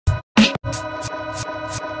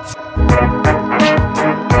The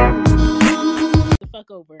fuck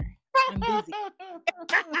over. I'm busy. Girls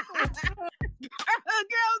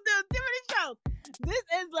do different shows. This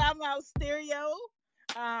is Loudmouth Stereo.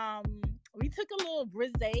 We took a little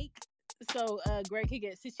break so Greg could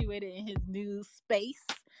get situated in his new space.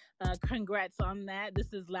 Congrats on that.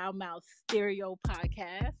 This is Loudmouth Stereo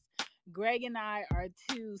Podcast. Greg and I are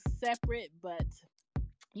two separate but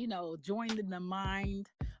joined in the mind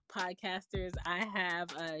podcasters. I have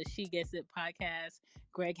She Gets It podcast.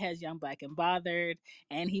 Greg has Young Black and Bothered,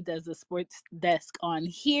 and he does the sports desk on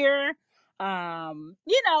here.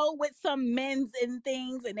 With some men's and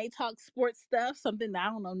things, and they talk sports stuff, something that I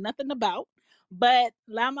don't know nothing about. But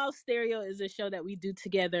Loudmouth Stereo is a show that we do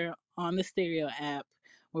together on the Stereo app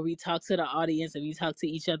where we talk to the audience and we talk to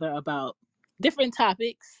each other about different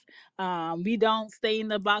topics. We don't stay in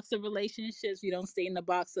the box of relationships. We don't stay in the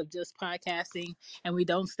box of just podcasting, and we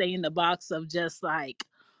don't stay in the box of just like,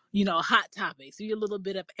 hot topics. We do a little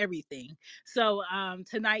bit of everything. So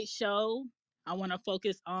tonight's show, I want to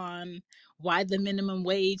focus on why the minimum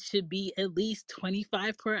wage should be at least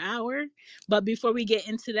 25 per hour. But before we get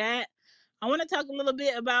into that, I want to talk a little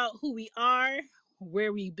bit about who we are,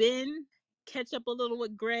 where we've been, catch up a little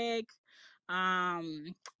with Greg. Our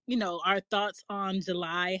thoughts on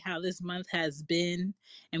July, how this month has been,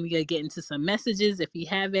 and we're gonna get into some messages if you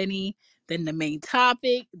have any. Then the main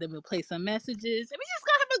topic, then we'll play some messages, and we just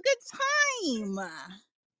gonna have a good time.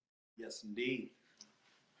 Yes, indeed.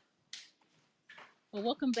 Well,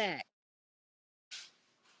 welcome back.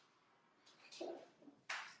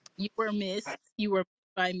 You were missed. You were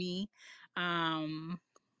missed by me. Um,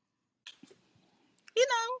 you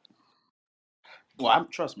know, Well,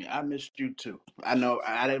 trust me, I missed you too. I know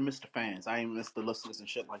I didn't miss the fans. I ain't missed the listeners and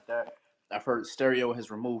shit like that. I've heard Stereo has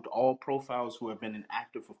removed all profiles who have been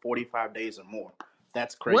inactive for 45 days or more.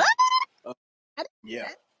 That's what? crazy. Uh, I didn't yeah, know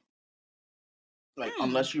like that.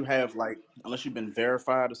 unless you've been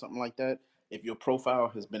verified or something like that, if your profile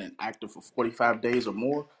has been inactive for 45 days or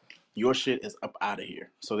more, your shit is up out of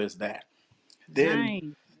here. So there's that. Then, Nice.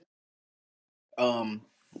 um,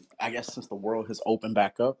 I guess since the world has opened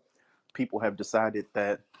back up, people have decided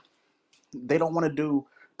that they don't want to do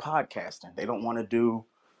podcasting. They don't want to do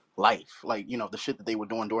life, like the shit that they were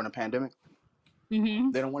doing during the pandemic.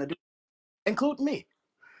 Mm-hmm. They don't want to do, including me.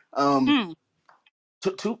 Um,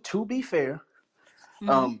 Hmm. to be fair,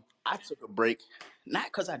 Mm-hmm. I took a break, not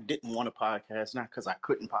because I didn't want to podcast, not because I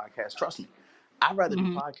couldn't podcast. Trust me, I'd rather do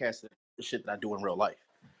Mm-hmm. podcasting than the shit that I do in real life.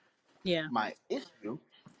 Yeah. My issue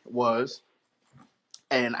was,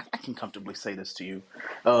 and I can comfortably say this to you,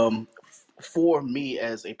 um, for me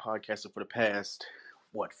as a podcaster for the past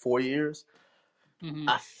 4 years, Mm-hmm.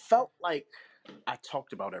 I felt like I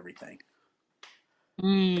talked about everything.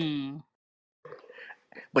 Mm.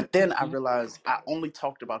 But then I Mm-hmm. realized I only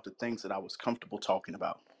talked about the things that I was comfortable talking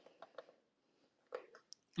about.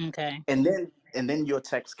 Okay. And then your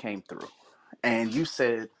text came through and you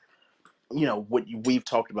said, we've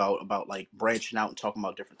talked about like branching out and talking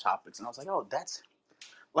about different topics. And I was like, oh, that's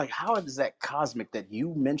like, how is that cosmic that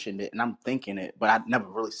you mentioned it and I'm thinking it, but I never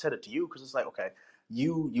really said it to you because it's like, okay,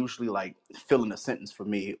 you usually like fill in a sentence for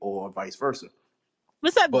me or vice versa.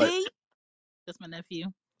 What's up, But, D? That's my nephew.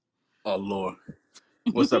 oh Lord,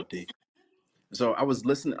 what's up, D? So I'm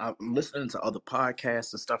listening to other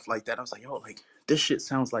podcasts and stuff like that. I was like, yo, like this shit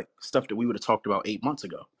sounds like stuff that we would have talked about 8 months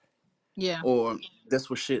ago. Yeah. Or this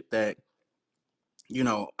was shit that,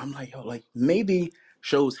 I'm like, yo, like maybe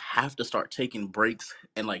shows have to start taking breaks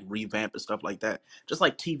and like revamp and stuff like that. Just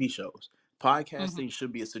like TV shows. Mm-hmm. Podcasting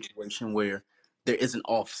should be a situation where there is an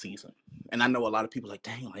off season. And I know a lot of people like,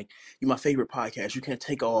 dang, like you're my favorite podcast. You can't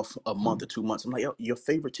take off a month or 2 months. I'm like, yo, your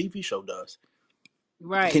favorite TV show does.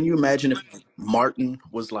 Right. Can you imagine if like, Martin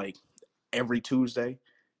was like every Tuesday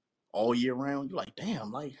all year round? You're like,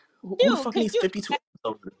 damn, like who the You fuck could needs you 52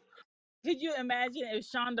 episodes? could you imagine if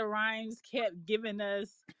Shonda Rhimes kept giving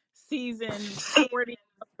us season 40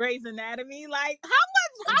 of Grey's Anatomy? Like, how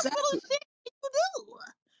much hospital Exactly. shit can you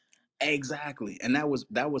do? Exactly. And that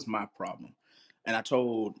was my problem. And I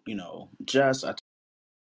told, Jess,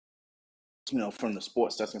 from the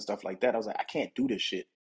sports desk and stuff like that, I was like, I can't do this shit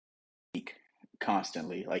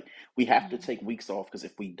constantly. Like we have to Mm-hmm. take weeks off because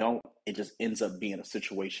if we don't, it just ends up being a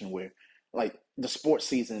situation where like the sports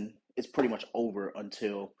season is pretty much over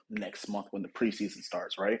until next month when the preseason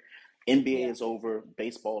starts, right? NBA Yeah. is over,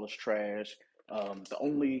 baseball is trash.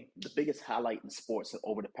 The biggest highlight in sports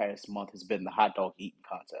over the past month has been the hot dog eating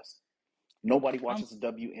contest. Nobody Um, watches the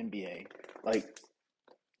WNBA. Like,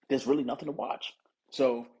 there's really nothing to watch.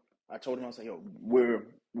 So I told him, I was like, yo, we're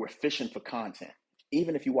fishing for content.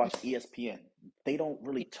 Even if you watch ESPN, they don't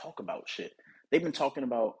really talk about shit. They've been talking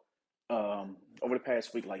about over the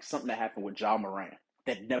past week, like something that happened with Ja Moran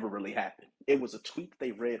that never really happened. It was a tweet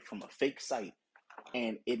they read from a fake site,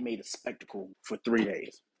 and it made a spectacle for 3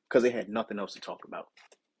 days because they had nothing else to talk about.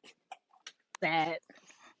 Sad.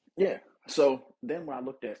 Yeah. So then when I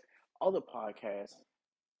looked at other podcasts,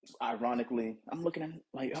 ironically, I'm looking at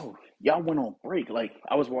like, oh, y'all went on break. Like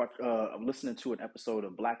I was listening to an episode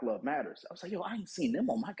of Black Love Matters. I was like, yo, I ain't seen them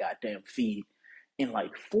on my goddamn feed in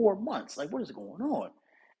like 4 months. Like, what is going on?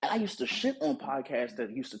 And I used to shit on podcasts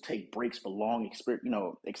that used to take breaks for long,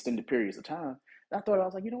 extended periods of time. And I thought I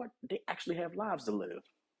was like, you know what? They actually have lives to live.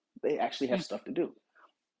 They actually have Mm. stuff to do.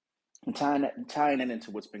 And tying that into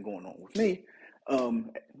what's been going on with me, um,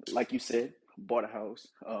 like you said, bought a house.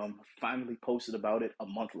 Finally posted about it a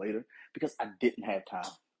month later because I didn't have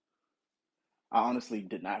time. I honestly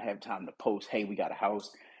did not have time to post, "Hey, we got a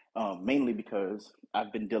house," mainly because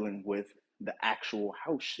I've been dealing with the actual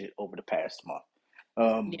house shit over the past month.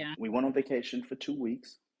 Yeah. We went on vacation for 2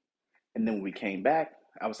 weeks, and then when we came back,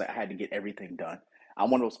 I was like, I had to get everything done. I'm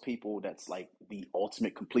one of those people that's like the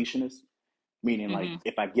ultimate completionist. Meaning, like, Hmm.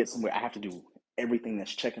 if I get somewhere, I have to do everything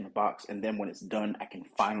that's checking the box, and then when it's done, I can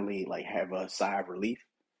finally like have a sigh of relief.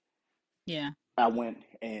 Yeah. I went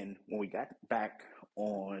and when we got back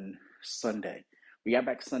on Sunday, we got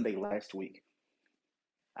back Sunday last week.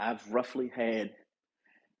 I've roughly had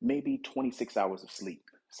maybe 26 hours of sleep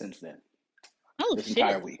since then. Oh This shit.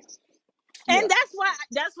 entire week. And Yeah,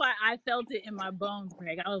 that's why I felt it in my bones,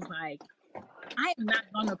 Greg. I was like, I am not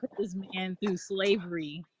gonna put this man through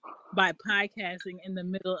slavery by podcasting in the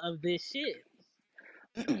middle of this shit.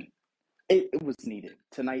 it was needed.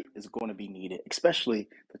 Tonight is going to be needed, especially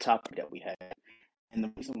the topic that we had. And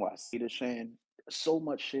the reason why I see this, Shan, so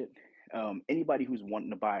much shit. Anybody who's wanting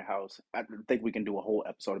to buy a house, I think we can do a whole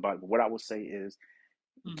episode about it. But what I will say is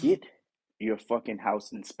Hmm. get your fucking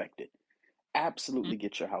house inspected. Absolutely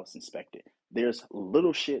get your house inspected. There's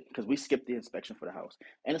little shit because we skipped the inspection for the house,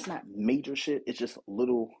 and it's not major shit. It's just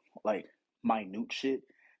little like minute shit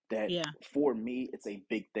that Yeah. for me it's a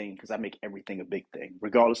big thing because I make everything a big thing,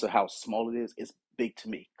 regardless of how small it is. It's big to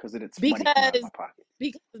me because then it's money coming out of my Because pocket.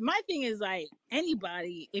 because my thing is like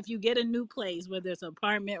anybody, if you get a new place, whether it's an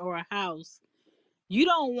apartment or a house, you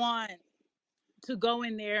don't want to go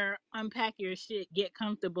in there, unpack your shit, get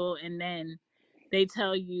comfortable, and then they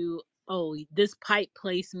tell you, "Oh, this pipe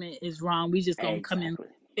placement is wrong. We just gonna come in." Exactly.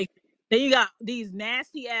 Fix it." Then you got these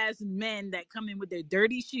nasty ass men that come in with their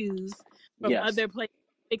dirty shoes from Yes. other places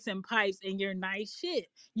fixing pipes and your nice shit.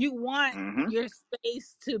 You want Mm-hmm. your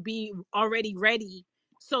space to be already ready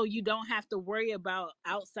so you don't have to worry about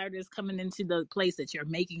outsiders coming into the place that you're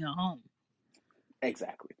making a home.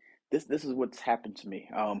 Exactly. This is what's happened to me.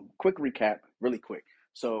 Quick recap, really quick.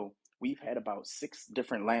 So we've had about 6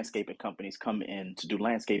 different landscaping companies come in to do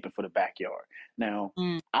landscaping for the backyard. Now,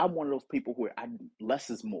 Mm. I'm one of those people who less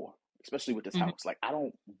is more, especially with this Hmm. house. Like I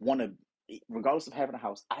don't want to, regardless of having a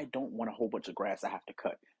house, I don't want a whole bunch of grass I have to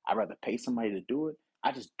cut. I'd rather pay somebody to do it.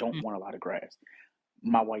 I just don't want a lot of grass.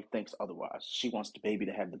 My wife thinks otherwise. She wants the baby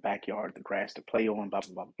to have the backyard, the grass to play on, blah,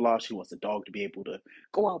 blah, blah, blah. She wants the dog to be able to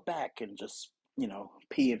go out back and just,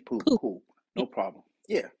 pee and poop. Poop. Cool. No problem.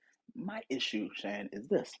 Yeah. My issue, Shan, is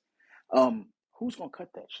this. Who's gonna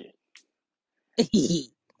cut that shit?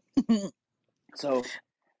 So,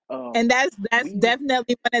 And um, that's we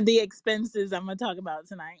definitely one of the expenses I'm gonna talk about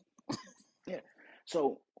tonight. yeah.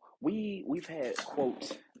 So we've had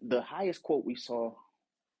quotes. The highest quote we saw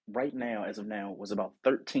right now, as of now, was about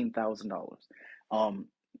 $13,000. Um,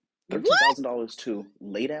 What? $13,000 to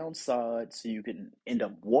lay down sod so you can end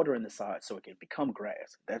up watering the sod so it can become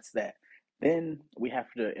grass. That's that. Then we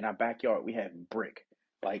have to in our backyard we have brick,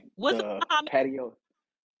 like What's up, the Muhammad? patio.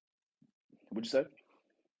 What'd you say?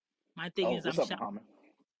 My thing Oh, is what's I'm up, shocked. Muhammad?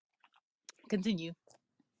 Continue.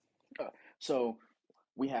 So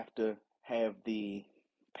we have to have the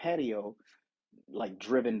patio like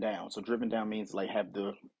driven down. So driven down means like have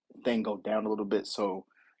the thing go down a little bit so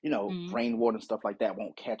Mm. rainwater and stuff like that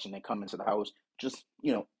won't catch and then come into the house. Just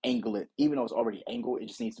angle it. Even though it's already angled, it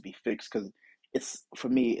just needs to be fixed because it's for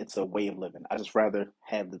me it's a way of living. I just rather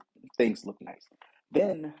have the things look nice.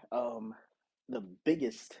 Then the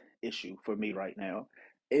biggest issue for me right now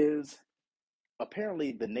is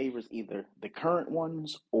apparently the neighbors, either the current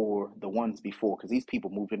ones or the ones before, because these people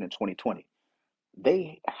moved in 2020,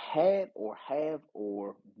 they had or have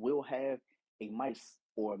or will have a mice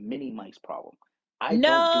or a mini mice problem. I don't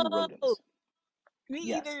do No, rodents. me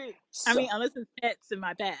Yes. either. I So mean, unless it's pets in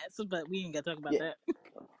my past, but we ain't gonna talk about yeah. that.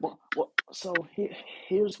 So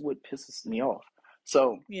here's what pisses me off.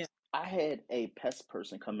 So Yeah. I had a pest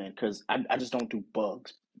person come in because I just don't do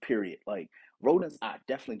bugs. Period. Like Rodents, I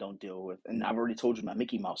definitely don't deal with, and I've already told you my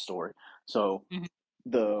Mickey Mouse story. So Mhm.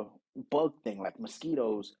 the bug thing, like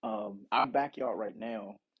mosquitoes, our backyard right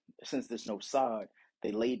now, since there's no sod,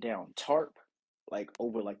 they laid down tarp like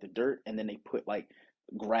over like the dirt, and then they put like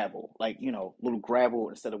gravel, like little gravel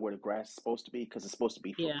instead of where the grass is supposed to be, because it's supposed to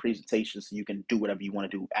be for Yeah. presentation, so you can do whatever you want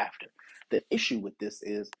to do after. The issue with this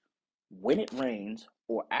is when it rains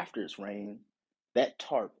or after it's rained, that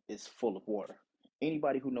tarp is full of water.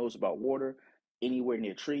 Anybody who knows about water anywhere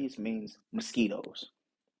near trees means mosquitoes,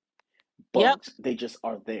 Yep. bugs. They just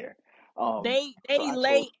are there. They So they I told,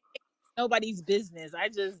 lay nobody's business. I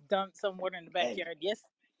just dumped some water in the hey, backyard. Yes.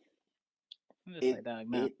 I'm just it like, dog,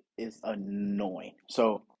 no. it is annoying.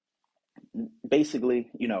 So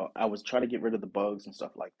basically, I was trying to get rid of the bugs and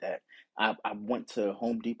stuff like that. I went to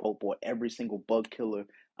Home Depot, bought every single bug killer.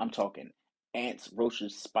 I'm talking ants,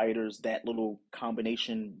 roaches, spiders, that little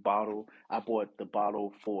combination bottle. I bought the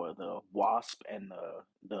bottle for the wasp and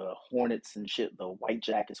the hornets and shit, the white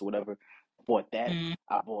jackets or whatever. Bought that. Mm,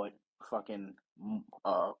 I bought fucking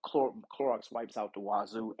Clorox wipes out the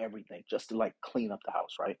wazoo, everything, just to like clean up the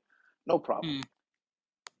house, right? No problem. mm,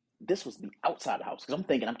 This was the outside of the house because I'm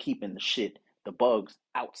thinking I'm keeping the bugs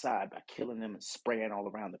outside by killing them and spraying all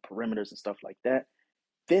around the perimeters and stuff like that.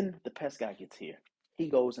 Then the pest guy gets here. He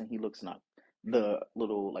goes and he looks in the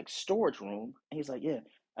little like storage room, and he's like, "Yeah,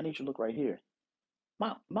 I need you to look right here.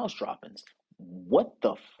 Mouse droppings. What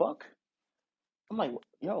the fuck?" I'm like,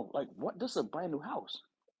 "Yo, like what? This is a brand new house.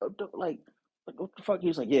 Like what the fuck?" He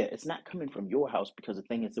was like, "Yeah, it's not coming from your house because the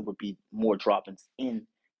thing is, there would be more droppings in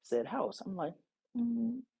said house." I'm like,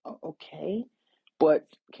 okay, but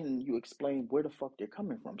can you explain where the fuck they're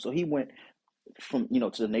coming from? So he went from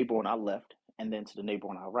to the neighbor on our left, and then to the neighbor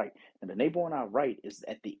on our right, and the neighbor on our right is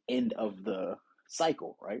at the end of the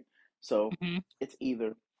cycle, right? So mm-hmm, it's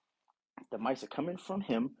either the mice are coming from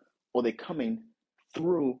him or they're coming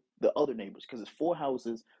through the other neighbors, because it's four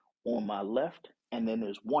houses on my left and then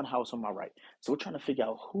there's one house on my right. So we're trying to figure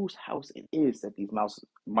out whose house it is that these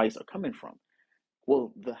mice are coming from.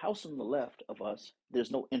 Well, the house on the left of us,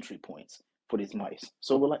 there's no entry points for these mice.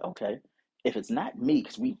 So we're like, okay, if it's not me,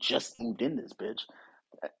 because we just moved in this bitch,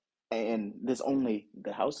 and there's only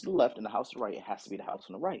the house to the left and the house to the right, it has to be the house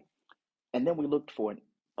on the right. And then we looked for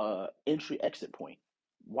an entry exit point.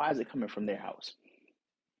 Why is it coming from their house?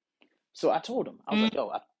 So I told him, I was mm. like, yo,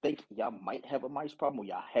 I think y'all might have a mice problem, or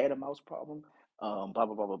y'all had a mouse problem, blah blah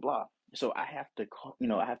blah blah blah. So I have to,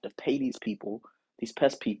 I have to pay these people, these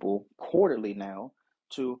pest people, quarterly now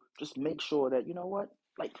to just make sure that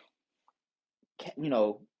like,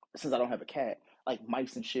 since I don't have a cat, like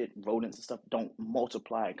mice and shit, rodents and stuff don't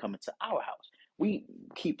multiply and come into our house. We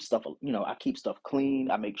keep stuff, I keep stuff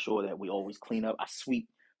clean. I make sure that we always clean up. I sweep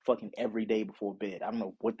fucking every day before bed. I don't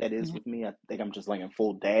know what that is Mhm. with me. I think I'm just like in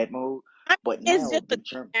full dad mode. I But It's now just the a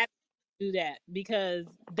germ, habit to do that because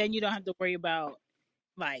then you don't have to worry about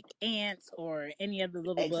like ants or any other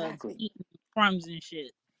little bugs exactly. eating crumbs and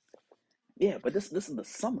shit. Yeah, but this is the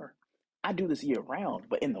summer. I do this year round,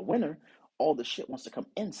 but in the winter, all the shit wants to come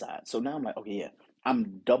inside. So now I'm like, okay, yeah,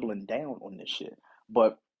 I'm doubling down on this shit.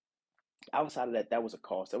 But outside of that, that was a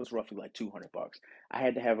cost. That was roughly like $200. I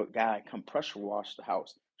had to have a guy come pressure wash the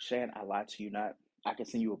house. Shan, I lied to you not. I can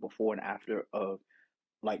send you a before and after of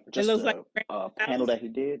like It just looks like a, a a brand panel new house. that he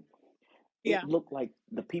did. It Yeah. looked like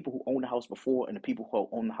the people who owned the house before and the people who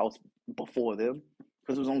owned the house before them,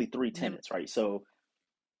 because it was only three Never. tenants, right? So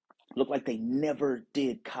it looked like they never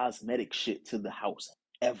did cosmetic shit to the house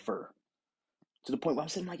ever. To the point where I'm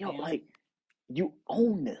saying like, yo, Damn. like you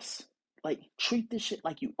own this. Like treat this shit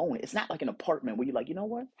like you own it. It's not like an apartment where you're like, you know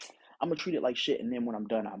what? I'm gonna treat it like shit, and then when I'm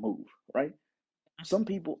done, I move. Right? Some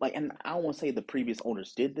people like, and I don't want to say the previous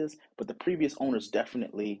owners did this, but the previous owners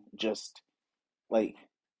definitely just like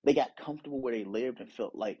they got comfortable where they lived and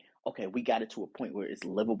felt like, okay, we got it to a point where it's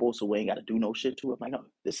livable, so we ain't got to do no shit to it. I'm like, no,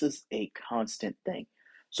 this is a constant thing.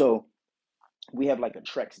 So we have like a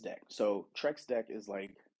Trex deck. So Trex deck is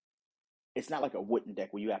like, it's not like a wooden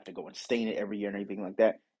deck where you have to go and stain it every year and anything like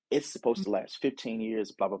that. It's supposed to last 15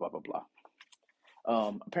 years, blah blah blah blah blah.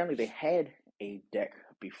 Apparently, they had a deck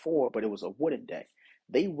before, but it was a wooden deck.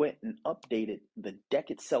 They went and updated the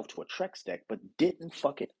deck itself to a Trex deck, but didn't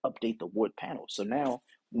fucking update the wood panel. So now,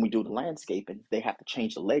 when we do the landscaping, they have to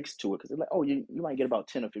change the legs to it because they're like, oh, you might get about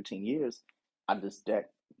 10 or 15 years out of this deck.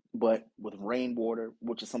 But with rainwater,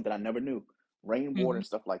 which is something I never knew, rainwater Mm-hmm. and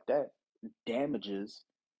stuff like that damages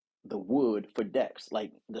the wood for decks,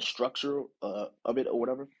 like the structure of it or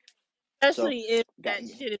whatever. So, Especially if got that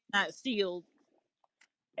shit is not sealed.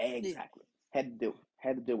 exactly. Had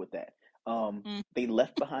to deal with that. Mm. They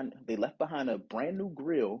left behind a brand new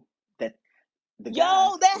grill that The guy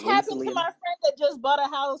Yo, that happened lazily to my enough. friend that just bought a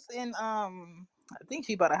house in I think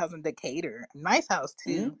she bought a house in Decatur. Nice house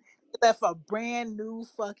too. Mhm. Left a brand new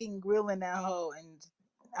fucking grill in that hole, and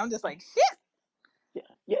I'm just like, shit. Yeah,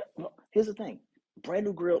 yeah. No, here's the thing. Brand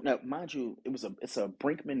new grill. Now, mind you, it's a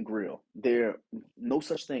Brinkman grill. There no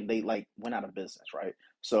such thing. They like went out of business, right?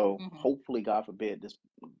 So Mm-hmm. hopefully, God forbid, this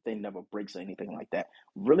thing never breaks or anything like that.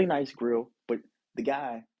 Really nice grill, but the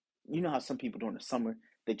guy, you know how some people during the summer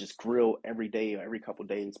they just grill every day or every couple of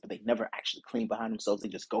days, but they never actually clean behind themselves. They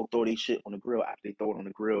just go throw their shit on the grill. After they throw it on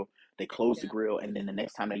the grill, they close the Yeah. grill, and then the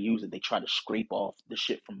next time they use it, they try to scrape off the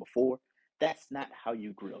shit from before. That's not how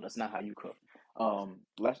you grill. That's not how you cook.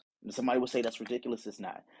 Let's, somebody will say that's ridiculous. It's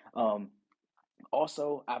not. Um,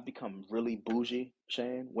 Also, I've become really bougie,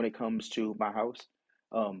 Shane, when it comes to my house.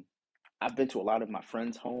 Um, I've been to a lot of my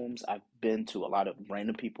friends' homes. I've been to a lot of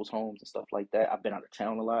random people's homes and stuff like that. I've been out of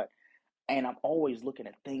town a lot, and I'm always looking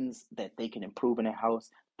at things that they can improve in their house,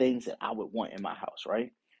 things that I would want in my house,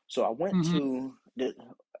 right? So Mm-hmm.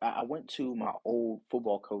 I went to my old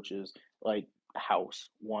football coach's like house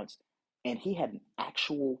once, and he had an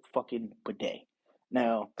actual fucking bidet.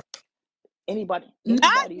 Now, Not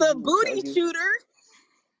anybody the who will tell booty you, shooter.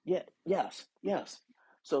 yeah, yes, yes.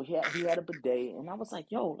 So he had a bidet, and I was like,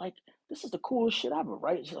 yo, like this is the coolest shit ever,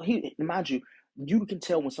 right? So he, mind you, you can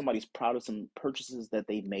tell when somebody's proud of some purchases that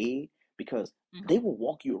they made because Mm-hmm. they will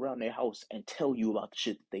walk you around their house and tell you about the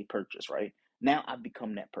shit that they purchased, right? Now I've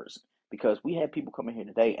become that person because we had people coming here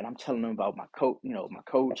today, and I'm telling them about my coach, my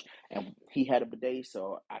coach, and he had a bidet,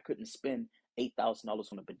 so I couldn't spend $8,000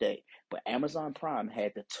 on a bidet, but Amazon Prime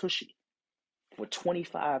had the Tushy for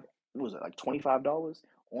 25, what was it, like $25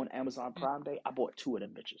 on Amazon Prime Day. I bought two of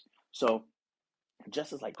them bitches. So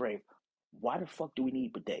just as like Grave, why the fuck do we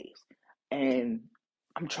need bidets? And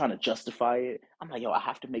I'm trying to justify it. I'm like, yo, I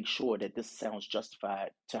have to make sure that this sounds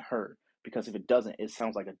justified to her because if it doesn't, it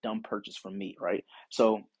sounds like a dumb purchase from me, right?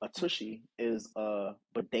 So a Tushy is a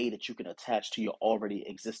bidet that you can attach to your already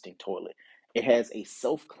existing toilet. It has a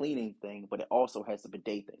self-cleaning thing, but it also has the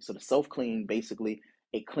bidet thing. So the self-clean basically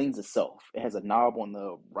it cleans itself. It has a knob on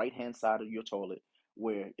the right-hand side of your toilet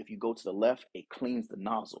where if you go to the left, it cleans the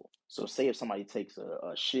nozzle. So say if somebody takes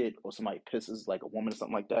a shit or somebody pisses like a woman or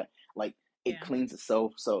something like that, like it Yeah. cleans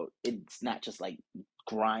itself. So it's not just like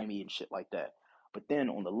grimy and shit like that. But then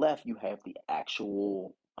on the left, you have the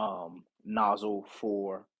actual nozzle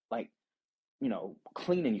for like,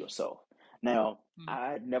 cleaning yourself. Now, Mm-hmm.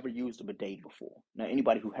 I never used a bidet before. Now,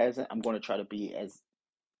 anybody who hasn't, I'm going to try to be as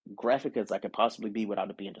graphic as I can possibly be without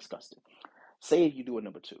it being disgusting. Say you do a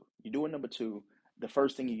number two. You do a number two, the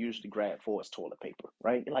first thing you usually grab for is toilet paper,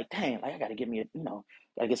 right? You're like, dang, like I gotta get me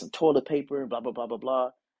gotta get some toilet paper, blah blah blah blah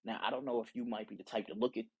blah. Now I don't know if you might be the type to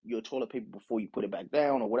look at your toilet paper before you put it back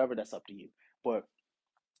down or whatever, that's up to you. But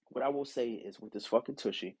what I will say is with this fucking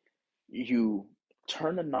tushy, you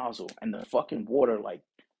turn the nozzle and the fucking water like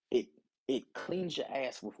it it cleans your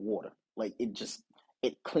ass with water. Like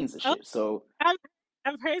it cleans the Oh, shit. So I've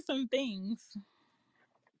I've heard some things.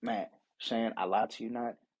 man, Shan, I lied to you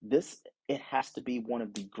not. This it has to be one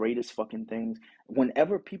of the greatest fucking things.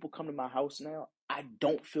 Whenever people come to my house now, I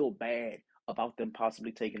don't feel bad about them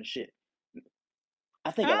possibly taking a shit.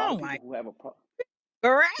 I think a lot Oh of my people who have a pro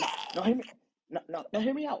no, no, great. hear me, no,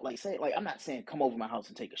 hear me out. Like say, like I'm not saying come over my house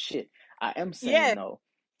and take a shit. I am saying Yeah, though,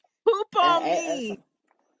 poop on as me.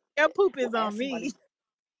 Your poop well, is on me.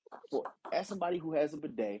 as somebody who has a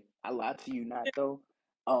bidet, I lied to you not though.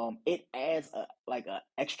 It adds a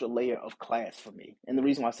extra layer of class for me. And the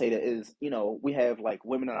reason why I say that is, we have like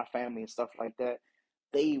women in our family and stuff like that.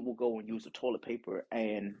 They will go and use the toilet paper,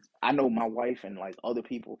 and I know my wife and like other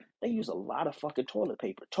people, they use a lot of fucking toilet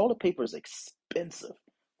paper. Toilet paper is expensive,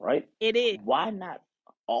 right? It is. Why not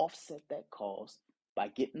offset that cost by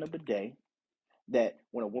getting a bidet that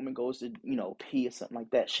when a woman goes to, pee or something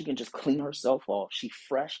like that, she can just clean herself off. She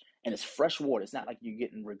fresh and it's fresh water. It's not like you're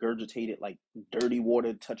getting regurgitated like dirty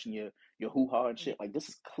water touching your hoo-ha and shit. Like this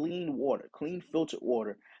is clean water, clean filtered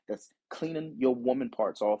water that's cleaning your woman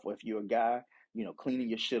parts off, or if you're a guy, cleaning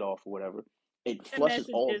your shit off or whatever. It The flushes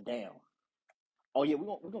all messages. down. Oh yeah,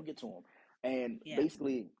 we're gonna get to them. And Yeah.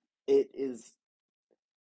 basically it is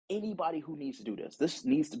anybody who needs to do this. This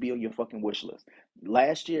needs to be on your fucking wish list.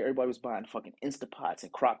 Last year, everybody was buying fucking Instapots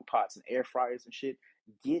and crock pots and air fryers and shit.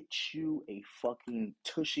 Get you a fucking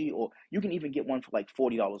tushy, or you can even get one for like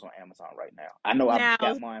 $40 on Amazon right now. I know I Now,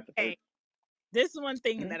 got mine for 30. okay, this is one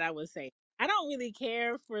thing Mm-hmm, that I would say. I don't really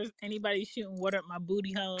care for anybody shooting water at my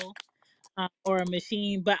booty hole or a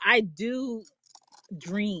machine, but I do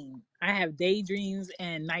dream. I have daydreams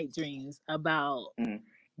and night dreams about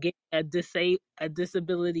mm-hmm, getting a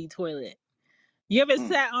disability toilet. You ever mm.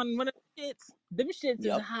 sat on one of the shits? Them shits is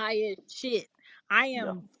Yep. high as shit. I Yep.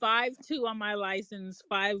 am 5'2" on my license,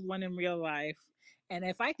 5'1" in real life. And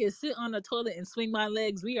if I could sit on the toilet and swing my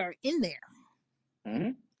legs, we are in there.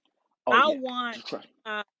 Mm-hmm. Oh I yeah. want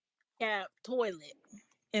a cap toilet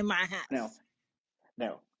in my Now, house.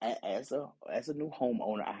 as a new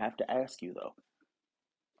homeowner, I have to ask you though,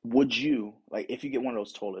 would you like if you get one of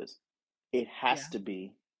those toilets, it has Yeah. to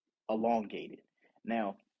be elongated.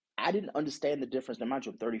 Now, I didn't understand the difference. Now, mind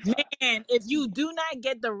you, I'm 35. Man, if you do not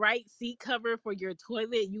get the right seat cover for your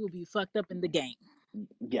toilet, you will be fucked up in the game.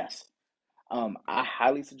 Yes. I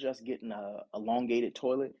highly suggest getting a elongated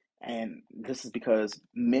toilet, and this is because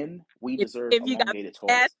men, we deserve If you got elongated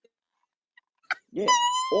ass, toilets. Yeah.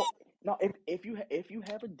 Or no, if you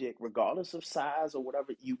have a dick, regardless of size or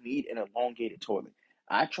whatever, you need an elongated toilet.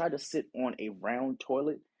 I tried to sit on a round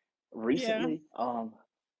toilet yeah. recently.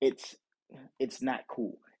 It's it's not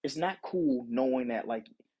cool. It's not cool knowing that like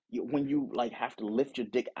when you like have to lift your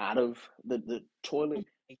dick out of the Oh toilet,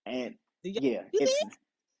 my- and Do y'all yeah, do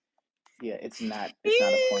it's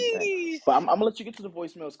not a fun thing. this? But I'm gonna let you get to the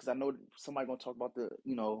voicemails because I know somebody gonna talk about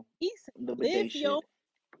He said, the bidet lift your shit.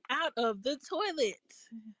 out of the toilet.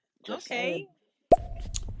 Just Okay. saying.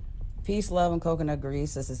 Peace, love, and coconut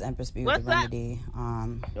grease. This is Empress B with the What's up? remedy.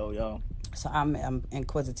 Yo. So I'm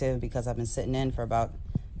inquisitive because I've been sitting in for about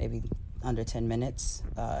maybe under 10 minutes,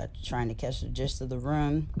 trying to catch the gist of the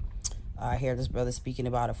room. I hear this brother speaking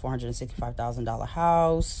about a $465,000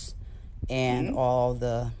 house and Mm-hmm. all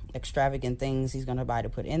the extravagant things he's going to buy to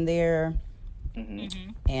put in there, Mm-hmm.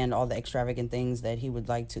 Mm-hmm. and all the extravagant things that he would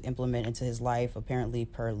like to implement into his life, apparently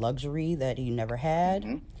per luxury that he never had.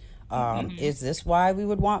 Mm-hmm. Mm-hmm. Mm-hmm. Is this why we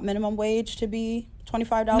would want minimum wage to be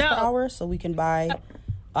 $25 per No. hour so we can buy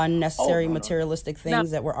Oh unnecessary no. materialistic No.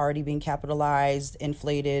 things that were already being capitalized,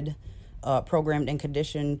 inflated, programmed, and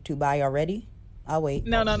conditioned to buy already? I'll wait.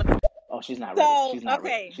 No. Oh, No. No. she's not ready. So She's not ready.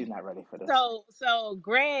 okay. She's not ready for this. So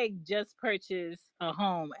Greg just purchased a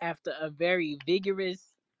home after a very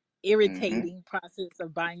vigorous, Mm-hmm. irritating process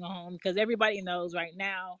of buying a home because everybody knows right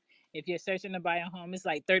now if you're searching to buy a home, it's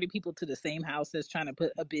like 30 people to the same house that's trying to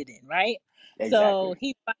put a bid in, right? So Exactly.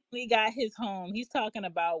 he finally got his home. He's talking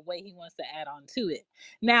about what he wants to add on to it.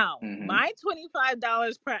 Now, Mm-hmm. my $25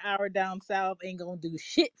 per hour down south ain't gonna do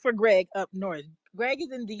shit for Greg up north. Greg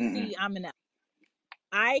is in Mm-hmm. DC. I'm in.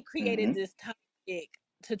 I Mm-hmm. created this topic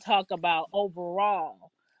to talk about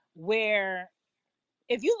overall, where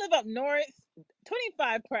if you live up north,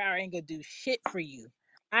 25 per hour ain't gonna do shit for you.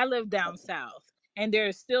 I live down south, and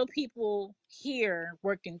there's still people here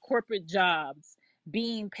working corporate jobs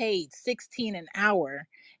being paid 16 an hour,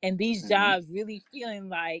 and these Mm-hmm. jobs really feeling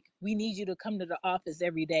like we need you to come to the office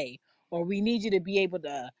every day, or we need you to be able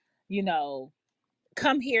to, you know,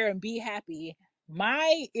 come here and be happy.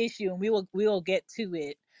 My issue, and we will get to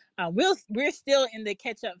it. We're still in the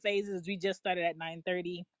catch up phases. We just started at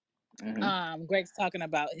 9:30. Mm-hmm. Greg's talking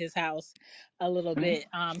about his house a little Mm-hmm. bit.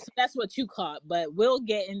 So that's what you caught, but we'll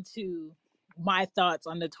get into my thoughts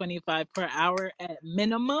on the 25 per hour at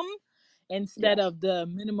minimum instead Yes. of the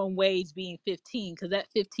minimum wage being 15, because that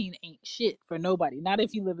 15 ain't shit for nobody, not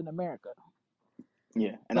if you live in America.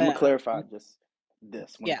 Yeah, and I'm gonna But clarify just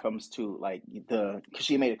this when it yeah. comes to like because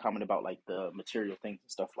she made a comment about like the material things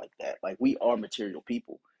and stuff like that. Like we are material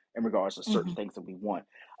people in regards to certain Hmm. things that we want.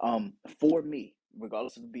 For me,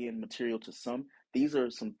 regardless of being material to some, these are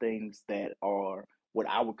some things that are what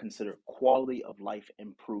I would consider quality of life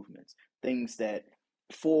improvements. Things that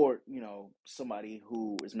for somebody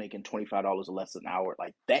who is making $25 or less an hour,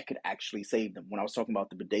 like that could actually save them. When I was talking about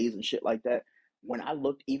the bidets and shit like that, when I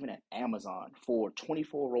looked even at Amazon for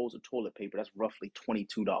 24 rolls of toilet paper, that's roughly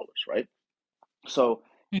 $22, right? So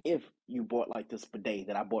if you bought like this bidet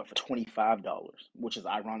that I bought for $25, which is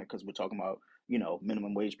ironic because we're talking about,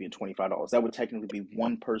 minimum wage being $25, that would technically be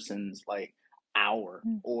one person's like hour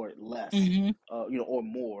or less, Hmm. or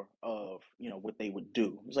more of, what they would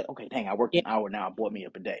do. It's like, okay, dang, I worked Yeah. an hour now, I bought me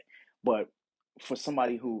a bidet. But for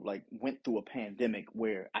somebody who like went through a pandemic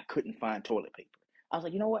where I couldn't find toilet paper, I was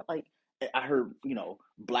like, you know what? Like, I heard,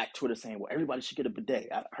 black Twitter saying, well, everybody should get a bidet.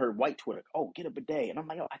 I heard white Twitter, oh, get a bidet. And I'm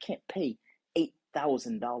like, yo, I can't pay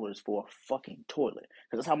 $8,000 for a fucking toilet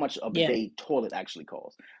because that's how much a Yeah. bidet toilet actually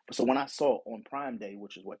costs. So when I saw on Prime Day,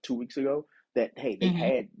 which is what 2 weeks ago, that hey, they Hmm.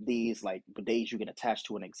 had these like bidets you can attach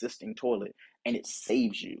to an existing toilet, and it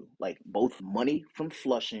saves you like both money from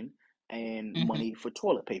flushing and Hmm. money for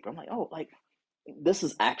toilet paper. I'm like, oh, like this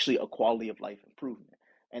is actually a quality of life improvement.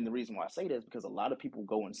 And the reason why I say that is because a lot of people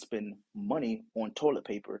go and spend money on toilet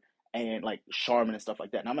paper and like Charmin and stuff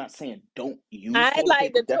like that. And I'm not saying don't use I toilet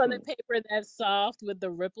like paper, the toilet definitely. paper that's soft with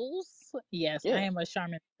the ripples. Yes, I Yeah, am a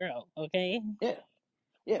Charmin girl. Okay. yeah.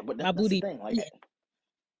 Yeah, but My that's the booty. thing. Like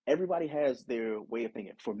everybody has their way of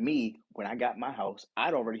thinking. For me, when I got my house,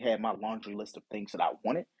 I'd already had my laundry list of things that I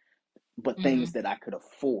wanted, but Mm-hmm. things that I could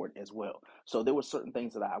afford as well. So there were certain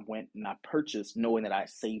things that I went and I purchased knowing that I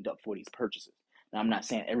saved up for these purchases. Now, I'm not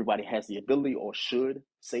saying everybody has the ability or should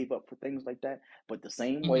save up for things like that, but the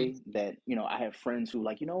same Mm-hmm. way that, I have friends who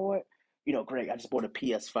like, you know what? Greg, I just bought a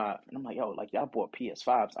PS5. And I'm like, yo, like y'all bought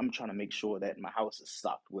PS5s. I'm trying to make sure that my house is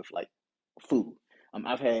stocked with like food.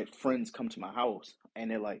 I've had friends come to my house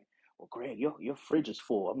and they're like, well, Greg, your fridge is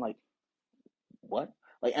full. I'm like, what?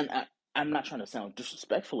 Like, and I'm not trying to sound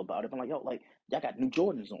disrespectful about it, but I'm like, yo, like, y'all got new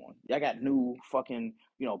Jordans on. Y'all got new fucking,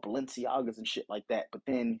 Balenciagas and shit like that. But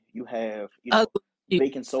then you have, Ugly.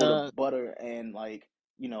 baking soda, Uh, butter, and like,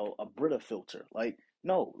 a Brita filter. Like,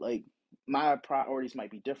 no, like, my priorities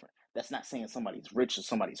might be different. That's not saying somebody's rich or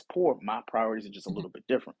somebody's poor. My priorities are just a mhm. little bit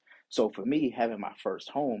different. So for me, having my first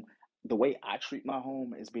home, the way I treat my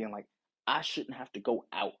home is being like, I shouldn't have to go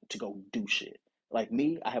out to go do shit. Like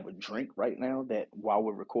me, I have a drink right now that while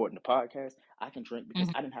we're recording the podcast, I can drink because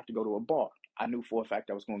Mhm. I didn't have to go to a bar. I knew for a fact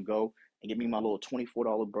I was going to go and get me my little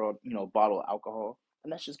 $24 bottle of alcohol,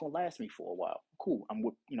 and that's just going to last me for a while. Cool. I'm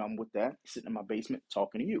with that, sitting in my basement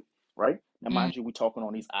talking to you, right? Now, Mhm. mind you, we're talking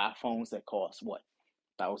on these iPhones that cost what?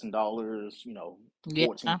 $1,000, Yeah.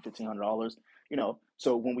 1,500, $1,500,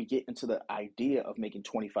 So when we get into the idea of making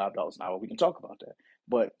 $25 an hour, we can talk about that.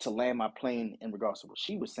 But to land my plane in regards to what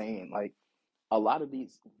she was saying, like a lot of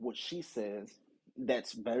these what she says,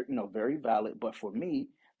 that's very very valid, but for me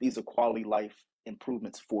these are quality life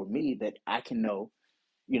improvements for me that I can know,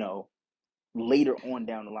 you know later on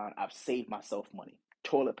down the line I've saved myself money.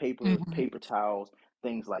 Toilet paper, Mhm. paper towels,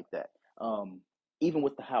 things like that. Even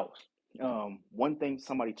with the house, one thing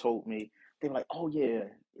somebody told me, they were like, oh yeah,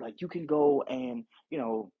 like you can go and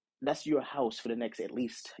that's your house for the next at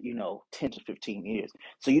least 10 to 15 years,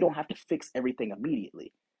 so you don't have to fix everything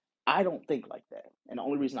immediately. I don't think like that. And the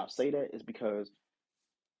only reason I'll say that is because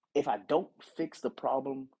if I don't fix the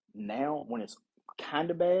problem now when it's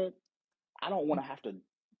kind of bad, I don't want to have to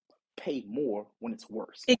pay more when it's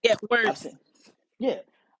worse. It get I've worse. seen, yeah,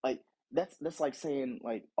 like that's like saying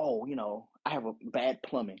like, oh, I have a bad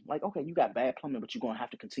plumbing. Like, okay, you got bad plumbing, but you're gonna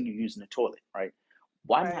have to continue using the toilet, right?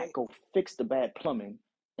 Why not Right. go fix the bad plumbing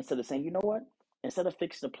instead of saying, you know what? Instead of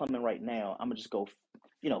fixing the plumbing right now, I'm gonna just go,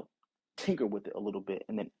 you know, tinker with it a little bit,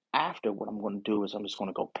 and then after, what I'm gonna do is I'm just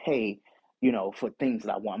gonna go pay, for things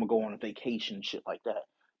that I want. I'm gonna go on a vacation and shit like that.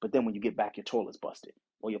 But then when you get back, your toilet's busted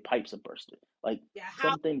or your pipes are bursted. Like Yeah. How?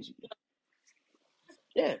 some things,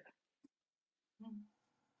 yeah.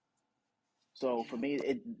 So for me,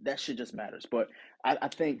 that shit just matters. But I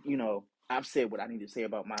think I've said what I need to say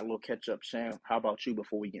about my little catch up. Sham, how about you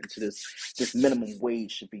before we get into this minimum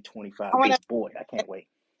wage should be 25? I want Oh to. boy, I can't wait.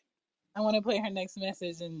 I want to play her next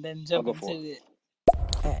message and then I'll jump go for into it.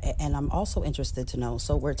 it. And I'm also interested to know.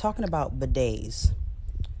 So we're talking about bidets,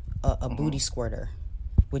 a booty squirter,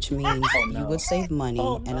 which means Oh you would no. save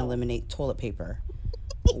Oh money and no. eliminate toilet paper.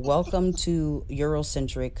 Welcome to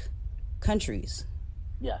Eurocentric countries.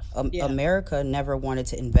 Yes. Yeah. America never wanted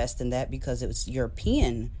to invest in that because it was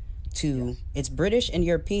European to, Yes. it's British and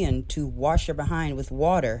European to wash your behind with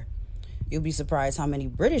water. You'll be surprised how many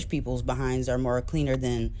British people's behinds are more cleaner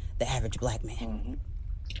than the average black man. Hmm.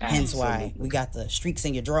 Hence why we Absolutely. got the streaks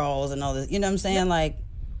in your drawers and all this. You know what I'm saying? Like,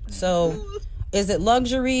 Hmm. so is it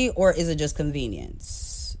luxury or is it just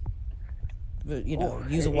convenience? Oh,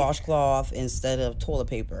 Use a washcloth instead of toilet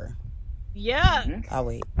paper. Yeah. I'll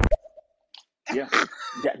wait. yeah.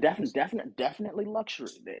 Definitely luxury.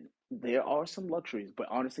 There are some luxuries, but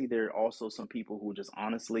honestly, there are also some people who are just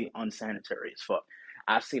honestly unsanitary as fuck.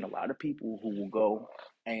 I've seen a lot of people who will go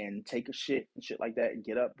and take a shit and shit like that and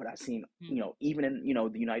get up, but I've seen, even in,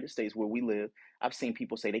 the United States where we live, I've seen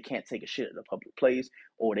people say they can't take a shit at a public place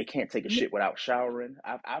or they can't take a shit without showering.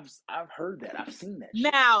 I've heard that. I've seen that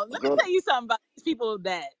shit. Now, let A me girl, tell you something about these people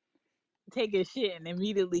that take a shit and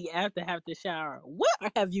immediately after have to shower. What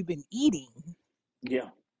have you been eating? yeah,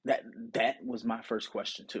 that was my first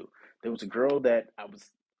question too. There was a girl that I was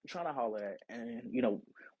trying to holler at, and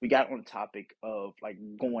we got on the topic of like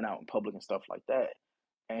going out in public and stuff like that.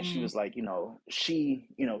 And she Mm. was like,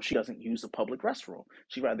 she doesn't use the public restroom.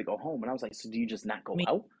 She'd rather go home. And I was like, so do you just not go Me.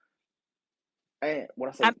 out? And when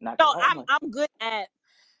I I say not no, go out, I'm I'm like, I'm good at.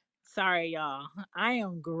 Sorry, y'all. I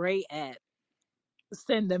am great at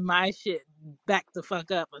sending my shit back the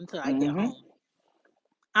fuck up until I get mm-hmm. home.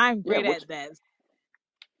 I'm Yeah, great which, at that.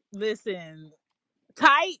 Listen,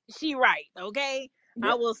 tight, she right, okay?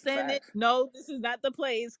 I yeah, will send it. facts. No, this is not the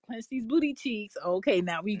place. Clench these booty cheeks. Okay,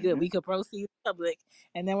 now we good. Mm-hmm. We could proceed in public.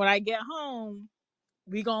 And then when I get home,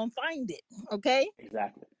 we gonna find it, okay?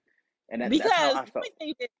 Exactly. And that's how Because I felt.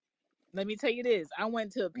 let me tell you this. I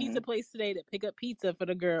went to a pizza Hmm. place today to pick up pizza for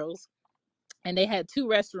the girls, and they had two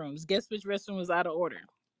restrooms. Guess which restroom was out of order?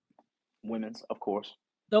 Women's, of course.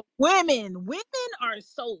 The women are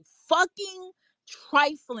so fucking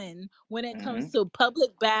trifling when it comes Hmm. to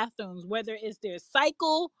public bathrooms, whether it's their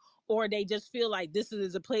cycle or they just feel like this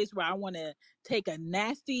is a place where I want to take a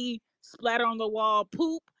nasty splatter on the wall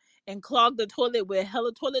poop and clog the toilet with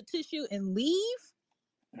hella toilet tissue and leave.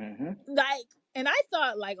 Hmm. Like, and I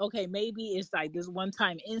thought like, okay, maybe it's like this one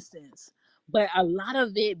time instance, but a lot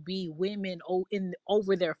of it be women in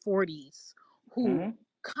over their 40s who Hmm.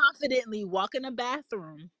 confidently walk in a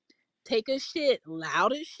bathroom, take a shit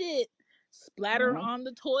loud as shit, splatter Hmm. on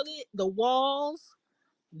the toilet, the walls,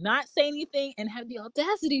 not say anything, and have the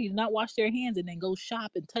audacity to not wash their hands and then go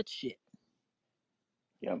shop and touch shit.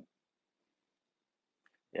 Yep.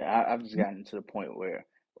 Yeah, I've just gotten to the point where,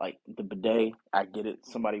 like, the bidet, I get it.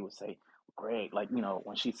 Somebody would say, Greg, like,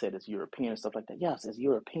 when she said it's European and stuff like that, yes, it's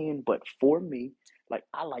European, but for me, like,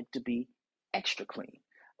 I like to be extra clean.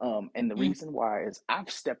 And the Mm, reason why is I've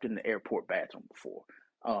stepped in the airport bathroom before.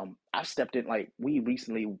 I've stepped in, like, we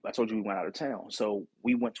recently, I told you we went out of town, so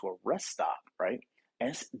we went to a rest stop, right?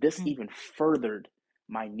 And this mm, even furthered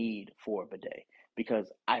my need for a bidet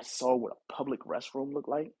because I saw what a public restroom looked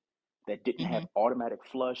like that didn't have mm-hmm. automatic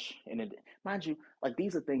flush. And it, mind you, like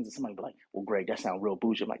these are things that somebody be like, well, Greg, that sounds real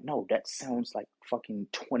bougie. I'm like, no, that sounds like fucking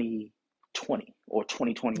 2020 or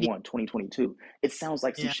Yeah, 2021, 2022. It sounds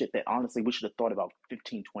like some yeah. shit that honestly we should have thought about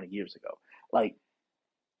 15, 20 years ago. Like,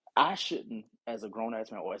 I shouldn't, as a grown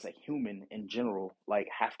ass man or as a human in general, like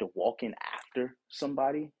have to walk in after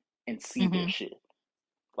somebody and see their Mm-hmm. shit.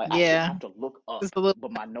 Like I shouldn't Yeah, have to look just up, a little.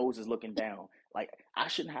 but my nose is looking down. Like I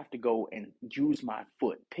shouldn't have to go and use my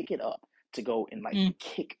foot, pick it up to go and like Mm.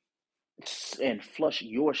 kick and flush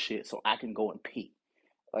your shit so I can go and pee.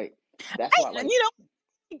 Like that's why And like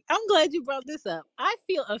I'm glad you brought this up. I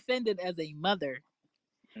feel offended as a mother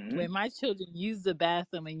mm-hmm, when my children use the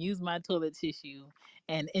bathroom and use my toilet tissue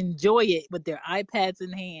and enjoy it with their iPads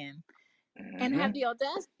in hand and have mm-hmm, the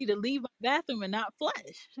audacity to leave my bathroom and not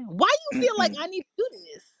flush. Why do you feel like mm-mm, I need to do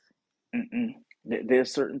this? mm-mm.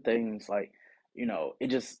 There's certain things like it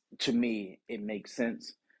just to me it makes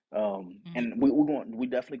sense. Mhm, And we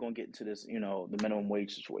definitely gonna get into this, the minimum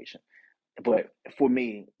wage situation. But for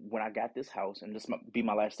me, when I got this house, and this might be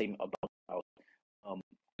my last statement about the house,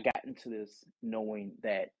 I got into this knowing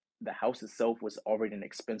that the house itself was already an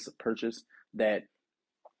expensive purchase. That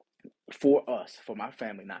for us, for my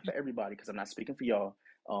family, not for everybody, because I'm not speaking for y'all,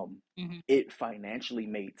 mhm, it financially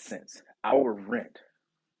made sense. Our rent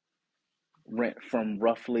from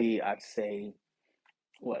roughly, I'd say,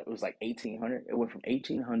 what it was like 1,800. It went from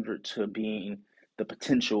 1,800 to being the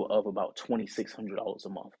potential of about $2,600 a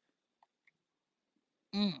month.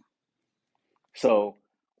 mm, So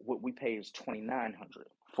what we pay is 2,900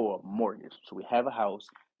 for a mortgage. So we have a house.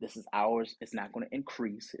 This is ours. It's not going to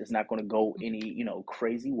increase. It's not going to go any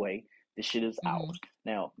crazy way. This shit is mhm, ours.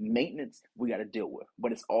 Now maintenance we got to deal with,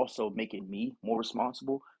 but it's also making me more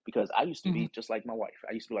responsible because I used to mhm, be just like my wife.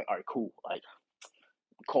 I used to be like, all right, cool, like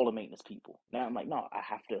call the maintenance people. Now I'm like, no, I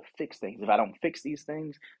have to fix things. If I don't fix these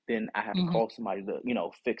things, then I have to mhm, call somebody to,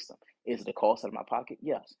 fix them. Is it a cost out of my pocket?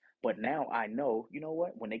 Yes. But now I know, you know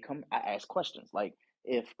what? When they come, I ask questions. Like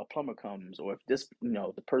if a plumber comes or if this,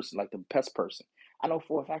 the person, like the pest person, I know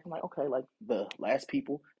for a fact, I'm like, okay, like the last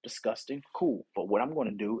people, disgusting, cool. But what I'm going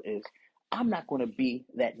to do is I'm not going to be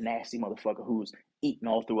that nasty motherfucker who's eating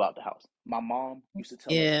all throughout the house. My mom used to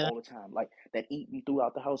tell us yeah. all the time, like that eating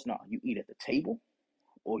throughout the house. No, you eat at the table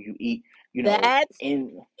or you eat, That's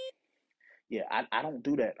in yeah, I don't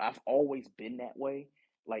do that. I've always been that way.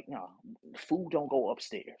 Like, no, food don't go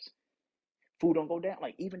upstairs. Food don't go down.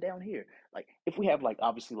 Like even down here. Like if we have like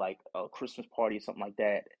obviously like a Christmas party or something like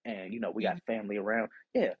that, and we got mhm, family around,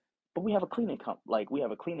 yeah. But we have a we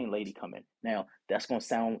have a cleaning lady come in. Now that's gonna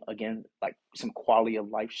sound again like some quality of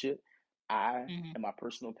life shit. mhm, In my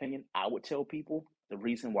personal opinion, I would tell people the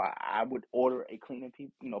reason why I would order a cleaning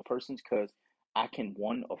people, persons, because I can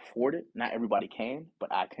one afford it. Not everybody can,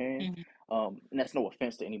 but I can. mhm, And that's no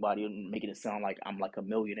offense to anybody and making it sound like I'm like a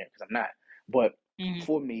millionaire because I'm not. But mhm.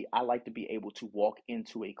 for me, I like to be able to walk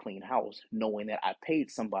into a clean house knowing that I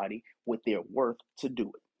paid somebody with their worth to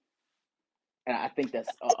do it. And I think that's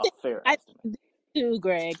I a think fair I estimate. think too,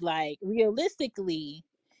 Greg. Like realistically,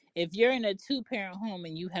 if you're in a two-parent home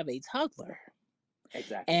and you have a toddler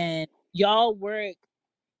Exactly. and y'all work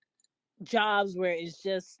jobs where it's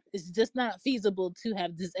just not feasible to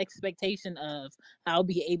have this expectation of I'll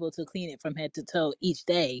be able to clean it from head to toe each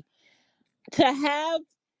day. To have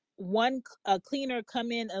a cleaner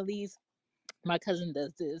come in at least. My cousin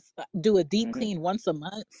does this. Do a deep Hmm. clean once a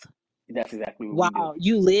month That's exactly what we do. while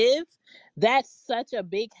you live. That's such a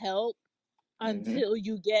big help Hmm. until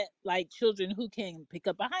you get like children who can pick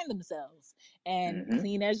up behind themselves and Hmm.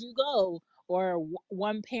 clean as you go, or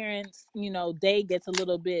one parent's day gets a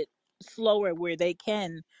little bit slower where they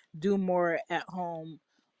can do more at home,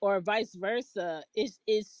 or vice versa.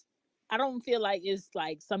 It's I don't feel like it's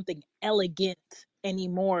like something elegant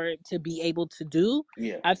anymore to be able to do.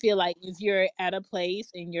 Yeah. I feel like if you're at a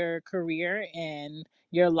place in your career and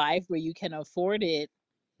your life where you can afford it,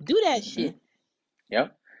 do that Hmm. shit.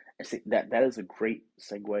 Yep. And see, that is a great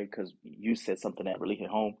segue because you said something that really hit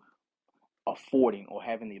home. Affording or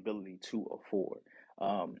having the ability to afford.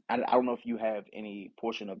 I don't know if you have any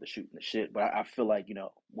portion of the shooting the shit, but I feel like,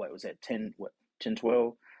 what was that, 10,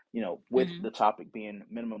 12, with Hmm. the topic being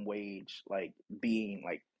minimum wage, like being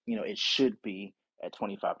like, it should be at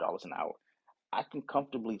 $25 an hour. I can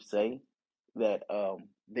comfortably say that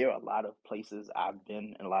there are a lot of places I've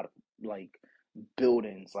been in, a lot of like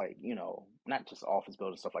buildings, like, not just office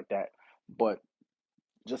buildings, stuff like that, but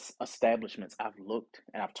just establishments I've looked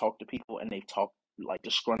and I've talked to people and they've talked like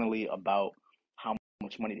disgruntledly about how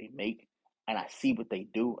much money they make, and I see what they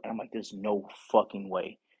do and I'm like, there's no fucking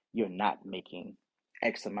way you're not making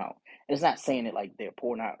X amount. And it's not saying it like they're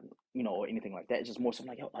poor, not, or anything like that. It's just more something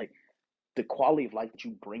like, yo, like the quality of life that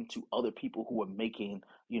you bring to other people who are making,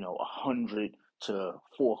 $100 to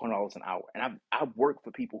 $400 an hour. And I've worked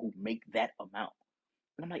for people who make that amount.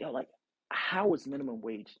 And I'm like, yo, like, how is minimum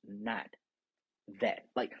wage not that?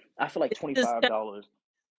 Like, I feel like It's $25.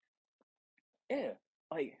 Yeah,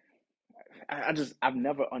 like I've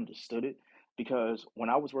never understood it because when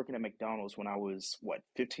I was working at McDonald's when I was what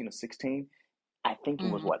 15 or 16, I think it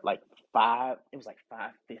was Mhm, what like five. It was like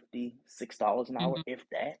 $5.50, $6 an hour, mhm. if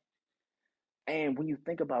that. And when you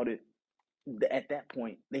think about it, at that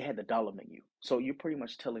point they had the dollar menu, so you're pretty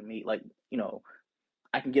much telling me like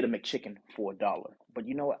I can get a McChicken for $1, but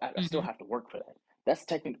you know what? I still Mhm. have to work for that. That's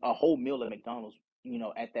technically a whole meal at McDonald's.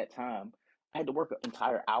 At that time, I had to work an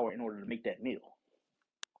entire hour in order to make that meal.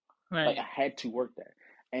 Like I Right. had to work that.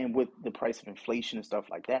 And with the price of inflation and stuff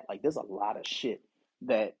like that, like there's a lot of shit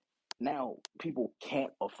that now people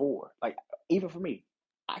can't afford. Like even for me,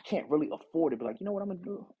 I can't really afford to be like, you know what I'm gonna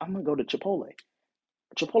do? I'm gonna go to Chipotle.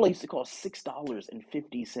 Chipotle used to cost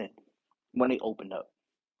 $6.50 when they opened up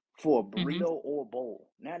for a Mhm. burrito or a bowl.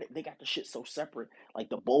 Now they got the shit so separate. Like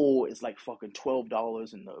the bowl is like fucking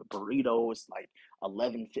 $12 and the burrito is like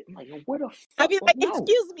 11.50. I'm like, yo, where the I fuck? be Like like, no.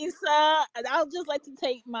 "Excuse me, sir. I'll just like to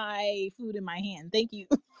take my food in my hand. Thank you."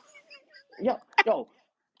 Yo,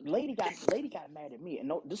 lady got mad at me, and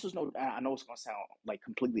no, this was no. I know it's gonna sound like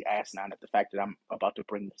completely asinine at the fact that I'm about to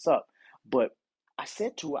bring this up, but I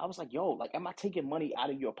said to her, I was like, "Yo, like, am I taking money out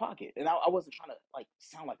of your pocket?" And I wasn't trying to like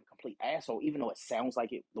sound like a complete asshole, even though it sounds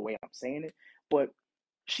like it the way I'm saying it. But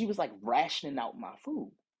she was like rationing out my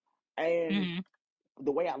food, and Mhm.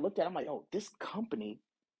 the way I looked at it, I'm like, "Oh, this company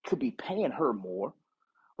could be paying her more."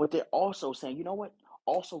 But they're also saying, you know what?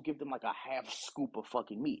 Also give them like a half scoop of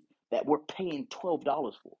fucking meat that we're paying $12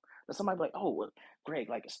 for. Now somebody be like, oh, well, Greg,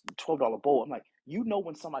 like it's $12 bowl. I'm like,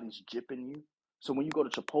 when somebody's jipping you. So when you go to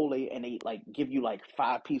Chipotle and they like give you like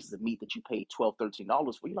 5 pieces of meat that you paid $12, $13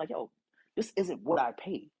 for, you're like, yo, this isn't what I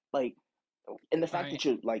paid. Like, and the fact Right. that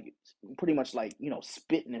you're like pretty much like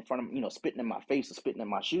spitting in front of spitting in my face or spitting in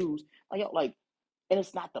my shoes, like yo, like, and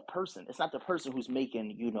it's not the person. It's not the person who's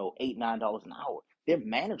making, $8, $9 an hour. Their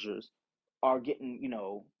managers are getting,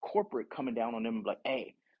 corporate coming down on them and be like,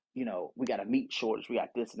 hey, we got a meat shortage. We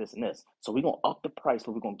got this and this and this. So we're going to up the price,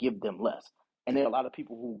 but we're going to give them less. And there are a lot of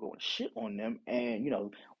people who go and shit on them and,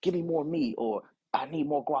 give me more meat or I need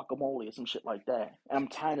more guacamole or some shit like that. And I'm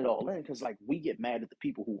tying it all in because, like, we get mad at the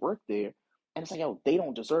people who work there. And it's like, yo, they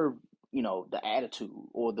don't deserve, the attitude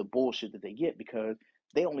or the bullshit that they get because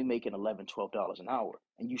they only making $11, $12 an hour,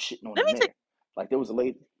 and you shitting on Let them me tell there. Like there was a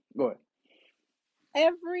lady. Go ahead.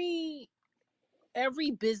 you,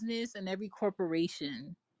 every business and every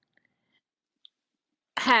corporation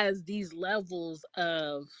has these levels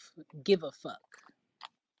of give a fuck.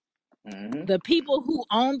 Mm-hmm. The people who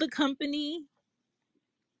own the company,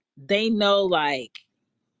 they know like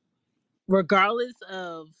regardless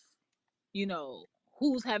of, you know,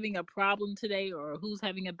 who's having a problem today or who's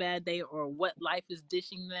having a bad day or what life is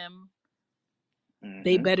dishing them,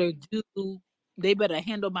 they Mm-hmm. better do they better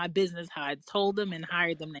handle my business how I told them and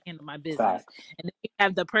hire them to handle my business. Facts. And then you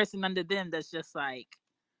have the person under them that's just like,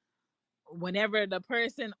 whenever the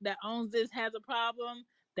person that owns this has a problem,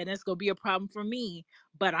 then it's gonna be a problem for me.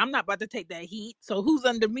 But I'm not about to take that heat. So who's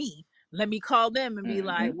under me? Let me call them and be Mm-hmm.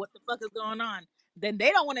 like, what the fuck is going on? then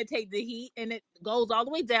they don't want to take the heat, and it goes all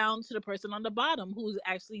the way down to the person on the bottom who's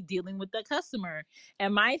actually dealing with the customer.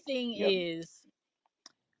 And my thing Yep. is,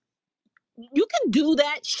 you can do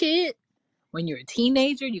that shit when you're a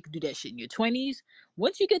teenager, you can do that shit in your 20s.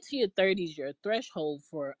 Once you get to your 30s, your threshold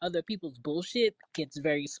for other people's bullshit gets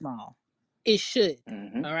very small. It should.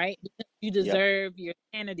 Mm-hmm. All right? You Yep. deserve your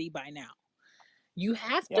sanity by now. You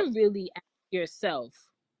have Yep. to really ask yourself,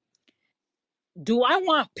 do I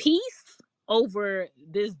want peace over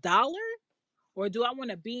this dollar? Or do I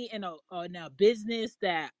want to be in a business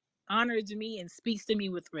that honors me and speaks to me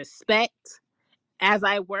with respect as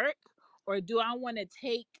I work? Or do I want to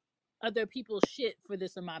take other people's shit for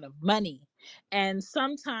this amount of money? And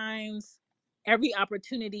sometimes every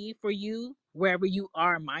opportunity for you, wherever you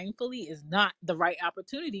are mindfully, is not the right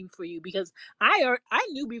opportunity for you, because I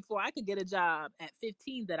knew before I could get a job at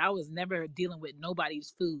 15 that I was never dealing with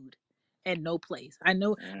nobody's food and no place. I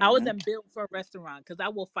know I Mm-hmm. wasn't built for a restaurant, because I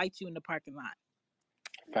will fight you in the parking lot.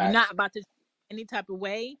 You're not Facts. about to any type of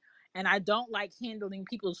way. And I don't like handling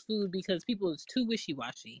people's food because people is too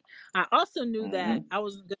wishy-washy. I also knew that Mm-hmm. I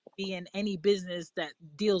wasn't going to be in any business that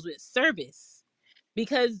deals with service,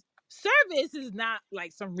 because service is not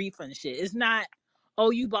like some refund shit. It's not,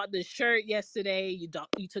 oh, you bought this shirt yesterday, you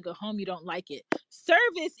took it home, you don't like it.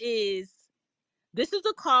 Service is, this is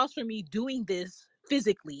the cost for me doing this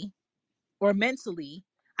physically or mentally.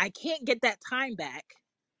 I can't get that time back.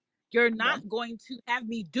 You're Yep. not going to have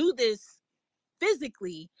me do this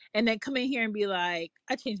physically and then come in here and be like,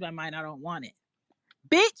 I changed my mind, I don't want it.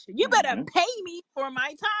 Bitch, you better Mm-hmm. pay me for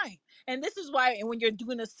my time. And this is why, and when you're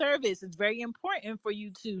doing a service, it's very important for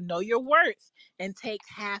you to know your worth and take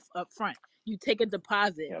half up front. You take a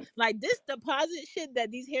deposit. Yep. Like this deposit shit that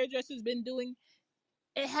these hairdressers been doing,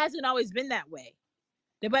 it hasn't always been that way.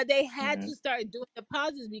 But they had Mm-hmm. to start doing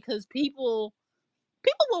deposits because people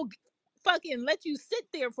will fucking let you sit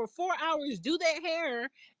there for 4 hours, do their hair,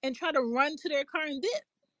 and try to run to their car and dip.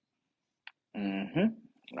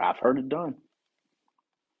 Mm-hmm. I've heard it done.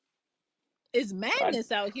 It's I,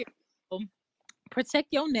 madness out here. Protect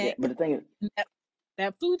your yeah, neck. but the thing is,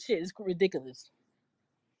 That food shit is ridiculous.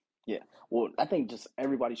 yeah. Well, I think just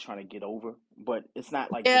everybody's trying to get over, but it's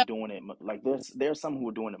not like they're Yeah. doing it like there's some who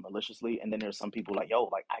are doing it maliciously, and then there's some people like, yo,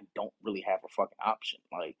 like I don't really have a fucking option.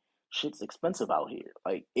 Like shit's expensive out here.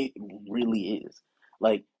 Like it really is.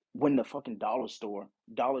 Like when the fucking dollar store,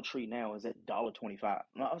 Dollar Tree now is at $1.25. I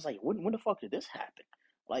was like, when the fuck did this happen?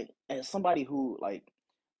 Like as somebody who like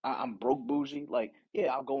I'm broke bougie. Like, yeah,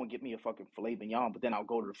 I'll go and get me a fucking filet mignon, but then I'll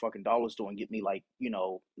go to the fucking dollar store and get me like,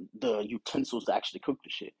 the utensils to actually cook the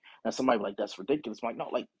shit. And somebody be like, that's ridiculous. I'm like, no,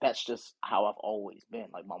 like that's just how I've always been.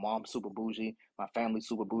 Like my mom's super bougie, my family's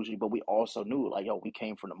super bougie, but we also knew like, yo, we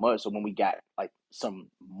came from the mud. So when we got like some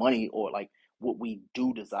money or like what we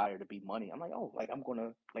do desire to be money, I'm like, oh, like I'm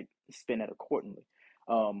gonna like spend it accordingly.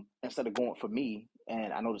 Instead of going for me,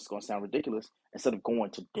 and I know this is gonna sound ridiculous, instead of going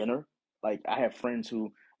to dinner, like I have friends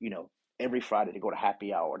who you know, every Friday they go to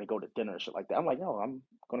happy hour, they go to dinner and shit like that. I'm like, yo, I'm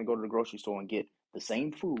gonna go to the grocery store and get the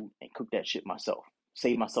same food and cook that shit myself,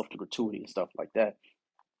 save myself the gratuity and stuff like that,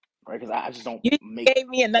 right? Because I just don't You make gave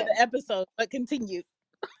me that. another episode, but continue.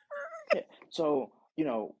 Yeah. So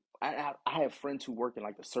I have friends who work in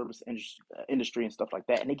like the service industry and stuff like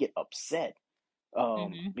that, and they get upset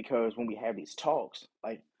Mm-hmm. because when we have these talks,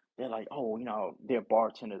 like they're like, oh, they're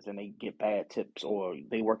bartenders and they get bad tips, or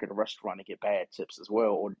they work at a restaurant and get bad tips as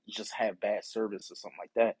well, or just have bad service or something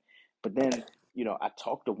like that. But then, I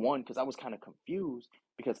talked to one because I was kind of confused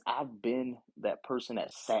because I've been that person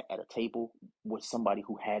that sat at a table with somebody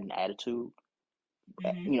who had an attitude,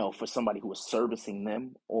 Mm-hmm. for somebody who was servicing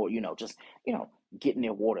them or, just, getting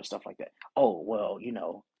their water, stuff like that. Oh, well,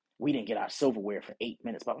 we didn't get our silverware for 8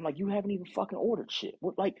 minutes, but I'm like, you haven't even fucking ordered shit.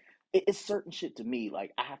 What, like, it's certain shit to me.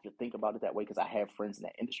 Like, I have to think about it that way because I have friends in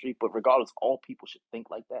that industry. But regardless, all people should think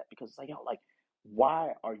like that because it's like, like,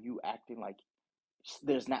 why are you acting like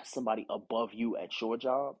there's not somebody above you at your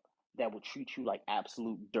job that will treat you like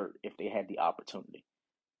absolute dirt if they had the opportunity?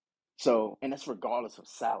 So, and that's regardless of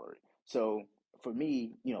salary. So, for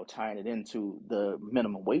me, tying it into the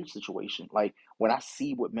minimum wage situation, like when I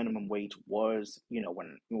see what minimum wage was,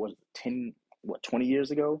 when it was 20 years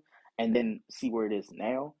ago, and then see where it is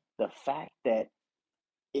now, the fact that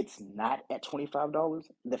it's not at $25,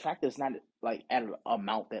 the fact that it's not like at an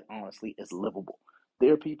amount that honestly is livable.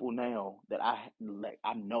 There are people now that I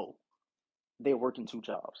know they're working two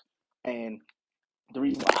jobs. And the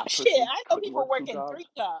reason why I Shit, personally I know couldn't people work two working three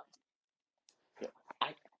jobs. jobs. Yeah,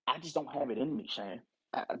 I just don't have it in me, Shane.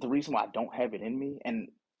 The reason why I don't have it in me, and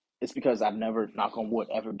it's because I've never, knock on wood,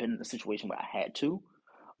 ever been in a situation where I had to.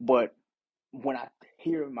 But when I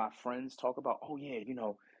hear my friends talk about, oh yeah,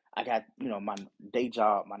 I got, my day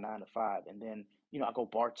job, my 9 to 5, and then, I go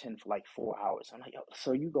bartend for like 4 hours. I'm like, yo,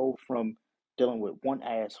 so you go from dealing with one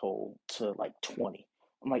asshole to like 20.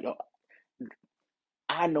 I'm like, yo,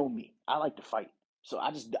 I know me. I like to fight. So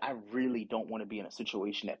I really don't want to be in a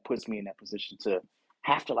situation that puts me in that position to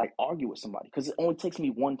have to like argue with somebody because it only takes me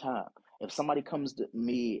one time. If somebody comes to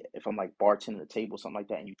me, if I'm like bartending at a table, something like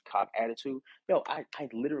that, and you cock attitude, yo, I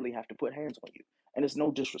literally have to put hands on you. And it's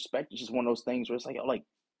no disrespect. It's just one of those things where it's like, yo, like,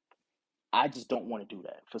 I just don't want to do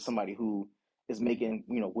that for somebody who is making,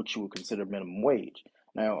 what you would consider minimum wage.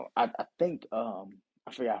 Now, I think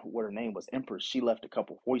I forgot what her name was, Empress. She left a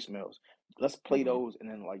couple voicemails. Let's play Mhm. those and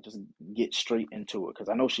then like just get straight into it because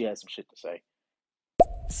I know she has some shit to say.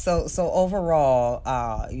 So overall,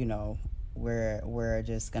 we're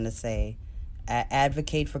just gonna say,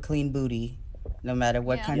 advocate for clean booty, no matter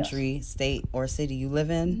what Yeah. Yes, country, state, or city you live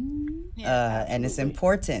in. Yeah. And it's absolutely.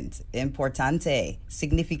 importante,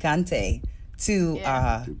 significante to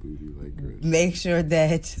Yeah. The booty like Chris. make sure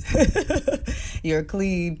that you're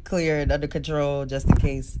clean, clear, and under control, just in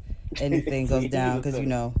case anything goes down. Because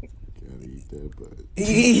Gotta eat that butt.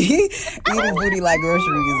 eating booty like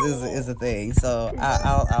groceries is a thing. So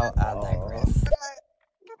I'll Oh, digress.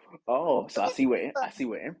 oh, so I see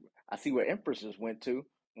where Empress just went to.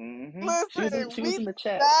 Listen, She we was do in the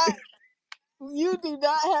chat. not. You do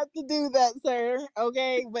not have to do that, sir.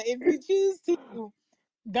 Okay, but if you choose to,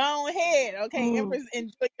 go ahead. Okay, Empress,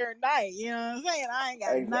 enjoy your night. You know what I'm saying? I ain't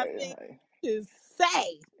got nothing Exactly. to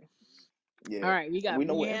say. All Yeah, right, we got we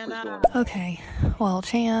know what Empress Brianna. doing tomorrow. Okay, well,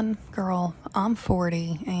 Chan, girl, I'm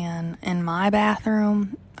 40, and in my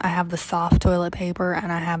bathroom, I have the soft toilet paper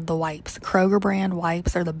and I have the wipes. Kroger brand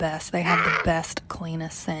wipes are the best. They have the best,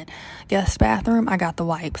 cleanest scent. Guest bathroom, I got the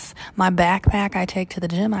wipes. My backpack I take to the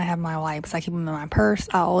gym, I have my wipes. I keep them in my purse.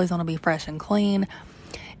 I always want to be fresh and clean.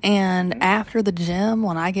 And after the gym,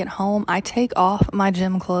 when I get home, I take off my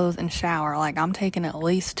gym clothes and shower. Like, I'm taking at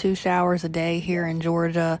least 2 showers a day here Yes. in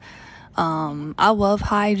Georgia. I love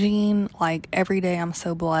hygiene. Like, every day I'm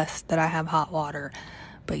so blessed that I have hot water.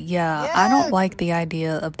 But yeah, I don't Yes. like the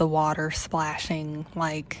idea of the water splashing.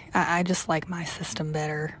 Like, I just like my system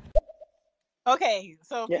better. Okay,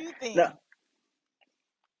 so a Yeah. few things. No.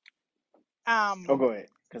 Oh, Um, go ahead,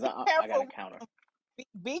 cause be I got a careful. counter.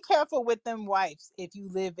 Be careful with them wipes if you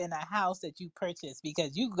live in a house that you purchase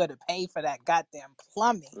because you gonna pay for that goddamn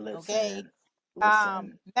plumbing. Okay. Listen,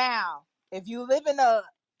 listen. Now, if you live in a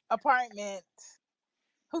apartment,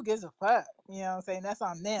 who gives a fuck? You know what I'm saying? That's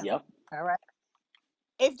on them. Yep. All right.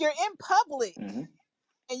 If you're in public hmm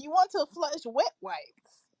and you want to flush wet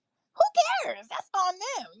wipes, who cares? That's on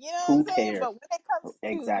them. You know what Who I'm saying? cares? But when it comes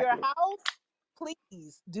to your Exactly. house,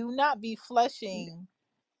 please do not be flushing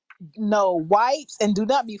no wipes and do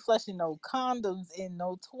not be flushing no condoms in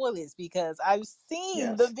no toilets because I've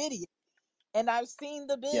seen the Yes. video and I've seen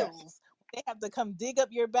the Yes. bills. They have to come dig up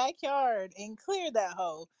your backyard and clear that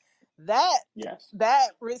hole. That Yes. that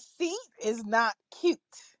receipt is not cute.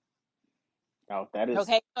 Now that is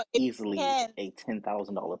Okay, so if you easily can, a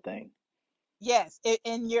 $10,000 thing. yes,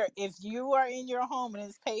 if you are in your home and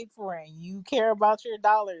it's paid for and you care about your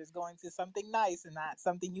dollars going to something nice and not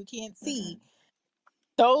something you can't hmm see,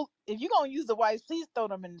 so if you're gonna use the wipes, please throw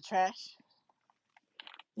them in the trash.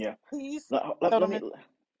 Yeah. Please Let, throw let, let them me in.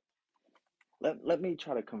 let me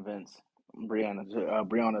try to convince Brianna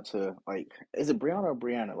to like. Is it Brianna or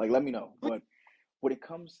Brianna? Like, let me know. But when it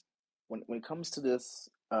comes when it comes to this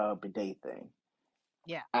bidet thing,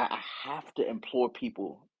 Yeah. I have to implore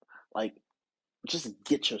people like just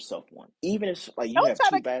get yourself one. Even if like you Don't have try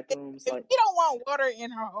two to convince. bathrooms, If like she don't want water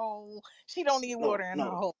in her hole, she don't need water no, in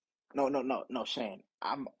her no, hole. no, Shane.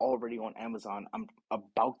 I'm already on Amazon. I'm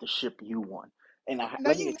about to ship you one, and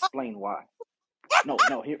No, let me you not. explain why. No,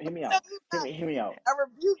 hear me No, out. you not. Hear me out. I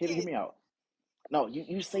rebuke Hear it. me out. No,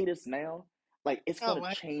 you say this now, like it's Oh gonna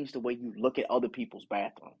my. change the way you look at other people's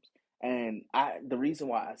bathrooms. And the reason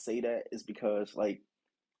why I say that is because like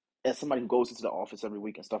as somebody who goes into the office every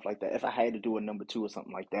week and stuff like that, if I had to do a number two or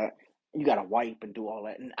something like that, you gotta wipe and do all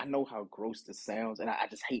that. And I know how gross this sounds, and I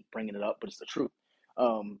just hate bringing it up, but it's the truth.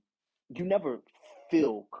 Um, you never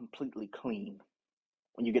feel completely clean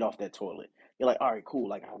when you get off that toilet. You're like, all right, cool.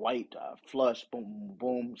 Like I wiped, flushed, boom, boom,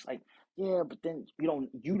 boom. It's like, yeah, but then you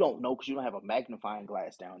don't know because you don't have a magnifying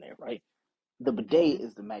glass down there, right? The Mm-hmm. bidet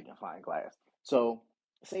is the magnifying glass. So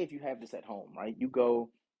say if you have this at home, right? You go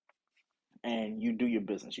and you do your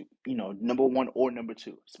business. You know, number one or number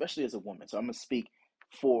two, especially as a woman. So I'm gonna speak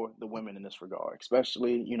for the women in this regard,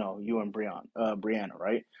 especially you and Brianna,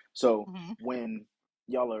 right? So Mm-hmm. when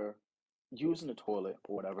y'all are using the toilet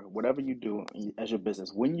or whatever you do as your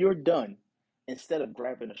business, when you're done instead of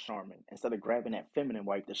grabbing a Charmin, instead of grabbing that feminine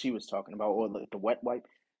wipe that she was talking about, or the wet wipe,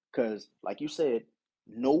 because like you said,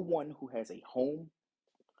 no one who has a home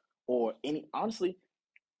or any honestly,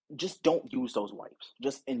 just don't use those wipes.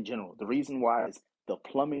 Just in general, the reason why is the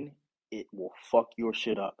plumbing. It will fuck your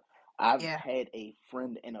shit up. I've Yeah. had a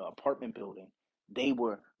friend in an apartment building. They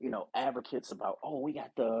were, advocates about, oh, we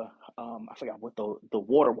got the I forgot what the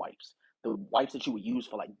water wipes, the wipes that you would use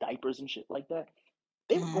for like diapers and shit like that.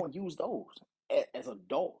 They would Hmm. go and use those as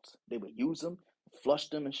adults. They would use them, flush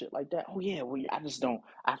them and shit like that. Oh yeah, well, I just don't.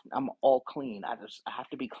 I'm all clean. I have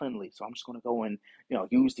to be cleanly, so I'm just gonna go and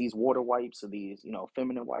use these water wipes or these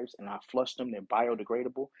feminine wipes, and I flush them. They're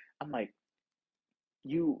biodegradable. I'm like,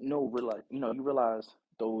 you realize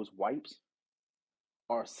those wipes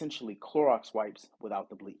are essentially Clorox wipes without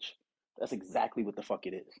the bleach. That's exactly what the fuck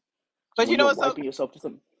it is. So But you when know you're what's so wiping yourself, just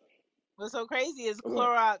what's so crazy is go ahead.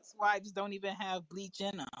 Clorox wipes don't even have bleach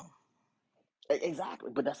in them.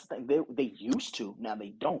 Exactly, but that's the thing. They used to. Now they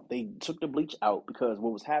don't. They took the bleach out because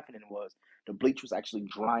what was happening was the bleach was actually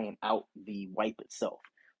drying out the wipe itself.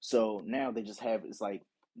 So now they just have it's like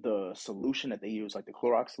the solution that they use, like the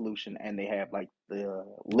Clorox solution, and they have like the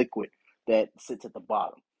liquid that sits at the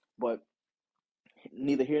bottom. But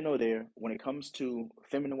neither here nor there. When it comes to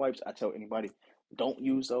feminine wipes, I tell anybody, don't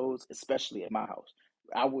use those, especially at my house.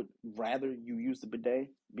 I would rather you use the bidet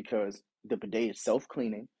because the bidet is self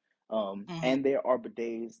cleaning. Hmm. And there are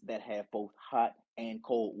bidets that have both hot and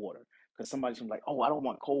cold water. Because somebody's gonna be like, oh, I don't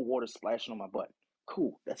want cold water splashing on my butt.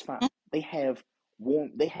 Cool, that's fine. They have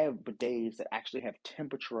bidets that actually have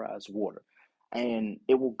temperaturized water. And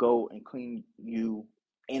it will go and clean you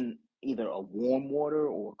in either a warm water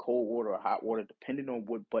or cold water or hot water, depending on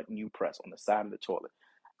what button you press on the side of the toilet.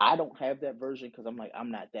 I don't have that version because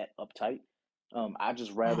I'm not that uptight. I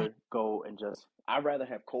just Hmm. rather go and I'd rather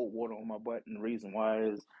have cold water on my butt, and the reason why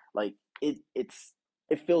is like it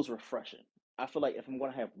feels refreshing. I feel like if I'm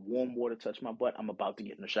gonna have warm water touch my butt, I'm about to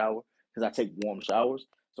get in the shower because I take warm showers.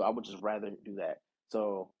 So I would just rather do that.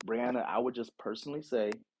 So Brianna, I would just personally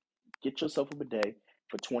say get yourself a bidet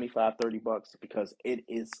for 25, $30 because it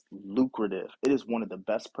is lucrative. It is one of the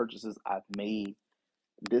best purchases I've made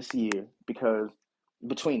this year because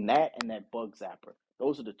between that and that bug zapper,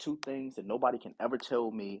 those are the two things that nobody can ever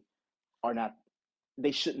tell me are not,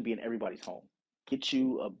 they shouldn't be in everybody's home. Get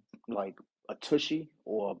you a tushy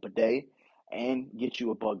or a bidet and get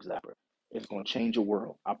you a bug zapper. It's going to change your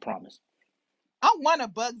world. I promise. I want a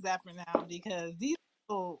bug zapper now because these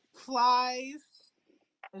little flies,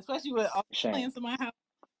 especially with all the Shan, plants in my house,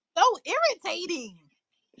 so irritating.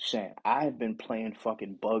 Shan, I have been playing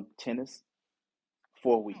fucking bug tennis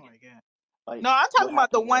for a Oh week. my god. Like, No, I'm what talking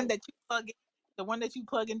about happened was, the one that you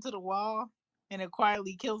plug into the wall and it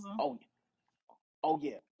quietly kills them. oh, oh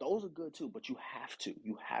yeah, those are good too. But you have to.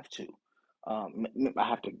 I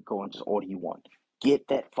have to go and just order you one. Get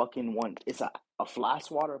that fucking one. It's a fly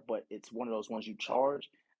swatter, but it's one of those ones you charge.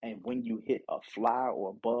 And when you hit a fly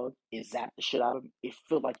or a bug, it zapped the shit out of them. It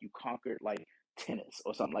feel like you conquered like tennis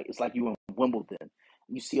or something. Like it's like you in Wimbledon.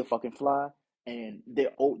 You see a fucking fly, and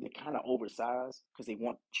they're kind of oversized because they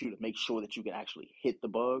want you to make sure that you can actually hit the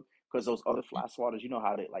bug. Because those other fly swatters, you know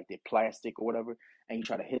how they're plastic or whatever, and you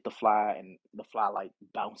try to hit the fly and the fly like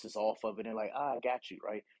bounces off of it and like, I got you,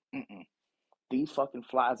 right? Mm-mm. These fucking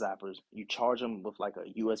fly zappers, you charge them with like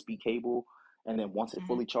a USB cable, and then once it Mm-hmm.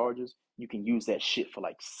 fully charges, you can use that shit for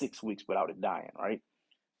like 6 weeks without it dying, right?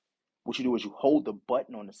 What you do is you hold the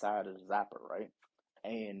button on the side of the zapper, right?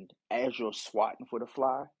 And as you're swatting for the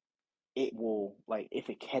fly, it will like if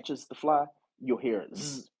it catches the fly, you'll hear it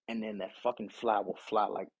zzz, and then that fucking fly will fly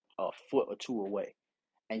like a foot or two away,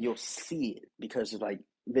 and you'll see it because it's like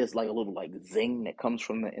there's like a little like zing that comes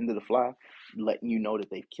from the end of the fly, letting you know that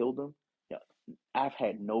they've killed them. Yeah, I've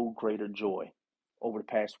had no greater joy over the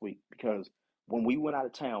past week because when we went out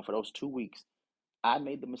of town for those 2 weeks, I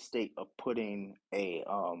made the mistake of putting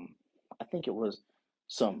I think it was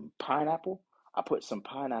some pineapple. I put some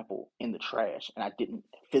pineapple in the trash and I didn't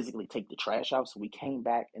physically take the trash out. So we came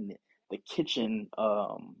back and the kitchen,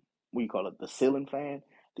 what do you call it, the ceiling fan.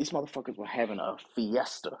 These motherfuckers were having a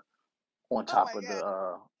fiesta on Oh top my of the god.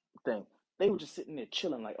 thing. They were just sitting there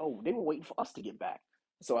chilling, like, oh, they were waiting for us to get back.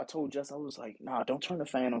 So I told Jess, I was like, nah, don't turn the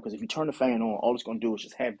fan on because if you turn the fan on, all it's gonna do is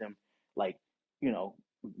just have them like, you know,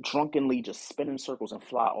 drunkenly just spin in circles and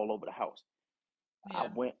fly all over the house. I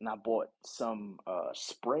Yeah. went and I bought some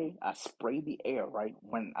spray. I sprayed the air, right?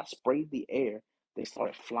 When I sprayed the air, they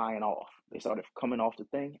started flying off. They started coming off the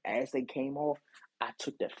thing. As they came off, I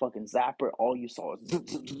took that fucking zapper. All you saw was zoop,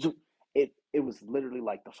 zoop, zoop. It was literally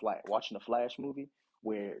like the Flash, watching the Flash movie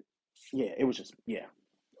where, yeah, it was just, yeah.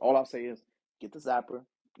 All I'll say is get the zapper,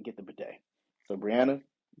 get the bidet. So Brianna,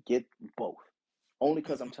 get both. Only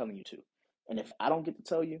because I'm telling you to. And if I don't get to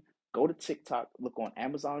tell you, go to TikTok, look on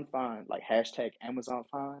Amazon Find, like hashtag Amazon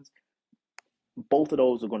Finds. Both of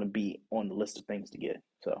those are going to be on the list of things to get.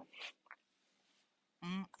 So.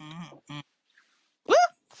 Woo!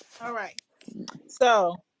 All right.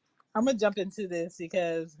 So I'm gonna jump into this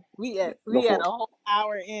because we Yeah, at go a for it. whole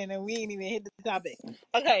hour in and we ain't even hit the topic.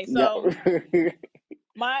 Okay, Yeah. so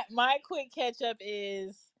my quick catch up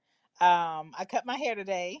is I cut my hair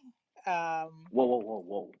today.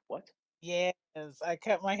 Whoa. What? Yes, I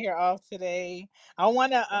cut my hair off today. I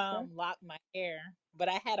want to Okay. lock my hair, but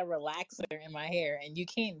I had a relaxer in my hair and you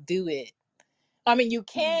can't do it. I mean, you Mm.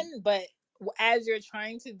 can, but as you're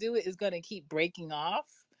trying to do it, it's going to keep breaking off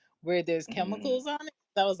where there's Mm. chemicals on it.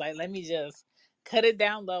 So I was like, let me just cut it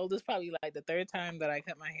down low. This is probably like the third time that I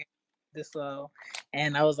cut my hair this low.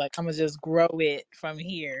 And I was like, I'm going to just grow it from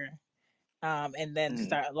here and then Mm.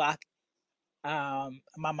 start locking.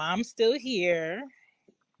 My mom's still here.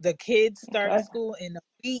 The kids start Okay. school in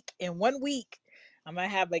 1 week. I'm going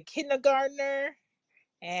to have a kindergartner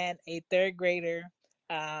and a third grader.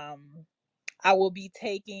 Um, I will be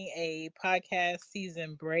taking a podcast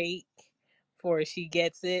season break for She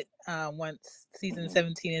Gets It once season Mm-hmm.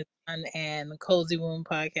 17 is done, and Cozy Womb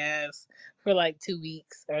podcast for like 2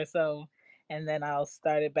 weeks or so, and then I'll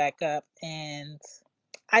start it back up. And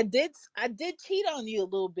I did cheat on you a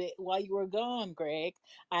little bit while you were gone, Greg.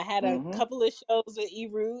 I had a Mm-hmm. couple of shows with E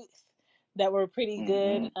Ruth that were pretty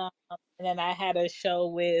good, Mm-hmm. and then I had a show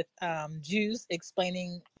with Juice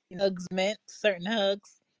explaining hugs meant certain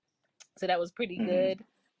hugs, so that was pretty Mm-hmm. good.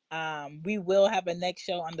 We will have a next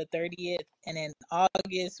show on the 30th, and in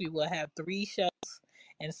August we will have 3 shows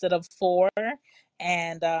instead of 4,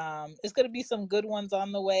 and it's going to be some good ones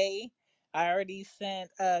on the way. I already sent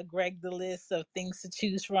Greg the list of things to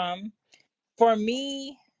choose from. For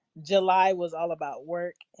me, July was all about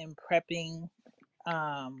work and prepping.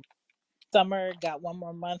 Um, Summer got 1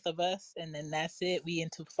 more month of us, and then that's it. We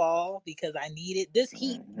into fall because I need it. This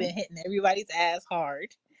heat Mm-hmm. been hitting everybody's ass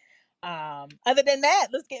hard. Other than that,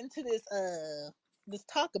 let's get into this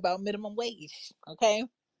talk about minimum wage. Okay.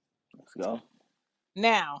 Let's go.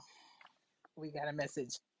 Now we got a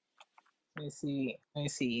message. Let me see. Let me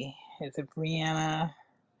see. Is it Brianna?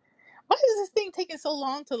 Why is this thing taking so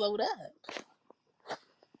long to load up?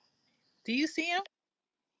 Do you see him?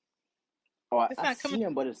 Oh, It's I not coming. see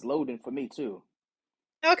him, but it's loading for me too.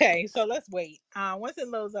 Okay, so let's wait. Once it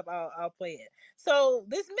loads up, I'll play it. So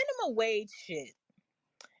this minimum wage shit.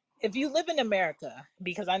 If you live in America,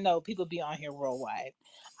 because I know people be on here worldwide,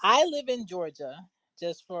 I live in Georgia,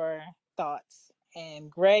 just for thoughts,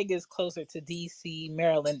 and Greg is closer to DC,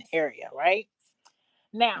 Maryland area, right?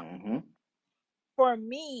 Now, Mm-hmm. for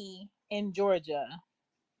me in Georgia,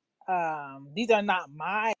 these are not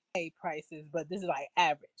my prices, but this is like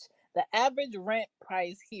average. The average rent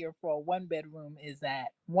price here for a 1 bedroom is at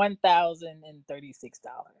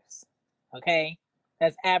 $1,036. Okay,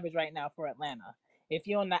 that's average right now for Atlanta. If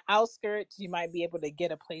you're on the outskirts, you might be able to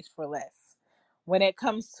get a place for less. When it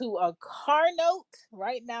comes to a car note,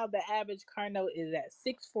 right now the average car note is at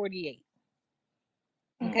 648.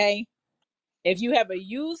 Mm. Okay, if you have a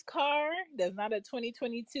used car that's not a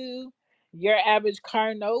 2022, your average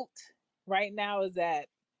car note right now is at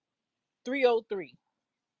 303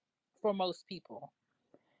 for most people.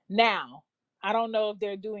 Now, I don't know if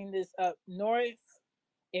they're doing this up north,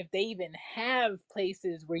 if they even have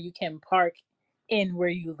places where you can park in where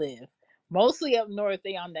you live. Mostly up north,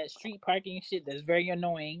 they on that street parking shit that's very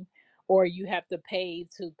annoying, or you have to pay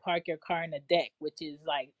to park your car in a deck, which is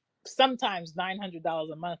like sometimes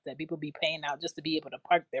 $900 a month that people be paying out just to be able to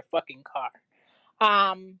park their fucking car.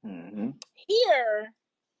 Mm-hmm. Here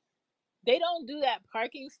they don't do that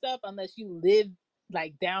parking stuff unless you live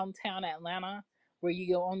like downtown Atlanta, where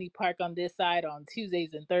you go only park on this side on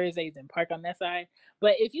Tuesdays and Thursdays and park on that side.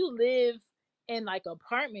 But if you live in like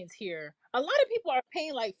apartments here, a lot of people are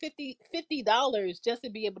paying like $50 just to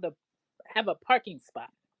be able to have a parking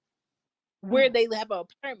spot where Mm. they have an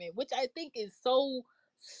apartment, which I think is so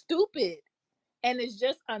stupid. And it's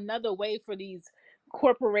just another way for these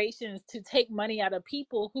corporations to take money out of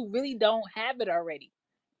people who really don't have it already.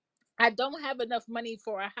 I don't have enough money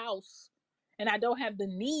for a house, and I don't have the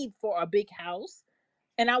need for a big house.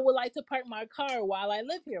 And I would like to park my car while I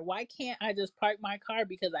live here. Why can't I just park my car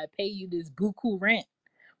because I pay you this buku rent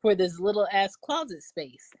for this little ass closet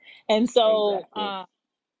space? And so Exactly.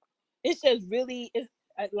 it's just really, it's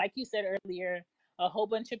like you said earlier, a whole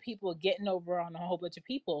bunch of people getting over on a whole bunch of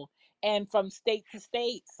people. And from state to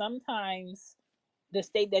state, sometimes the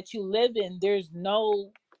state that you live in, there's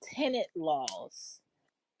no tenant laws.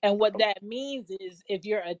 And what that means is if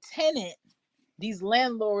you're a tenant, these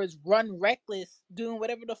landlords run reckless doing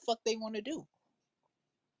whatever the fuck they want to do.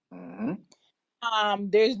 Mm-hmm.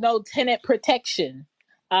 There's no tenant protection.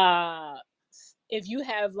 Uh, if you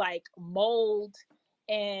have like mold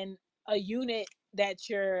in a unit that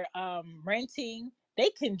you're renting, they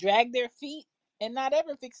can drag their feet and not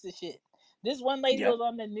ever fix the shit. This one lady Yep. was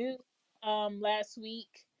on the news last week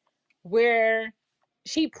where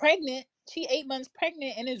she 8 months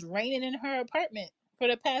pregnant and is raining in her apartment for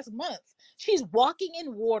the past month. She's walking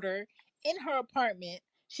in water in her apartment.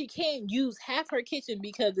 She can't use half her kitchen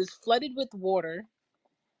because it's flooded with water.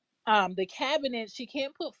 The cabinet, she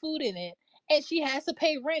can't put food in it, and she has to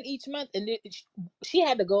pay rent each month. And she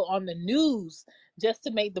had to go on the news just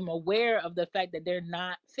to make them aware of the fact that they're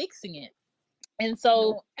not fixing it. And Nope.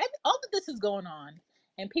 so all of this is going on,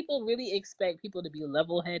 and people really expect people to be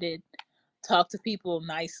level-headed, talk to people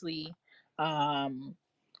nicely, um,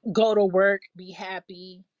 go to work, be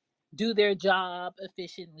happy, do their job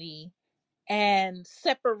efficiently, and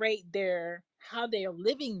separate their how they're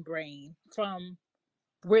living brain from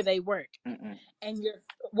where they work. Mm-mm. And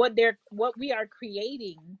what we are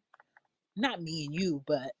creating, not me and you,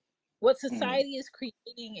 but what Mm. society is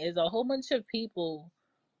creating is a whole bunch of people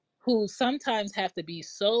who sometimes have to be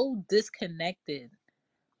so disconnected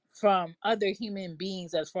from other human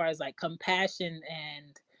beings as far as like compassion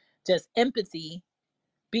and just empathy,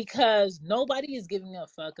 because nobody is giving a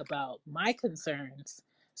fuck about my concerns.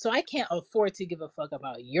 So I can't afford to give a fuck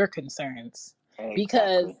about your concerns,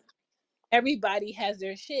 because Exactly. everybody has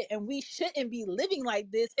their shit and we shouldn't be living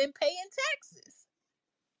like this and paying taxes.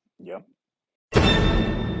 Yep.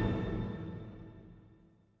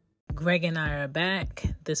 Greg and I are back.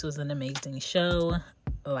 This was an amazing show,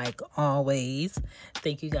 like always.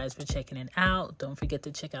 Thank you guys for checking it out. Don't forget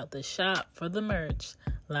to check out the shop for the merch,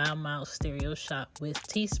 Loudmouth Stereo Shop with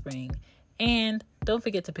Teespring. And don't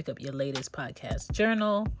forget to pick up your latest podcast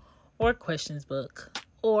journal or questions book,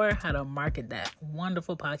 or how to market that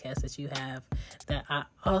wonderful podcast that you have, that I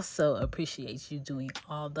also appreciate you doing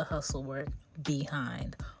all the hustle work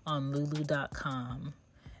behind, on lulu.com.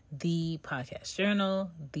 The podcast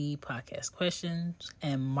journal, the podcast questions,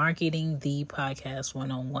 and marketing the podcast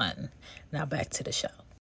 101. Now back to the show.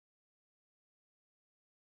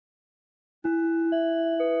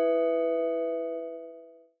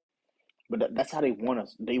 But that's how they want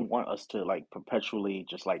us. They want us to like perpetually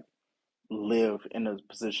just like live in a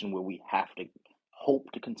position where we have to hope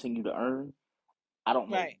to continue to earn. I don't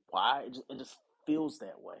know Right. why. It just feels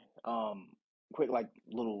that way. Quick like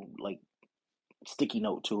little like sticky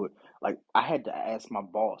note to it. Like I had to ask my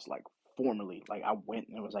boss like formally. Like I went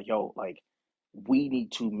and was like, "Yo, like we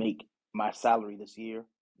need to make my salary this year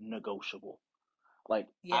negotiable." Like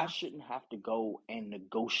I Yeah. shouldn't have to go and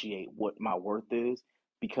negotiate what my worth is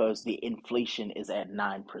because the inflation is at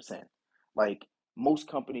 9%. Like most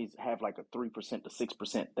companies have like a 3% to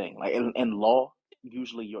 6% thing. Like in law,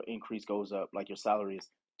 usually your increase goes up, like your salary is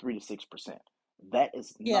 3 to 6%. That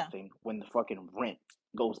is Yeah. nothing when the fucking rent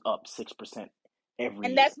goes up 6% every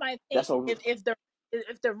And year. that's my thing. That's all.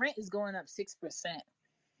 If the rent is going up 6%,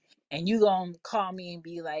 and you gonna call me and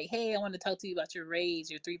be like, "Hey, I want to talk to you about your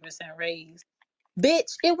raise, your 3% raise."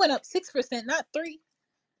 Bitch, it went up 6%, not 3.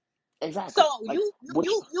 So Exactly. Like which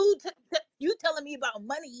you telling me about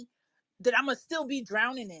money that I'm gonna still be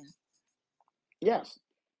drowning in? yes.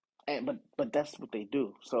 And but that's what they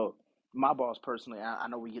do. So my boss personally, I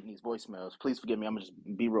know we're getting these voicemails. Please forgive me. I'm gonna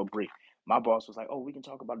just be real brief. My boss was like, "Oh, we can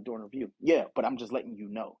talk about it during review." Yeah, but I'm just letting you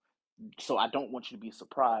know. So I don't want you to be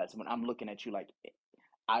surprised when I'm looking at you like,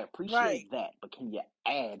 I Right. appreciate that, but can you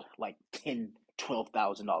add like $10,000,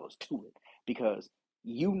 $12,000 to it? Because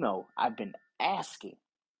I've been asking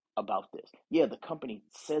about this. Yeah, the company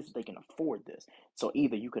says they can afford this. So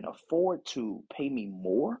either you can afford to pay me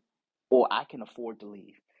more or I can afford to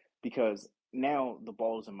leave. Because now the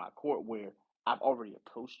ball is in my court where I've already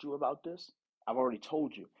approached you about this. I've already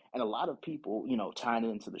told you. And a lot of people, tying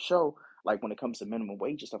into the show, like when it comes to minimum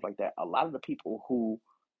wage and stuff like that, a lot of the people who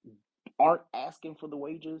aren't asking for the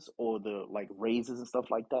wages or the like raises and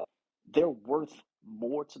stuff like that, they're worth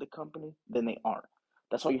more to the company than they aren't.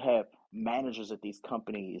 That's why you have managers at these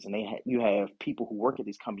companies, and you have people who work at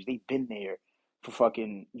these companies. They've been there for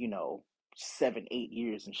fucking 7, 8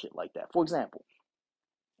 years and shit like that. For example,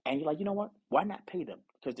 and you're like, you know what? Why not pay them?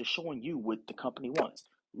 Because they're showing you what the company wants: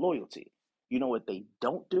 loyalty. You know what they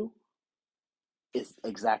don't do is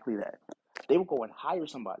exactly that. They will go and hire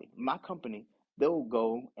somebody. My company, they'll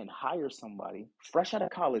go and hire somebody fresh out of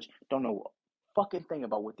college, don't know a fucking thing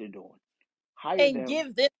about what they're doing. Hire And them,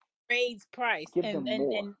 give them raise price, give and them and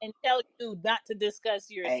more. and and tell you not to discuss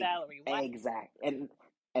your Egg, salary. Why? exact. And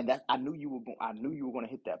And that I knew you were going. I knew you were going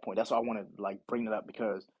to hit that point. That's why I wanted to like bring it up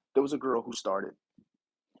because there was a girl who started,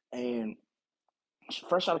 and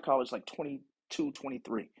fresh out of college, like 22,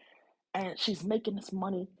 23, and she's making this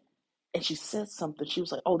money. And she said something. She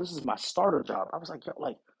was like, "Oh, this is my starter job." I was like, "Yo,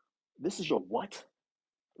 like, this is your what?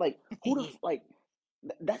 Like, like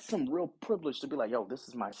that's some real privilege to be like, yo, this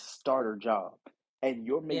is my starter job, and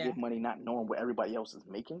you're Yeah. making money not knowing what everybody else is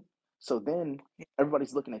making. So then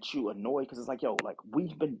everybody's looking at you annoyed because it's like, yo, like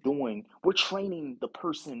we're training the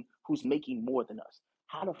person who's making more than us.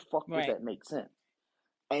 How the fuck does Right. that make sense?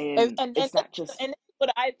 And And and and it's not just and this is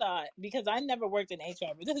what I thought, because I never worked in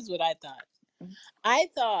HR, but this is what I thought. I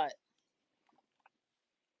thought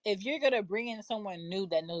if you're gonna bring in someone new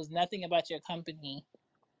that knows nothing about your company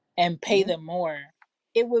and pay mhm, them more,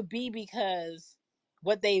 it would be because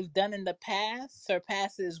what they've done in the past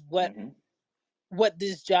surpasses mhm. what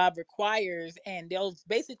this job requires, and they'll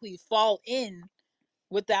basically fall in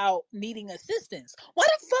without needing assistance. Why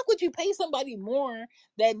the fuck would you pay somebody more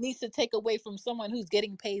that needs to take away from someone who's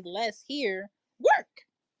getting paid less here work?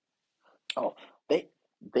 Oh, they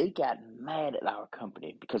they got mad at our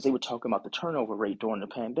company because they were talking about the turnover rate during the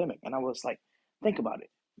pandemic, and I was like, think about it.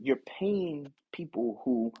 You're paying people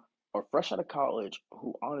who are fresh out of college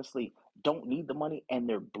who honestly don't need the money, and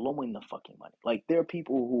they're blowing the fucking money. Like there are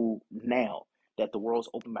people who now that the world's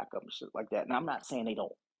open back up and shit like that. And I'm not saying they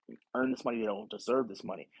don't earn this money, they don't deserve this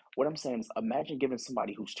money. What I'm saying is, imagine giving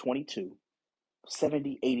somebody who's 22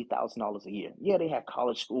 70, $80,000 a year. Yeah, they have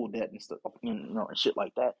college school debt and stuff, and shit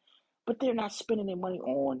like that. But they're not spending their money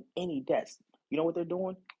on any debts. You know what they're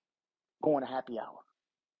doing? Going to happy hour,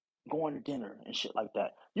 going to dinner and shit like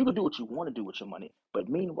that. You can do what you want to do with your money, but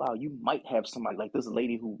meanwhile, you might have somebody like this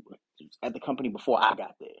lady who was at the company before I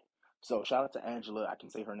got there. So shout out to Angela. I can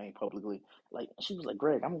say her name publicly. Like she was like,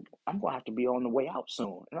 Greg, I'm gonna have to be on the way out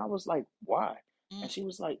soon. And I was like, why? Mm. And she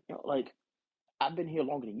was like, like I've been here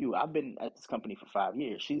longer than you. I've been at this company for 5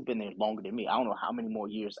 years. She's been there longer than me. I don't know how many more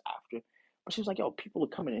years after. But she was like, yo, people are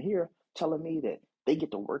coming in here telling me that they get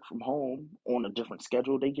to work from home on a different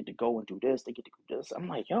schedule. They get to go and do this. They get to do this. I'm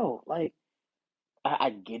like, yo, like, I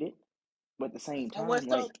get it. But at the same And time, what's so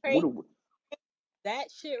like, what crazy, do we, that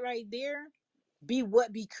shit right there be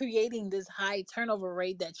what be creating this high turnover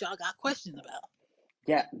rate that y'all got questions about.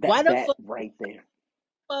 yeah, Why the that right there.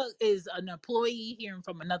 fuck is an employee hearing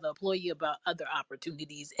from another employee about other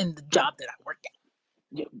opportunities in the Yeah, job that I work at?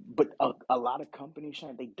 yeah, but a lot of companies,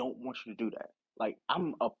 Shane, they don't want you to do that. Like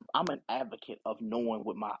I'm an advocate of knowing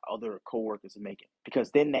what my other coworkers are making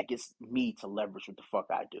because then that gets me to leverage what the fuck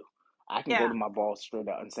I do. I can go Yeah. to my boss straight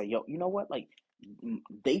out and say, yo, you know what? Like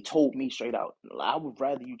they told me straight out, I would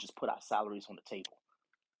rather you just put our salaries on the table.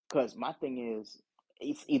 Because my thing is,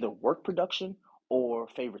 it's either work production or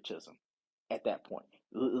favoritism at that point.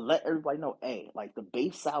 Let everybody know, hey, like the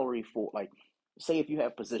base salary for like, say if you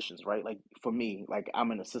have positions, right? Like for me, like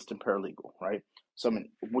I'm an assistant paralegal, right? So I'm in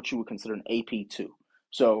what you would consider an AP2.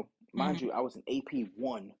 So mind Mm-hmm. you, I was an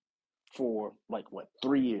AP1 for like what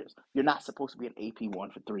 3 years. You're not supposed to be an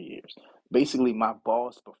AP1 for 3 years. Basically, my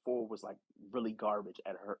boss before was like really garbage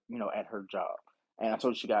at her, at her job. And I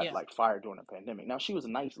told you she got Yeah. like fired during the pandemic. Now she was a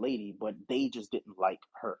nice lady, but they just didn't like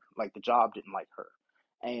her. Like the job didn't like her.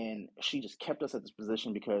 And she just kept us at this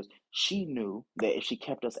position because she knew that if she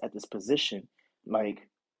kept us at this position, like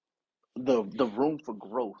the room for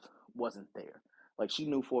growth wasn't there. Like she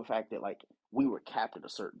knew for a fact that like we were capped at a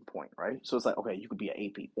certain point, right? So it's like, okay, you could be an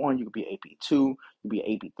AP1, you could be an AP2, you could be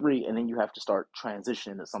an AP3, and then you have to start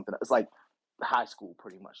transitioning to something. It's like high school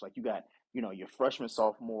pretty much. Like you got, your freshman,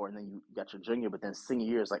 sophomore, and then you got your junior, but then senior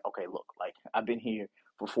year is like, okay, look, like I've been here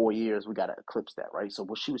for 4 years, we gotta eclipse that, right? So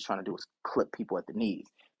what she was trying to do was clip people at the knees,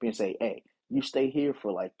 being say, hey, you stay here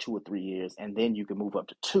for like 2 or 3 years, and then you can move up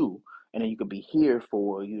to two, and then you could be here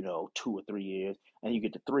for 2 or 3 years, and you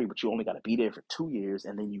get to three, but you only got to be there for 2 years,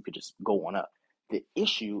 and then you could just go on up. The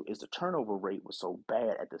issue is the turnover rate was so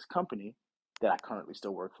bad at this company that I currently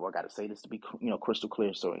still work for. I got to say this to be crystal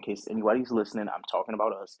clear, so in case anybody's listening, I'm talking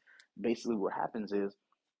about us. Basically, what happens is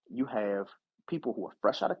you have people who are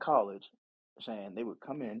fresh out of college saying they would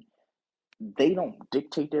come in. They don't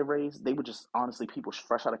dictate their raise. They were just honestly people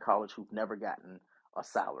fresh out of college who've never gotten a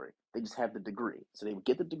salary. They just have the degree. So they would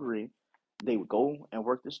get the degree, they would go and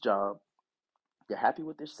work this job. They're happy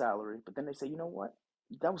with their salary, but then they say, you know what?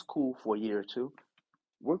 That was cool for a year or two.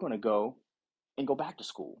 We're going to go back to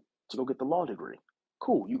school to go get the law degree.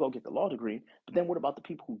 Cool, you go get the law degree, but then what about the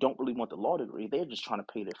people who don't really want the law degree? They're just trying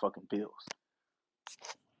to pay their fucking bills.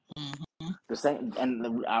 Mm-hmm. The same,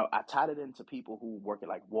 and I tied it into people who work at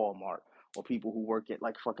like Walmart or people who work at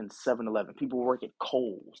like fucking 7-Eleven, people who work at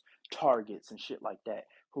Kohl's, Targets, and shit like that,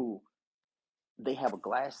 who they have a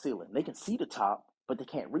glass ceiling. They can see the top, but they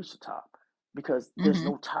can't reach the top because there's Mm-hmm.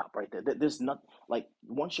 no top right there. There's not like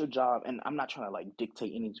once your job, and I'm not trying to like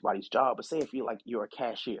dictate anybody's job, but say if you're a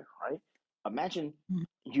cashier, right? Imagine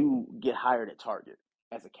you get hired at Target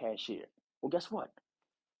as a cashier. Well, guess what?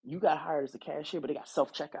 You got hired as a cashier, but they got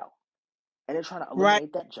self checkout, and they're trying to Right.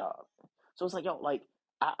 eliminate that job. So it's like, yo, like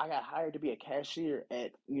I got hired to be a cashier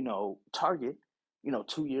at Target,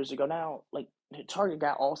 2 years ago now. Like Target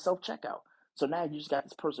got all self checkout. So now you just got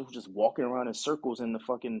this person who's just walking around in circles in the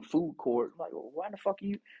fucking food court. Like, well, why the fuck are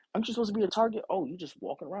you? Aren't you supposed to be a Target? Oh, you just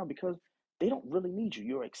walking around because they don't really need you.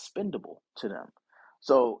 You're expendable to them.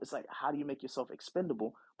 So it's like, how do you make yourself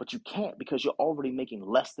expendable? But you can't because you're already making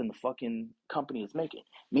less than the fucking company is making.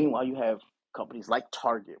 Meanwhile, you have companies like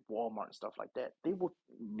Target, Walmart, and stuff like that. They will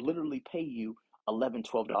literally pay you $11,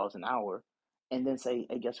 $12 an hour, and then say,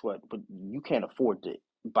 "Hey, guess what? But you can't afford to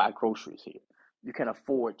buy groceries here. You can't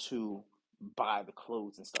afford to buy the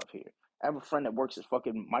clothes and stuff here." I have a friend that works at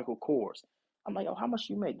fucking Michael Kors. I'm like, "Oh, how much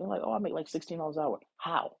do you make?" They're like, "Oh, I make like $16 an hour."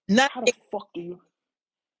 How? Not How the fuck do you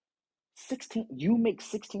 16? You make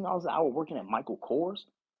 $16 an hour working at Michael Kors?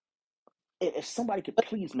 If somebody could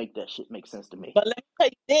please make that shit make sense to me. But let me tell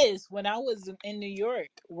you this: when I was in New York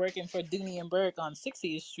working for Dooney and Burke on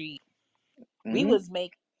 60th Street, we Mm-hmm. was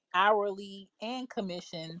making hourly and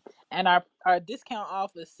commission, and our discount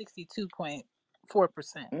off was 62.4%.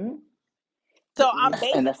 So Mm-hmm.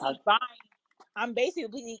 And that's how. I'm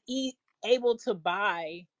basically able to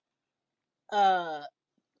buy a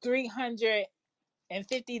 $350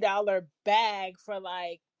 bag for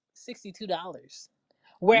like $62. Mm-hmm.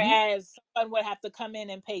 Whereas someone would have to come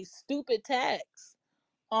in and pay stupid tax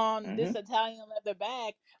on Mm-hmm. this Italian leather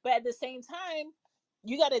bag. But at the same time,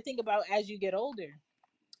 you got to think about as you get older,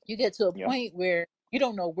 you get to a Yep. point where you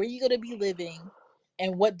don't know where you're going to be living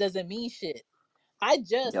and what doesn't mean shit.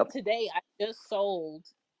 Yep. Today, I just sold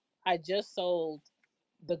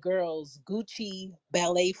the girls Gucci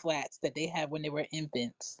ballet flats that they had when they were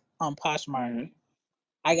infants on Poshmark. Mm-hmm.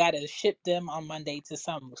 I gotta ship them on Monday to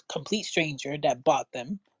some complete stranger that bought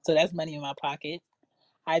them. So that's money in my pocket.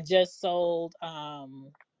 I just sold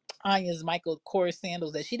Anya's Michael Kors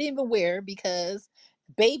sandals that she didn't even wear because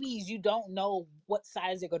babies, you don't know what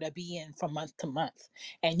size they're gonna be in from month to month.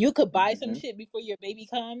 And you could buy some Mm-hmm. shit before your baby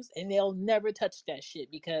comes and they'll never touch that shit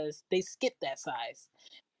because they skip that size.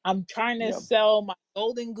 I'm trying to Yep. sell my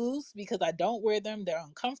golden goose because I don't wear them. They're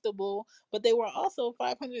uncomfortable, but they were also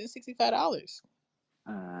 $565.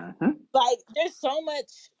 Mm-hmm. Like there's so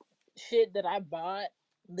much shit that I bought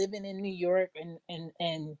living in New York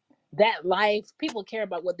and that life. People care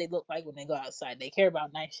about what they look like when they go outside. They care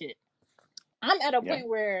about nice shit. I'm at a Yep. point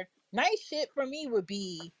where nice shit for me would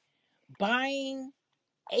be buying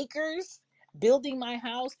acres, building my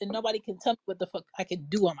house, and nobody can tell me what the fuck I can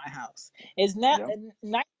do on my house. It's not Yep.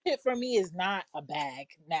 nice shit for me is not a bag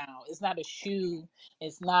now. It's not a shoe.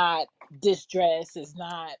 It's not this dress. It's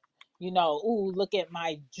not, ooh, look at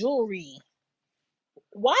my jewelry.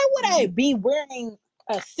 Why would I Mm-hmm. be wearing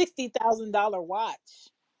a $60,000 watch,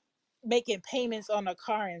 making payments on a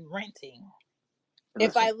car and renting? If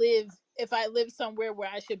Listen. I live if I live somewhere where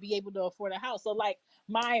I should be able to afford a house. So like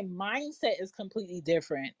my mindset is completely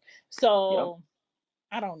different. Yep. So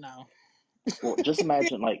I don't know. Well, just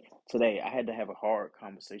imagine like today I had to have a hard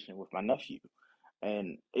conversation with my nephew,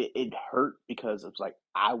 and it hurt because it's like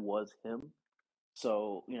I was him.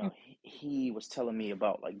 So, he was telling me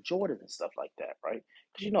about like Jordan and stuff like that, right?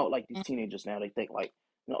 Because like these teenagers now, they think like,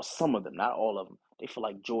 some of them, not all of them, they feel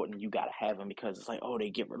like Jordan, you gotta have them because it's like, oh,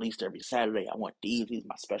 they get released every Saturday. I want these are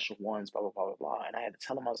my special ones, blah blah blah blah blah. And I had to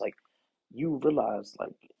tell him, I was like, you realize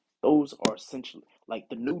like those are essentially like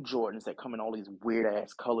the new Jordans that come in all these weird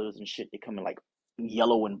ass colors and shit. They come in like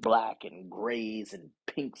yellow and black and grays and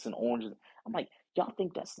pinks and oranges. I'm like, y'all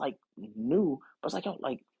think that's like new, but it's like, yo,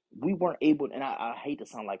 like we weren't able, and I hate to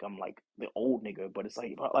sound like I'm like the old nigga, but it's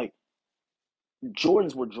like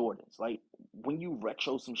Jordans were Jordans. Like when you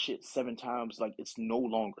retro some shit 7 times, like it's no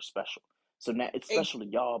longer special. So now it's Ex- special to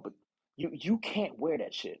y'all, but you can't wear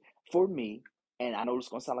that shit. For me, and I know it's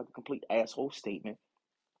gonna sound like a complete asshole statement,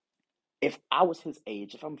 if I was his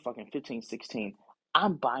age, if I'm fucking 15, 16,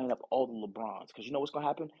 I'm buying up all the LeBrons. Because you know what's going to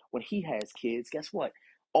happen? When he has kids, guess what?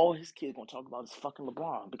 All his kids going to talk about is fucking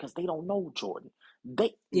LeBron because they don't know Jordan.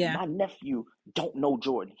 Yeah. My nephew don't know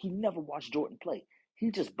Jordan. He never watched Jordan play.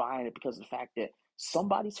 He's just buying it because of the fact that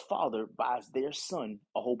somebody's father buys their son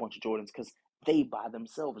a whole bunch of Jordans because they buy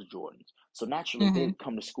themselves Jordans. So naturally, Hmm. they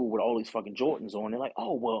come to school with all these fucking Jordans on. They're like,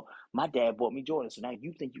 oh, well, my dad bought me Jordans. So now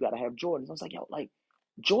you think you got to have Jordans. I was like, yo, like,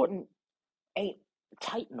 Jordan ain't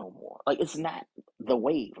tight no more. Like it's not the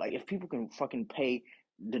wave. Like if people can fucking pay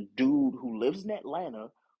the dude who lives in Atlanta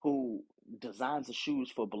who designs the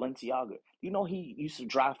shoes for Balenciaga. You know he used to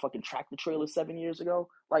drive fucking tractor trailers 7 years ago.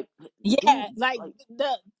 Like the Yeah, dude, like like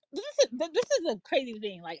this is a crazy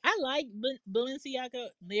thing. Like I liked Balenciaga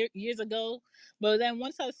years ago, but then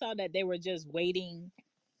once I saw that they were just waiting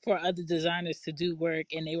for other designers to do work,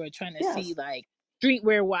 and they were trying to see yes, like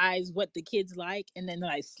streetwear wise what the kids like, and then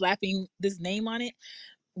like slapping this name on it.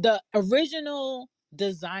 The original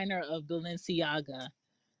designer of Balenciaga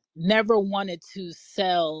never wanted to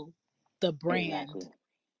sell the brand exactly.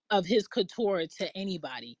 of his couture to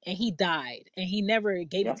anybody, and he died, and he never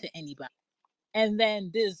gave it Yep. to anybody. And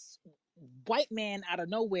then this white man out of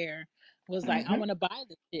nowhere was like, I Mm-hmm. want to buy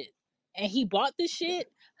this shit. And he bought this shit,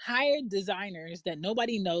 hired designers that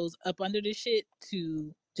nobody knows up under the shit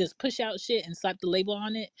to just push out shit and slap the label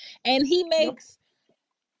on it. And he Yep. makes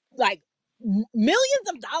like millions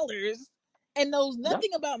of dollars and knows Yep.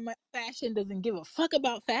 nothing about fashion, doesn't give a fuck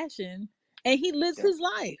about fashion. And he lives Yep. his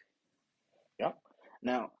life. Yep.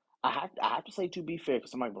 Now, I have to say, to be fair,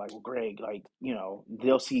 because somebody be like, well, Greg, like,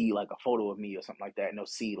 they'll see like a photo of me or something like that, and they'll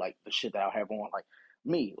see like the shit that I'll have on, like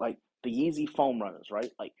me, like the Yeezy foam runners,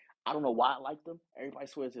 right? Like, I don't know why I like them. Everybody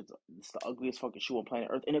swears it's the ugliest fucking shoe on planet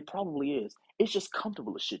Earth, and it probably is. It's just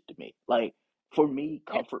comfortable as shit to me. Like, for me,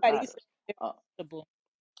 comfort Everybody says matters. they're Uh, comfortable.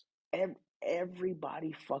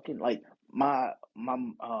 everybody fucking like my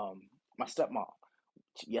stepmom.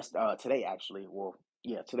 Yes, today actually. Well,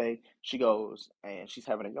 yeah, today she goes and she's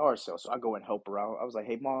having a yard sale, so I go and help her out. I was like,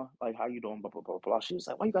 "Hey, mom, like, how you doing?" Blah blah blah blah. She was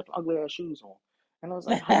like, "Why you got the ugly ass shoes on?" And I was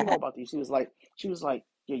like, "How you know about these?" She was like,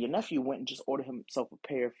 "Yeah, your nephew went and just ordered himself a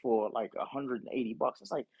pair for like $180."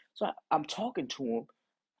 It's like, so I'm talking to him,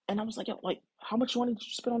 and I was like, "Yo, like, how much money did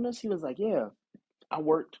you spend on this?" He was like, "Yeah, I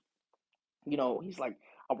worked." He's like,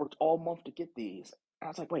 "I worked all month to get these." And I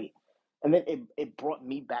was like, "Wait." And then it brought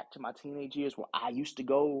me back to my teenage years where I used to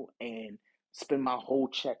go and spend my whole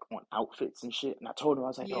check on outfits and shit. And I told him, I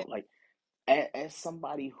was like, Yeah. "Yo, like, as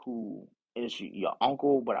somebody who is your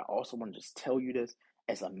uncle, but I also want to just tell you this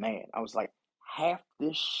as a man." I was like, half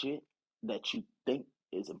this shit that you think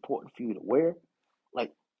is important for you to wear,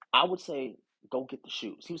 like, I would say go get the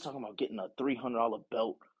shoes. He was talking about getting a $300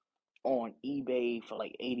 belt on eBay for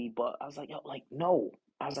like 80 bucks. I was like, yo, like, no.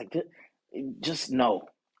 I was like, just no.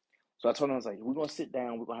 So I told him, I was like, we're gonna sit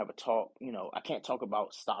down, we're gonna have a talk. I can't talk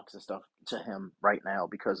about stocks and stuff to him right now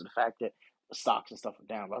because of the fact that the stocks and stuff are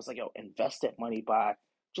down. But I was like, yo, invest that money by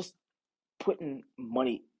just putting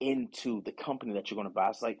money into the company that you're gonna buy.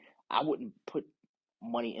 It's like I wouldn't put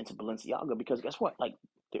money into Balenciaga because guess what? Like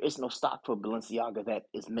there is no stock for Balenciaga that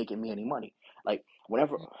is making me any money. Like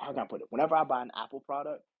whenever how can I put it? Whenever I buy an Apple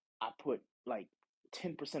product, I put like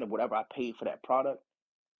 10% of whatever I paid for that product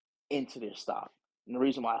into their stock. And the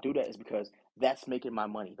reason why I do that is because that's making my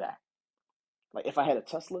money back. Like if I had a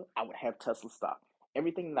Tesla, I would have Tesla stock.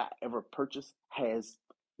 Everything that I ever purchased has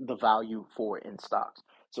the value for it in stocks.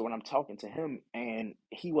 So when I'm talking to him and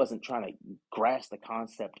he wasn't trying to grasp the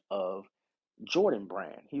concept of Jordan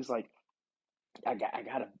brand, he's like, I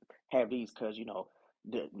gotta have these because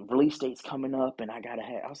the release date's coming up, and I gotta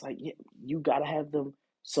have. I was like, yeah, you gotta have them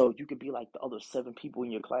so you could be like the other 7 people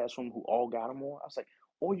in your classroom who all got them on. I was like,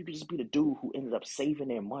 or you could just be the dude who ended up saving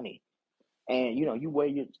their money and you wear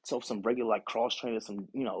yourself some regular like cross trainers,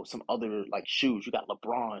 some other like shoes. You got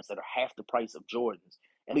LeBrons that are half the price of Jordans,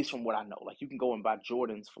 at least from what I know. Like you can go and buy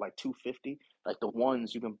Jordans for like 250. Like the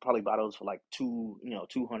ones you can probably buy those for like 200,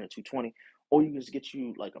 220. Or you can just get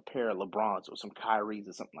you like a pair of LeBrons or some Kyries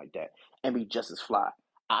or something like that and be just as fly.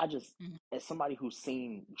 I just, Mhm. as somebody who's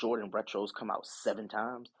seen Jordan retros come out 7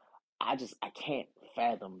 times, I can't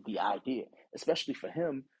fathom the idea, especially for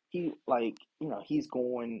him. He like he's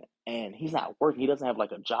going and he's not working. He doesn't have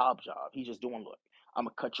like a job. He's just doing, look, I'm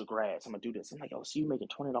gonna cut your grass. I'm gonna do this. I'm like, oh, so you making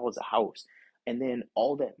 $20 a house, and then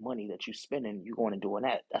all that money that you spending, you going and doing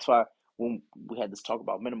that. That's why when we had this talk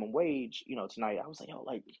about minimum wage, tonight, I was like, yo,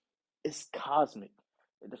 like it's cosmic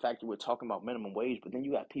the fact that we're talking about minimum wage, but then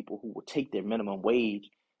you got people who will take their minimum wage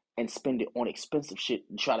and spend it on expensive shit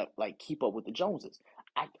and try to like keep up with the Joneses.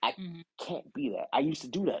 I Mhm. can't be that. I used to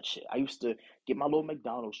do that shit. I used to get my little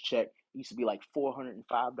McDonald's check. It used to be like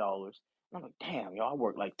 $405. And I'm like, damn, yo, I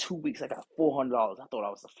worked like 2 weeks. I got $400. I thought I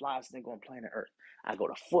was the flyest nigga on planet Earth. I go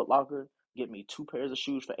to Foot Locker, get me 2 pairs of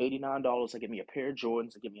shoes for $89. I get me a pair of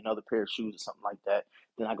Jordans. I get me another pair of shoes or something like that.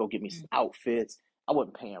 Then I go get me some Mhm. outfits. I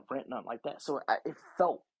wasn't paying rent, nothing like that. So it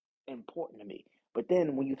felt important to me. But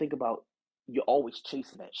then when you think about, you're always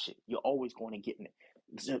chasing that shit. You're always going and getting it.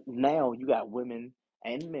 So now you got women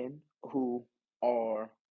and men who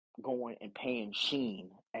are going and paying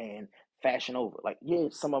Sheen and Fashion Over. Like, yeah,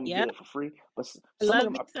 some of them Yeah, get it for free, but I some of love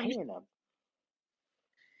them me are some. paying them.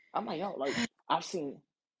 I'm like, yo, like I've seen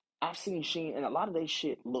Shein, and a lot of they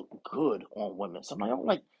shit look good on women. So I'm like, yo,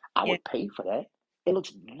 like I Yeah. would pay for that. It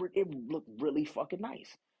looked really fucking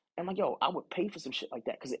nice. I'm like, yo, I would pay for some shit like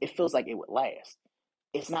that because it feels like it would last.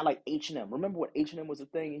 It's not like H&M. Remember when H&M was a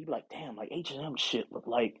thing, and you'd be like, damn, like H&M shit look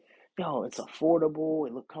like, yo, it's affordable,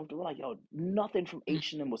 it looked comfortable. Like, yo, nothing from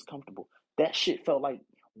H&M was comfortable. That shit felt like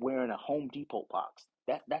wearing a Home Depot box.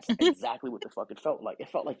 That's exactly what the fuck it felt like. It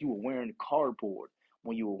felt like you were wearing cardboard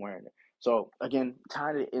when you were wearing it. So again,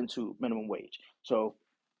 tying it into minimum wage. So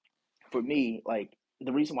for me, like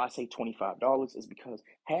the reason why I say $25 is because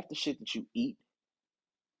half the shit that you eat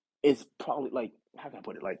is probably like, how can I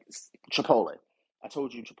put it? Like Chipotle. I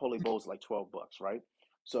told you Chipotle bowls like $12, right?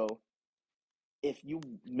 So if you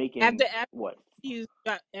After making after what?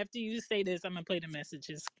 after you say this, I'm gonna play the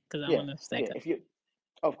messages because I Yeah, want to yeah. stack up. If you,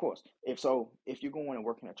 of course, if you're going and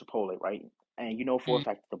working at Chipotle, right, and you know for a Mm.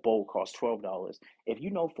 fact that the bowl costs $12, if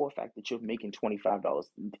you know for a fact that you're making $25,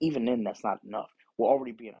 even then that's not enough. We're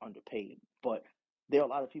already being underpaid, but there are a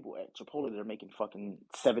lot of people at Chipotle that are making fucking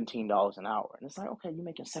 $17 an hour, and it's like, okay, you're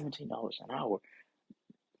making $17 an hour.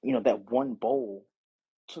 You know that one bowl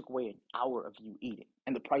took away an hour of you eating,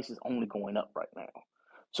 and the price is only going up right now.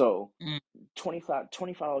 So Mm.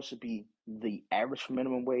 $25 should be the average for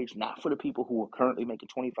minimum wage, not for the people who are currently making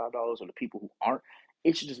 $25 or the people who aren't.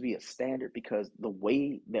 It should just be a standard because the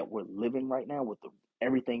way that we're living right now, with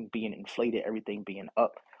everything being inflated, everything being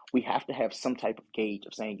up, we have to have some type of gauge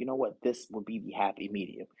of saying, you know what, this would be the happy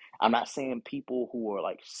medium. I'm not saying people who are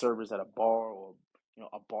like servers at a bar or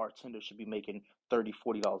a bartender should be making $30,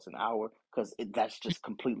 $40 an hour because that's just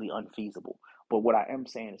completely unfeasible. But what I am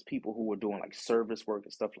saying is people who are doing like service work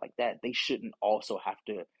and stuff like that, they shouldn't also have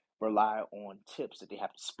to rely on tips that they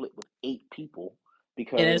have to split with 8 people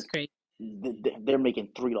Yeah, that's because crazy. they're making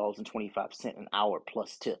 $3.25 an hour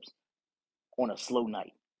plus tips on a slow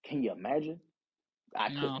night. Can you imagine? I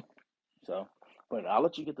No. couldn't. So, but I'll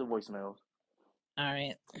let you get the voicemails. All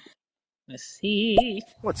right. Let's see.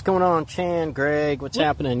 What's going on, Chan, Greg? What's What?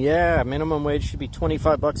 happening? Yeah, minimum wage should be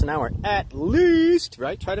 $25 an hour at least,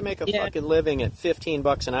 right? Try to make a Yeah. fucking living at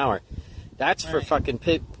 $15 an hour. That's for Right. fucking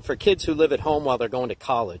for kids who live at home while they're going to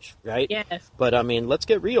college, right? Yes. But I mean, let's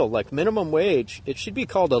get real. Like minimum wage, it should be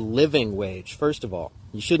called a living wage. First of all,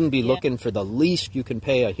 you shouldn't be Yeah. looking for the least you can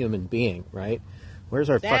pay a human being, right? Where's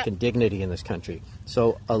our That. fucking dignity in this country?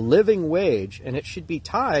 So a living wage, and it should be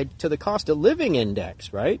tied to the cost of living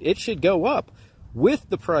index, right? It should go up with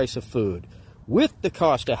the price of food, with the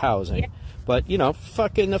cost of housing. Yeah. But,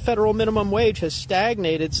 fucking the federal minimum wage has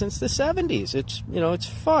stagnated since the 70s. It's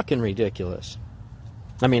fucking ridiculous.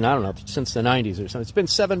 I mean, I don't know, since the 90s or something. It's been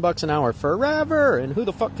 $7 an hour forever, and who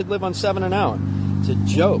the fuck could live on $7 an hour? It's a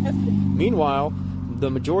joke. Meanwhile, the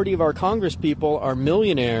majority of our Congress people are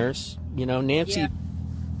millionaires. Nancy Yeah.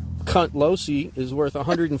 Cunt Losi is worth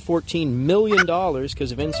 $114 million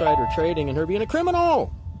because of insider trading and her being a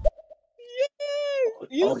criminal.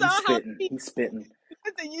 You Oh, saw he's how spitting. He's spitting.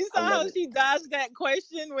 you I saw love how it. she dodged that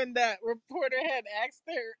question when that reporter had asked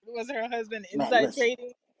her, was her husband Man, inside listen.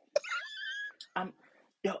 trading? I'm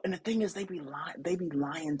and the thing is, they be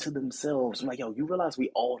lying to themselves. I'm like, yo, you realize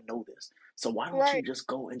we all know this, so why don't you Right. just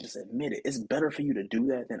go and just admit it? It's better for you to do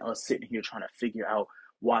that than us sitting here trying to figure out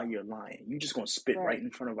why you're lying. You just gonna spit right Right.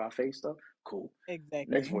 in front of our face stuff? Cool. Next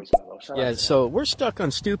Exactly. voicemail though. Shout out Yeah, to him. so we're stuck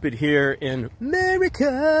on stupid here in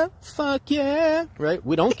America. Fuck yeah. Right?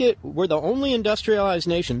 We're the only industrialized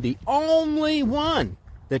nation, the only one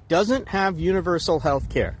that doesn't have universal health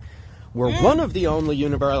care. We're one of the only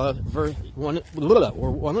one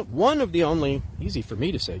of the only, easy for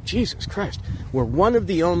me to say, Jesus Christ. We're one of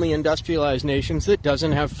the only industrialized nations that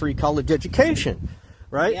doesn't have free college education.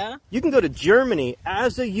 Right? Yeah. You can go to Germany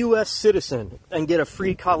as a U.S. citizen and get a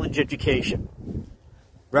free college education.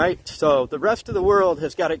 Right? So the rest of the world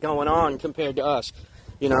has got it going on compared to us.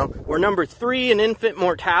 We're number 3 in infant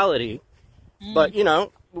mortality, but,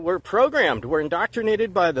 we're programmed. We're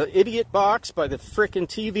indoctrinated by the idiot box, by the frickin'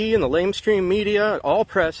 TV and the lamestream media, all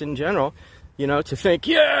press in general, to think,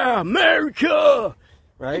 yeah, America!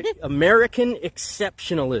 Right? American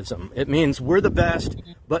exceptionalism. It means we're the best,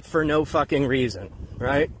 but for no fucking reason.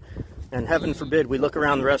 Right? And heaven forbid we look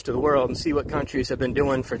around the rest of the world and see what countries have been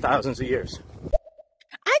doing for thousands of years.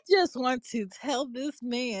 I just want to tell this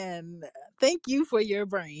man, thank you for your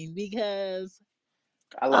brain because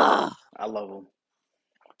I love him. I love him.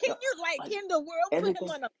 can the world put him Everything.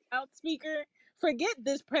 on a loudspeaker? Forget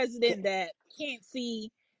this Can, president that can't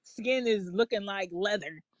see, skin is looking like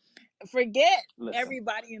leather. Forget listen.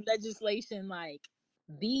 everybody in legislation. Like,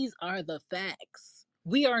 these are the facts.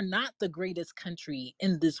 We are not the greatest country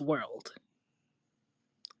in this world.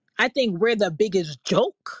 I think we're the biggest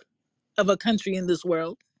joke of a country in this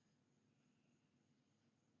world.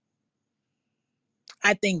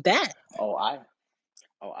 I think that.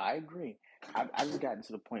 Oh, I agree. I just gotten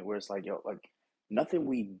to the point where it's like, yo, like nothing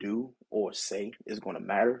we do or say is going to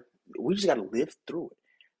matter. We just got to live through it.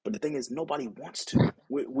 But the thing is, nobody wants to.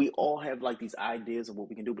 We all have like these ideas of what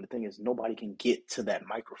we can do, but the thing is, nobody can get to that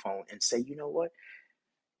microphone and say, you know what?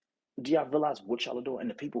 Do y'all realize what y'all are doing?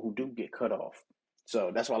 And the people who do get cut off.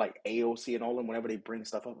 So that's why like AOC and all them, whenever they bring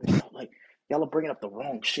stuff up, like, yo, like y'all are bringing up the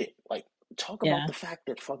wrong shit. Like talk about Yeah. the fact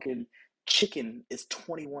that fucking chicken is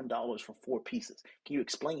 $21 for 4 pieces. Can you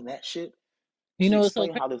explain that shit? You Can you know what's so explain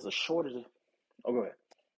crazy? how there's a shortage of... Oh, go ahead.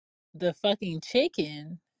 The fucking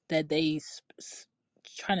chicken that they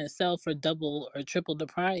trying to sell for double or triple the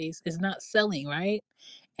price is not selling, right?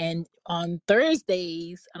 And on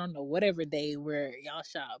Thursdays, I don't know whatever day where y'all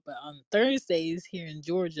shop, but on Thursdays here in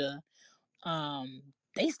Georgia, um,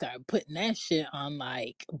 they start putting that shit on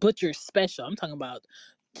like butcher special. I'm talking about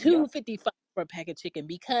Yep, $2.55 for a pack of chicken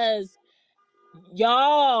because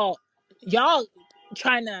y'all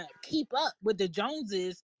trying to keep up with the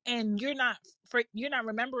Joneses, and you're not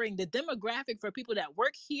remembering the demographic for people that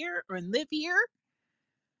work here or live here.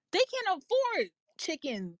 They can't afford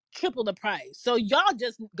chicken triple the price, so y'all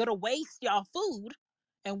just gonna waste y'all food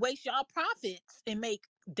and waste y'all profits and make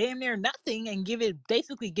damn near nothing and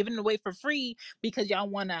basically giving it away for free because y'all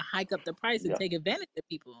want to hike up the price and yep, take advantage of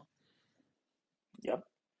people. yep.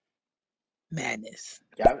 Madness.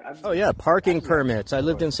 Yeah, Oh yeah, I parking just got... permits. I Oh,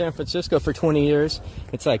 go lived ahead. in San Francisco for 20 years.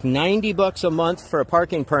 It's like $90 a month for a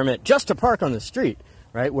parking permit just to park on the street,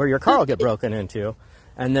 right, where your car will get broken into.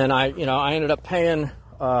 And then I ended up paying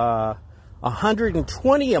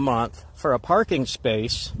 $120 a month for a parking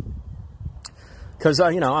space because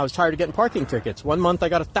I was tired of getting parking tickets. One month I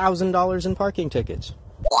got $1,000 in parking tickets.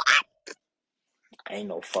 Ain't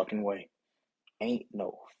no fucking way. Ain't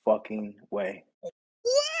no fucking way.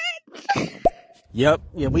 Yep.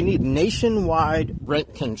 Yeah, we need nationwide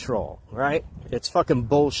rent control, right? It's fucking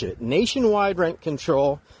bullshit. Nationwide rent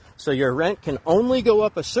control, so your rent can only go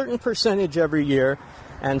up a certain percentage every year,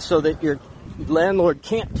 and so that your landlord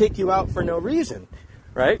can't kick you out for no reason,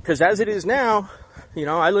 right? Because as it is now,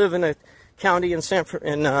 I live in a county in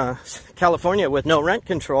California with no rent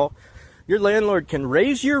control. Your landlord can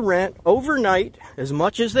raise your rent overnight as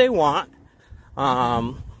much as they want.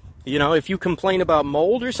 If you complain about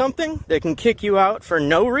mold or something, they can kick you out for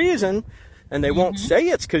no reason, and they won't say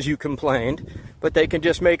it's because you complained, but they can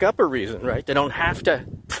just make up a reason, right? They don't have to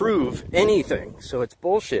prove anything, so it's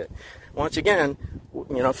bullshit. Once again,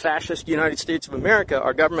 fascist United States of America,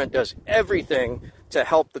 our government does everything to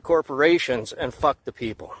help the corporations and fuck the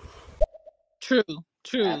people. True,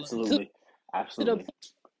 true. Absolutely. To the Absolutely. point,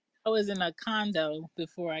 I was in a condo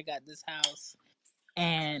before I got this house,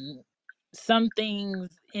 and some things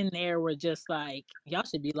in there were just like, y'all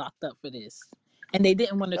should be locked up for this, and they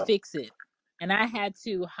didn't want to Yep. fix it, and I had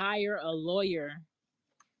to hire a lawyer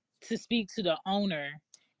to speak to the owner,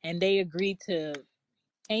 and they agreed to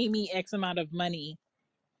pay me X amount of money,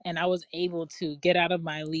 and I was able to get out of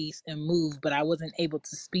my lease and move, but I wasn't able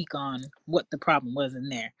to speak on what the problem was in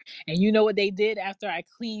there. And you know what they did after I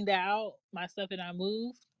cleaned out my stuff and I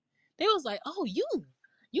moved? They was like, "Oh, you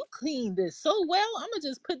cleaned this so well. I'm gonna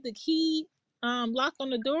just put the key lock on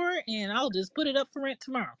the door and I'll just put it up for rent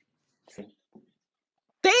tomorrow." See?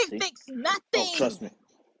 They ain't See? fixed Oh, nothing. trust me.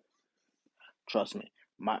 Trust me.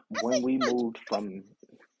 My I said,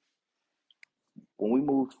 when we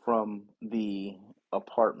moved from the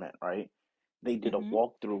apartment, right? They did a mm-hmm.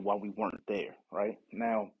 walkthrough while we weren't there, right?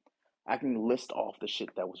 Now, I can list off the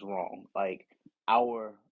shit that was wrong. Like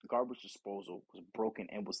our garbage disposal was broken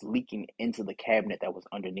and was leaking into the cabinet that was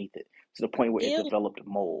underneath it to the point where it Ew. developed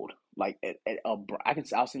mold. Like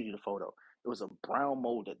I'll send you the photo. It was a brown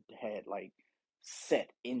mold that had like set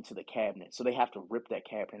into the cabinet, so they have to rip that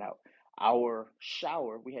cabinet out. Our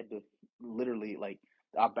shower, we had to literally like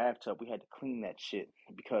our bathtub, we had to clean that shit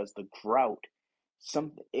because the grout,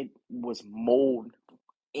 it was mold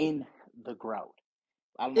in the grout.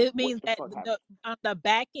 I don't know It what means the that fuck happened. on the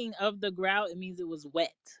backing of the grout, it means it was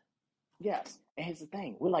wet. Yes, and here's the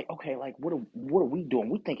thing: we're like, okay, like what are we doing?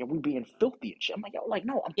 We thinking we being filthy and shit. I'm like, yo, like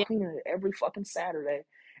no, I'm Yeah. cleaning it every fucking Saturday.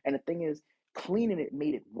 And the thing is, cleaning it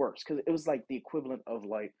made it worse because it was like the equivalent of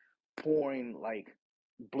like pouring like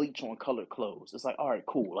bleach on colored clothes. It's like, all right,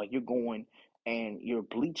 cool. Like you're going and you're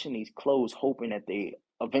bleaching these clothes, hoping that they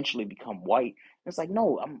eventually become white. And it's like,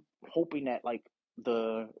 no, I'm hoping that like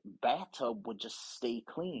the bathtub would just stay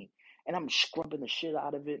clean. And I'm scrubbing the shit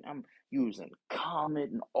out of it. I'm using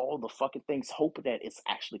Comet and all the fucking things, hoping that it's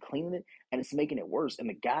actually cleaning it, and it's making it worse. And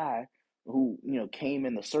the guy who came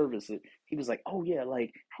in the service, he was like, "Oh yeah,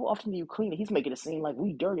 like how often do you clean it?" He's making it seem like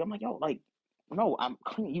we dirty. I'm like, "Yo, like no, I'm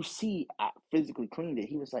clean. You see, I physically cleaned it."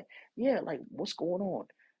 He was like, "Yeah, like what's going on?"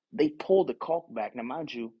 They pulled the caulk back. Now,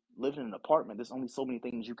 mind you, living in an apartment, there's only so many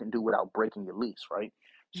things you can do without breaking your lease, right?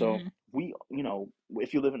 So Mm-hmm.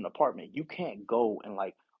 if you live in an apartment, you can't go and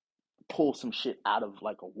like pull some shit out of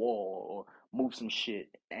like a wall or move some shit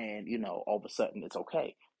and all of a sudden it's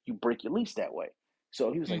okay. You break your lease that way.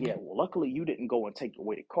 So he was like, Mm-hmm. yeah, well, luckily you didn't go and take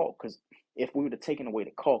away the caulk, because if we would have taken away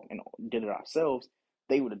the caulk and did it ourselves,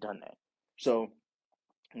 they would have done that. So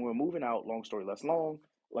when we're moving out, long story less long,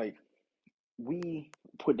 like we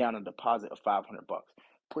put down a deposit of $500.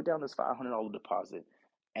 Put down this $500 deposit,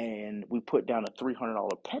 and we put down a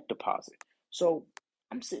 $300 pet deposit. So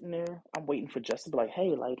I'm sitting there, I'm waiting for Jess to be like,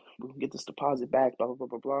 hey, like we can get this deposit back, blah blah blah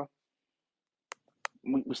blah blah.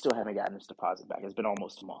 We still haven't gotten this deposit back. It's been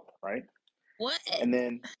almost a month, right? What? And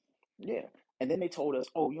then yeah, and then they told us,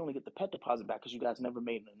 oh, you only get the pet deposit back because you guys never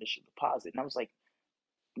made an initial deposit. And I was like,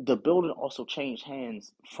 the building also changed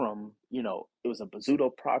hands from, it was a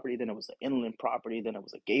Bozzuto property, then it was an Inland property, then it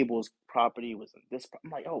was a Gables property, it was this. I'm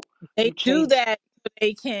like, oh, They you do changed. that so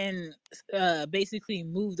they can basically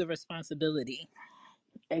move the responsibility.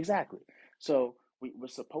 Exactly. So we were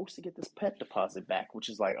supposed to get this pet deposit back, which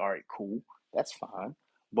is like, all right, cool, that's fine.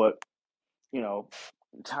 But, you know,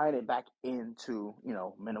 tying it back into,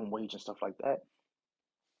 minimum wage and stuff like that,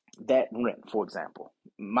 that rent, for example,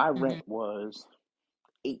 my Mm-hmm. rent was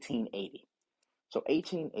 1880. So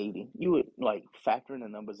 1880, you would like factor in the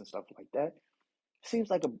numbers and stuff like that.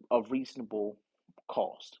 Seems like a reasonable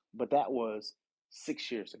cost, but that was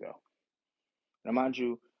 6 years ago. Now, mind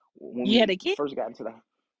you, when You had we a kid? first got into the,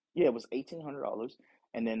 yeah, it was $1,800,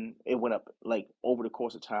 and then it went up like over the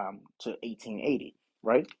course of time to 1880,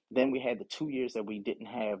 right? Then we had the 2 years that we didn't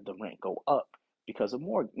have the rent go up because of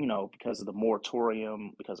more, because of the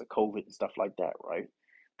moratorium, because of COVID and stuff like that, right?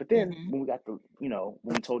 But then Mm-hmm. when we got the,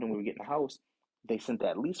 when we told them we were getting a house, they sent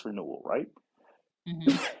that lease renewal, right?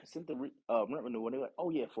 Mm-hmm. Sent the rent renewal, and they're like, oh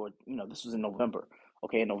yeah, for this was in November.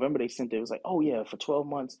 Okay, in November they sent it. It was like, oh yeah, for 12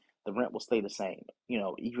 months the rent will stay the same.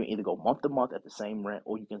 You can either go month to month at the same rent,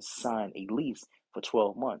 or you can sign a lease for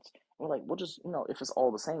 12 months. And we're like, we'll just, if it's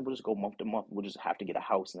all the same, we'll just go month to month. We'll just have to get a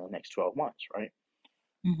house in the next 12 months, right?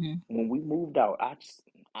 Mm-hmm. When we moved out, I asked,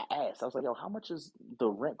 I was like, yo, how much is the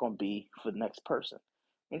rent gonna be for the next person?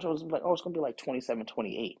 And so it was like, oh, it's gonna be like 27,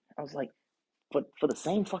 28. I was like, but for the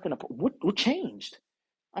same fucking what changed?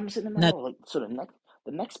 I'm sitting there like, Not, oh, like so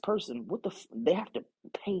the next person, they have to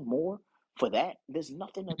pay more for that? There's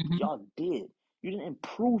nothing that mm-hmm. y'all did. You didn't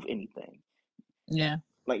improve anything. Yeah.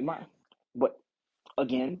 Like but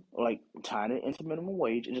again, like tying it into minimum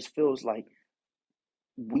wage, it just feels like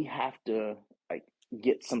we have to like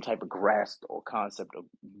get some type of grasp or concept of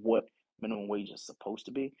what minimum wage is supposed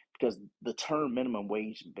to be, because the term minimum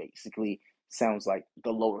wage basically sounds like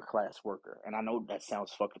the lower class worker, and I know that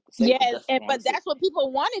sounds fucked up to say, but Yes, that's and but honestly. that's what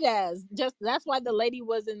people wanted as. Just that's why the lady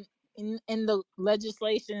was in the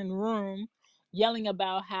legislation room yelling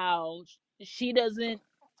about how she doesn't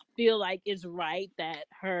feel like it's right that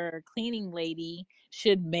her cleaning lady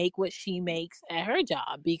should make what she makes at her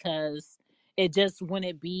job, because it just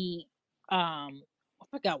wouldn't be I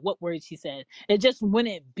forgot what word she said. It just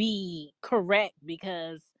wouldn't be correct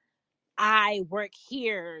because I work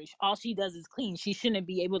here. All she does is clean. She shouldn't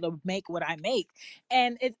be able to make what I make.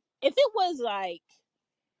 And if it was like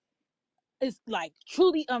it's like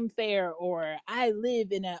truly unfair, or I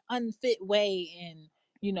live in an unfit way, and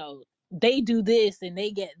they do this and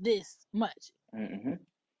they get this much, Mm-hmm.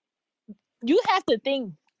 you have to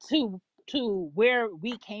think to where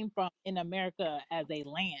we came from in America as a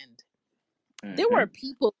land. There Mm-hmm. were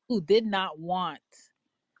people who did not want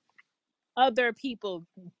other people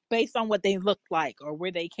based on what they looked like or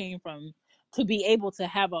where they came from to be able to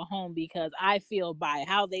have a home, because I feel by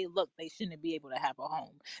how they look they shouldn't be able to have a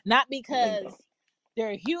home. Not because Bingo.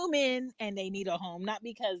 they're human and they need a home, not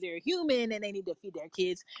because they're human and they need to feed their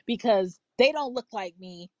kids, because they don't look like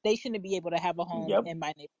me, they shouldn't be able to have a home Yep. in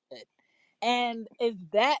my neighborhood. And it's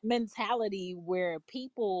that mentality where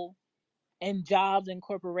people and jobs and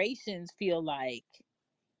corporations feel like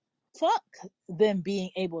fuck them being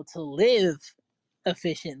able to live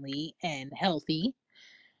efficiently and healthy.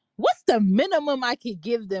 What's the minimum I could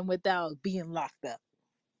give them without being locked up?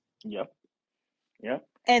 Yep. Yep.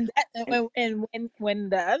 And that, And and when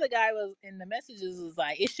the other guy was in the messages was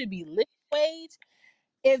like, it should be living wage.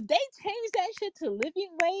 If they change that shit to living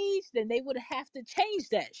wage, then they would have to change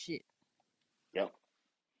that shit. yep.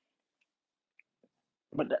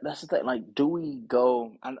 But that's the thing. Like, do we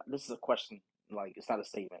go? This is a question. Like, it's not a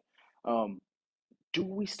statement. Um, do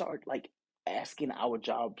we start like asking our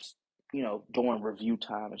jobs, during review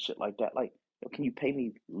time and shit like that? Like, yo, can you pay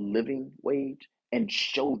me living wage and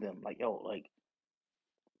show them like, yo, like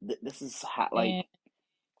this is how, And like,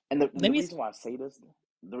 and the, let the me. reason why I say this,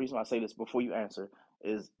 the reason why I say this before you answer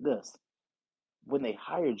is this: when they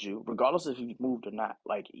hired you, regardless if you moved or not,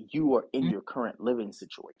 like you are in Mhm. your current living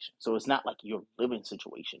situation. So it's not like your living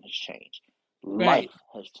situation has changed. Right, Life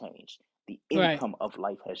has changed. The right, income of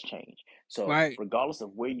life has changed. So right. regardless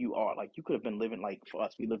of where you are, like you could have been living, like for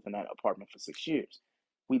us, we lived in that apartment for 6 years.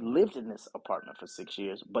 We lived in this apartment for 6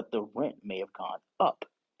 years, but the rent may have gone up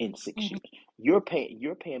in six Mhm. years. You're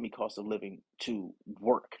paying me cost of living to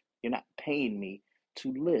work. You're not paying me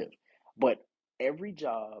to live. But every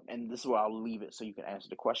job, and this is where I'll leave it so you can answer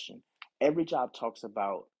the question. Every job talks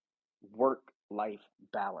about work life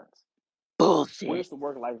balance. Bullshit. Where's the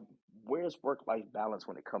where's work life balance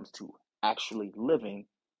when it comes to actually living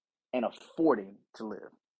and affording to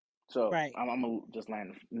live? So Right. I'm gonna just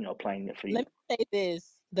land, playing it for you. Let me say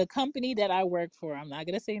this: the company that I work for, I'm not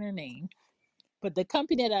gonna say their name, but the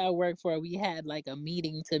company that I work for, we had like a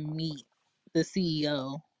meeting to meet the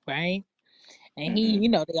CEO, right? And he, Mm-hmm.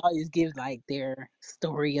 they always give like their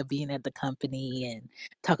story of being at the company and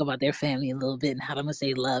talk about their family a little bit and how much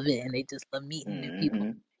they love it and they just love meeting new people.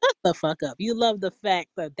 Mm-hmm. Shut the fuck up. You love the fact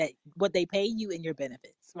that what they pay you and your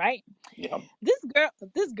benefits, right? Yep.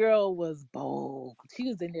 This girl was bold. She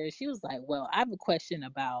was in there. She was like, "Well, I have a question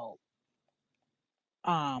about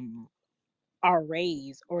um our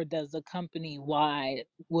raise, or does the company wide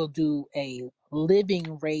will do a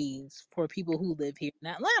living raise for people who live here in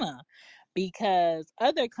Atlanta, because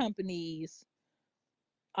other companies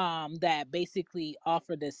that basically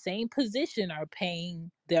offer the same position are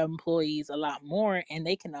paying their employees a lot more and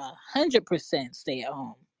they can 100% stay at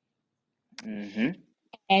home." Mm-hmm.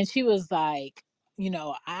 And she was like,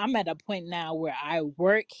 I'm at a point now where I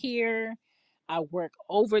work here, I work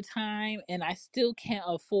overtime, and I still can't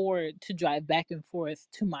afford to drive back and forth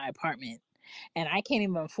to my apartment. And I can't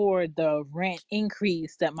even afford the rent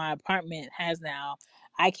increase that my apartment has now.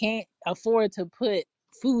 I can't afford to put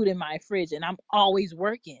food in my fridge, and I'm always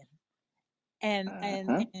working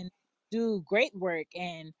Uh-huh. and do great work.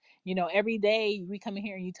 And every day we come in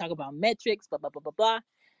here and you talk about metrics, blah blah blah blah blah.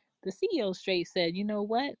 The CEO straight said, "You know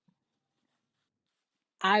what?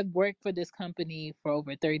 I've worked for this company for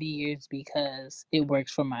over 30 years because it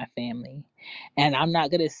works for my family. And I'm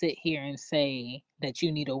not going to sit here and say that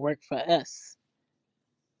you need to work for us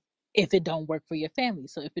if it don't work for your family.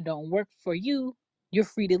 So if it don't work for you, you're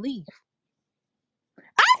free to leave."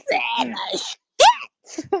 I said Mm. the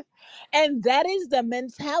shit. And that is the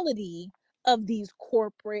mentality of these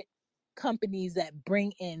corporate companies that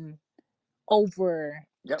bring in over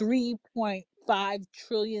Yep. $3.5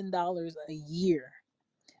 trillion a year.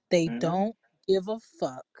 They Mm-hmm. don't give a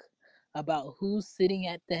fuck about who's sitting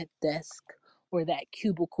at that desk or that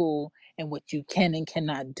cubicle and what you can and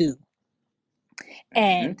cannot do.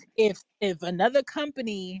 Mm-hmm. And if another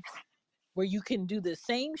company where you can do the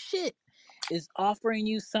same shit is offering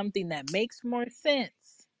you something that makes more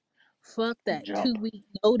sense, fuck that Jump. 2 week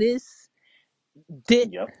notice. Dip,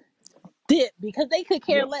 Yep. dip, because they could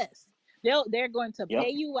care Yep. less. They're going to pay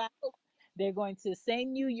Yep. you out. They're going to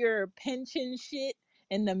send you your pension shit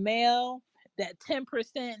in the mail. That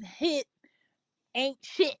 10% hit ain't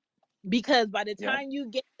shit, because by the Yep. time you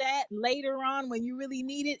get that later on when you really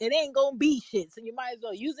need it, it ain't gonna be shit. So you might as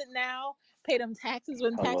well use it now, pay them taxes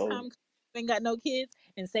when tax Hello. time comes, ain't got no kids,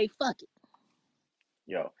 and say fuck it.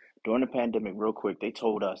 Yo, during the pandemic, real quick, they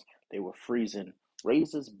told us they were freezing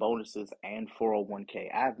raises, bonuses, and 401k.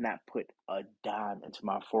 I have not put a dime into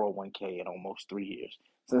my 401k in almost 3 years.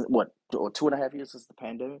 Since what, or 2.5 years since the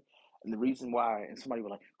pandemic? And the reason why, and somebody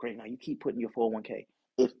was like, great, now you keep putting your 401k.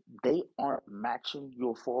 If they aren't matching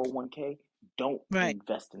your 401k, don't Right.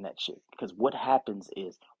 invest in that shit. Because what happens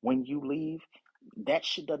is when you leave, that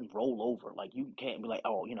shit doesn't roll over. Like you can't be like,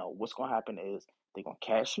 oh, what's gonna happen is they're gonna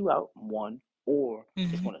cash you out, one, or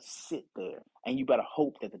it's Mm-hmm. going to sit there, and you better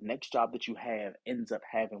hope that the next job that you have ends up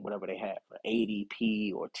having whatever they have, for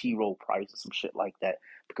ADP or T roll price or some shit like that.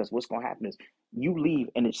 Because what's going to happen is you leave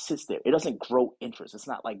and it sits there. It doesn't grow interest. It's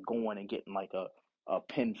not like going and getting like a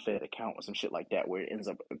pin fed account or some shit like that where it ends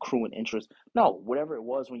up accruing interest. No, whatever it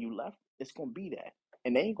was when you left, it's going to be that,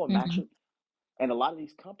 and they ain't going to match Mm-hmm. it. And a lot of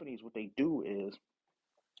these companies, what they do is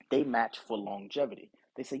they match for longevity.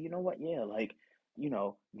 They say, you know what? Yeah, like,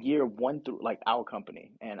 year one through, like our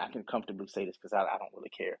company, and I can comfortably say this because I don't really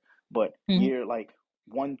care, but Mm-hmm. year like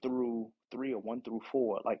 1 through 3 or 1 through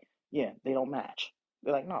 4, like, yeah, they don't match.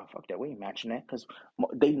 They're like, no, fuck that. We ain't matching that because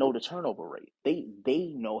they know the turnover rate.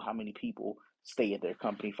 They know how many people stay at their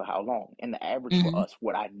company for how long. And the average for Mm-hmm. us,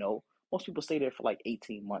 what I know, most people stay there for like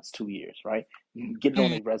 18 months, 2 years, right? Get it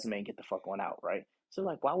on Mm-hmm. their resume and get the fuck on out, right? So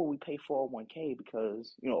like, why would we pay 401k?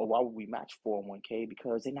 Because, or why would we match 401k?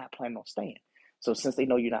 Because they're not planning on staying. So since they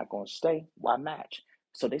know you're not going to stay, why match?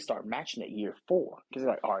 So they start matching at year 4 because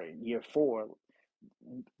they're like, all right, year 4,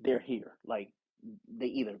 they're here. Like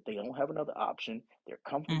they don't have another option. They're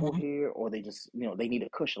comfortable Mm-hmm. here, or they just they need a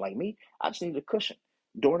cushion. Like me, I just needed a cushion.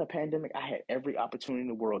 During the pandemic, I had every opportunity in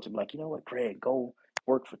the world to be like, you know what, Greg, go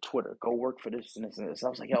work for Twitter, go work for this and this and this. I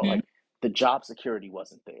was like, yo, Mm-hmm. like the job security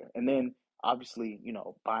wasn't there. And then obviously,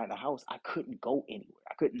 buying a house, I couldn't go anywhere.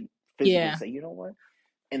 I couldn't physically Yeah. say, you know what,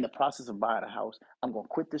 in the process of buying a house, I'm gonna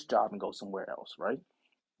quit this job and go somewhere else, right?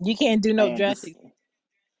 You can't do no And this drastic.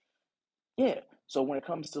 Yeah. So when it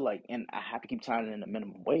comes to like, and I have to keep tying it in the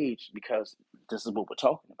minimum wage because this is what we're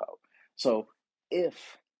talking about. So if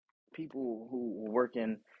people who work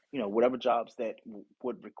in, whatever jobs that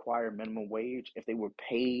would require minimum wage, if they were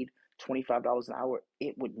paid $25 an hour,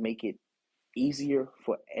 it would make it easier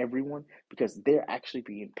for everyone because they're actually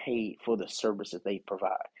being paid for the services they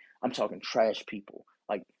provide. I'm talking trash people.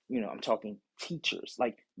 Like, I'm talking teachers.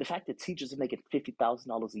 Like the fact that teachers are making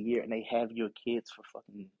 $50,000 a year and they have your kids for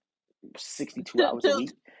fucking 62 to, hours a to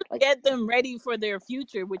week. Like, get them ready for their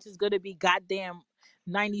future, which is going to be goddamn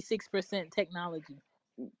 96% technology.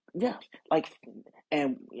 yeah, like,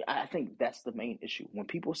 and I think that's the main issue. When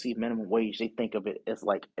people see minimum wage, they think of it as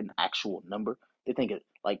like an actual number. They think it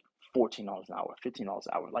like $14 an hour, $15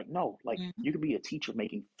 an hour. Like, no, like Mm-hmm. you could be a teacher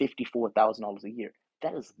making $54,000 a year.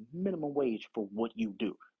 That is minimum wage for what you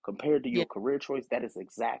do. Compared to Yeah. your career choice, that is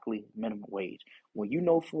exactly minimum wage. When you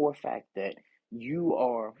know for a fact that you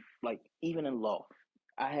are like, even in law,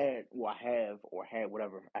 I have or had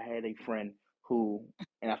whatever. I had a friend who,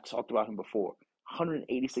 and I've talked about him before,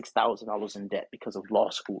 $186,000 in debt because of law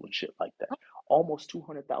school and shit like that. Almost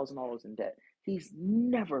 $200,000 in debt. He's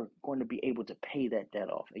never going to be able to pay that debt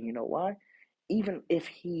off. And you know why? Even if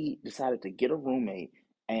he decided to get a roommate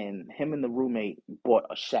and him and the roommate bought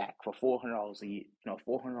a shack for $400 a year,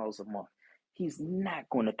 $400 a month, he's not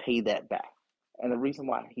going to pay that back. And the reason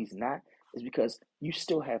why he's not is because you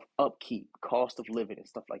still have upkeep, cost of living, and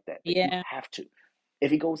stuff like that you Yeah. have to.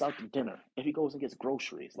 If he goes out to dinner, if he goes and gets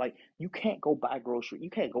groceries, like you can't go buy groceries.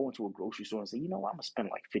 You can't go into a grocery store and say, I'm gonna spend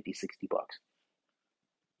like 50, $60.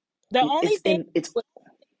 The only It's thing, in it's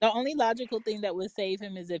the only logical thing that would save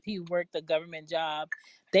him is if he worked a government job.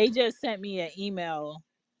 They just sent me an email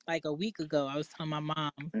like a week ago. I was telling my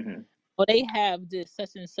mom, mm-hmm, well, they have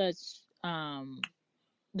um,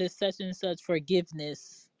 this such and such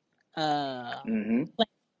forgiveness, uh, mm-hmm.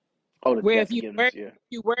 Oh, the where debt if forgiveness, yeah.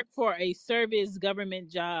 you work for a service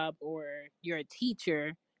government job or you're a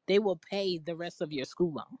teacher, they will pay the rest of your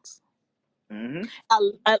school loans. Mm-hmm,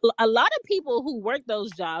 A lot of people who work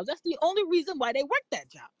those jobs, that's the only reason why they work that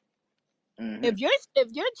job. mm-hmm. If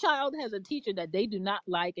your child has a teacher that they do not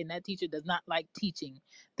like and that teacher does not like teaching,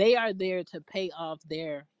 they are there to pay off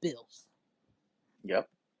their bills. Yep.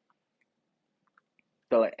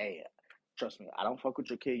 They're like, hey, trust me, I don't fuck with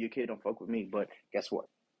your kid don't fuck with me, but guess what?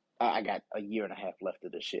 I got a year and a half left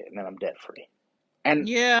of this shit, and then I'm debt free. And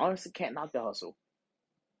Yeah. honestly, can't knock the hustle.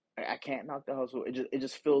 I can't knock the hustle. It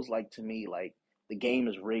just feels like to me like the game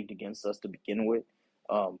is rigged against us to begin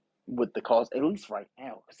with the cost, at least right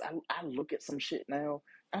now. Because I look at some shit now,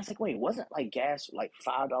 and I was like, wait, wasn't like gas like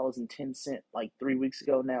 $5.10 like 3 weeks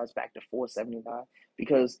ago? Now it's back to $4.79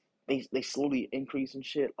 because they slowly increasing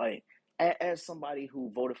shit. Like as somebody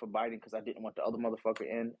who voted for Biden because I didn't want the other motherfucker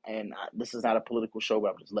in, and this is not a political show,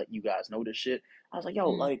 but I'm just letting you guys know this shit. I was like,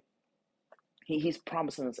 yo, Mm. like he's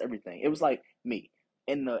promising us everything. It was like me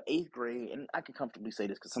in the 8th grade, and I could comfortably say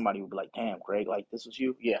this because somebody would be like, "Damn, Greg, like this was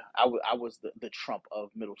you." Yeah, I was the Trump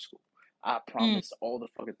of middle school. I Mm. promised all the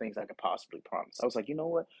fucking things I could possibly promise. I was like, you know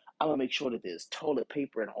what? I'm gonna make sure that there's toilet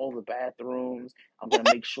paper in all the bathrooms. I'm gonna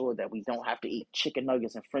make sure that we don't have to eat chicken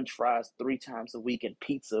nuggets and French fries 3 times a week and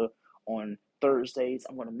pizza on Thursdays.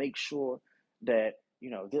 I'm gonna make sure that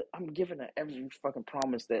I'm giving her every fucking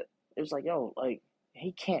promise that it was like, yo, like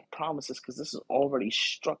he can't promise this because this is already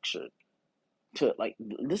structured to like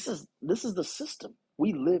this is the system.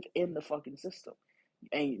 We live in the fucking system.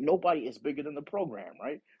 And nobody is bigger than the program,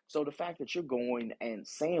 right? So the fact that you're going and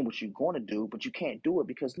saying what you're going to do, but you can't do it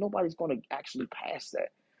because nobody's going to actually pass that.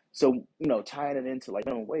 So tying it into like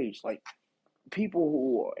minimum wage, like people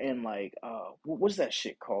who are in like what's that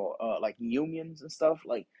shit called? Like unions and stuff.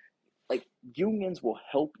 Like unions will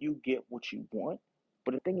help you get what you want,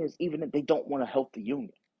 but the thing is, even if they don't want to help the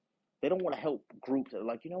union, they don't want to help groups that are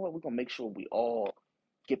like, you know what, we're gonna make sure we all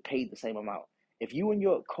get paid the same amount. If you and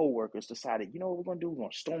your coworkers decided, you know what we're gonna do? We're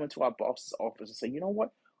gonna storm into our boss's office and say, you know what?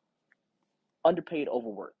 Underpaid,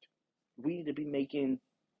 overworked. We need to be making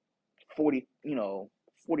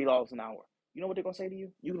 $40 an hour. You know what they're gonna say to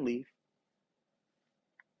you? You can leave.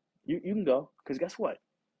 You can go. Because guess what?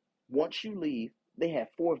 Once you leave, they have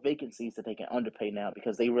 4 vacancies that they can underpay now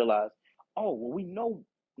because they realize, oh, well, we know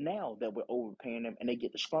now that we're overpaying them, and they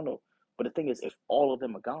get disgruntled. But the thing is, if all of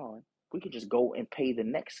them are gone, we could just go and pay the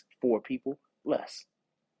next 4 people less.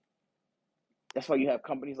 That's why you have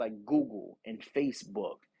companies like Google and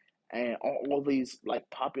Facebook and all these like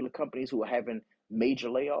popular companies who are having major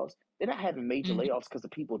layoffs. They're not having major Mhm. layoffs because the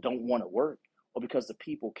people don't want to work or because the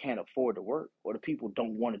people can't afford to work or the people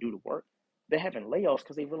don't want to do the work. They're having layoffs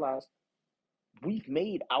because they realize we've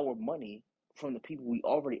made our money from the people we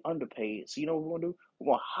already underpaid. So you know what we're gonna do?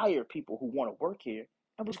 We're gonna hire people who want to work here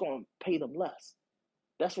and we're just gonna pay them less.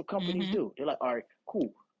 That's what companies Mhm. do. They're like, all right,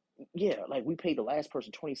 cool. Yeah, like we paid the last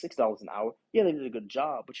person $26 an hour. Yeah, they did a good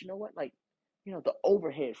job, but you know what? Like, the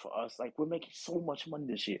overhead for us, like we're making so much money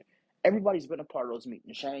this year. Everybody's been a part of those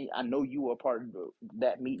meetings. Shane, I know you were a part of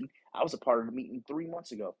that meeting. I was a part of the meeting 3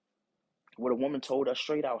 months ago where the woman told us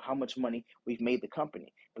straight out how much money we've made the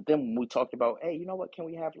company. But then when we talked about, hey, you know what? Can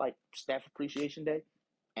we have like staff appreciation day?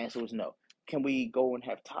 Answer was no. Can we go and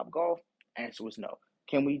have Top Golf? Answer was no.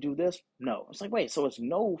 Can we do this? No. It's like, wait, so it's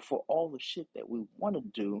no for all the shit that we want to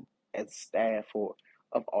do as staff or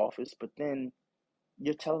of office, but then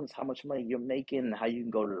you're telling us how much money you're making and how you can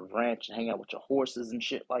go to the ranch and hang out with your horses and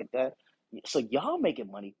shit like that. So y'all making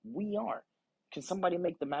money, we aren't. Can somebody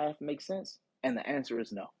make the math make sense? And the answer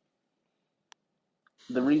is no.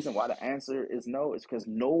 The reason why the answer is no is because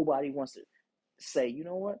nobody wants to say, you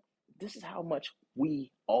know what, this is how much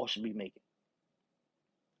we all should be making.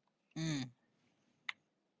 Mm.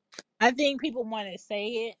 I think people want to say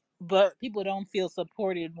it, but people don't feel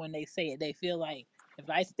supported when they say it. They feel like if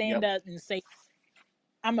I stand Yep. up and say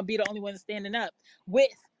I'm gonna be the only one standing up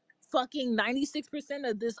with fucking 96%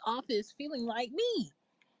 of this office feeling like me.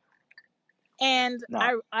 And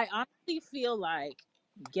Nah. I honestly feel like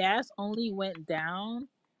gas only went down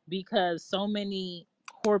because so many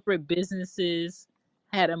corporate businesses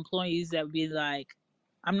had employees that would be like,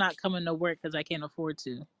 I'm not coming to work because I can't afford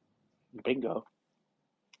to. Bingo.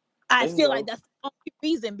 I feel like Bingo. that's the only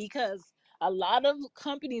reason, because a lot of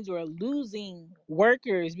companies were losing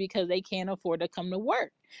workers because they can't afford to come to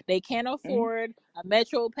work. They can't Mm-hmm. afford a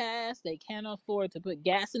Metro Pass. They can't afford to put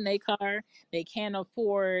gas in their car. They can't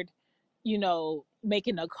afford,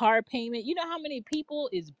 making a car payment. You know how many people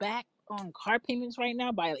is back on car payments right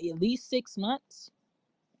now by at least 6 months?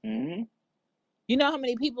 Mm-hmm. You know how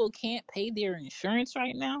many people can't pay their insurance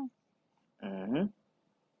right now? Mm-hmm.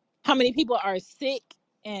 How many people are sick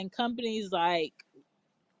and companies like,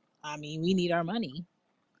 we need our money.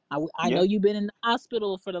 I know Yeah. you've been in the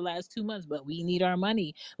hospital for the last 2 months, but we need our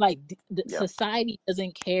money. Like the Yeah. society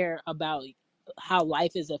doesn't care about how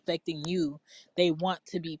life is affecting you. They want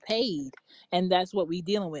to be paid, and that's what we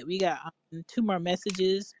dealing with. We got 2 more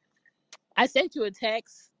messages. I sent you a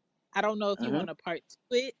text. I don't know if you Mm-hmm. want to part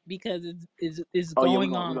to it because it's Oh yeah,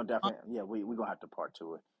 going we're on. gonna definitely, yeah, we're gonna have to part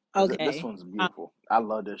to it because this Okay, one's beautiful. I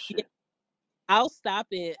love this yeah, shit. I'll stop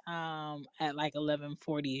it at like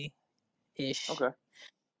 11:40 ish. Okay.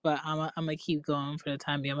 But I'm gonna keep going for the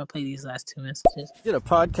time being. I'm gonna play these last 2 messages. Did a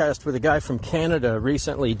podcast with a guy from Canada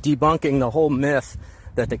recently debunking the whole myth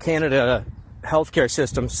that the Canada healthcare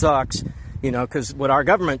system sucks. Because what our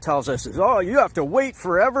government tells us is, oh, you have to wait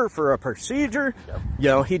forever for a procedure.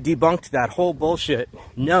 Yep. He debunked that whole bullshit.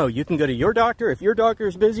 No, you can go to your doctor. If your doctor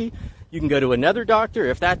is busy, you can go to another doctor.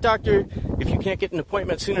 If you can't get an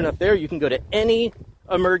appointment soon enough there, you can go to any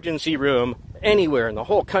emergency room anywhere in the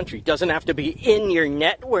whole country. Doesn't have to be in your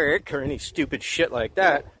network or any stupid shit like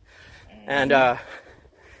that. And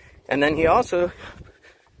then he also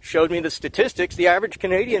showed me the statistics. The average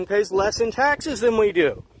Canadian pays less in taxes than we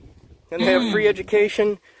do. And they have free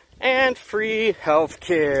education and free health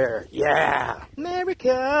care. Yeah.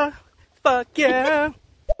 America. Fuck yeah.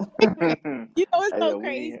 It's Hey, so yo,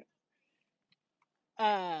 crazy. go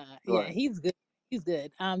Yeah, ahead. he's good. He's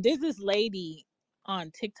good. There's this lady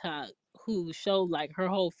on TikTok who showed like her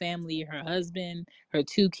whole family, her husband, her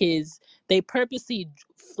 2 kids. They purposely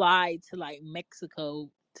fly to like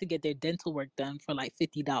Mexico to get their dental work done for like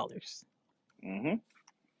 $50. Mm-hmm.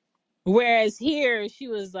 Whereas here, she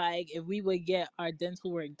was like, if we would get our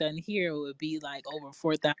dental work done here, it would be like over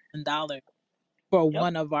 $4,000 for Yep.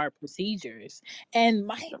 one of our procedures. And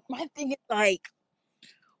Yep. my thing is like,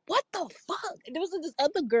 what the fuck? There was this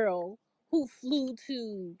other girl who flew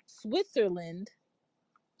to Switzerland.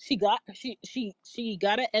 She got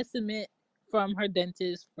an estimate from her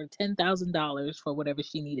dentist for $10,000 for whatever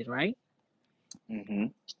she needed, right? Mm-hmm.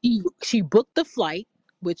 She booked the flight,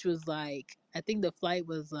 which was like, I think the flight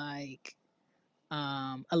was like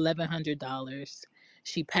 $1,100.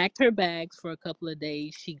 She packed her bags for a couple of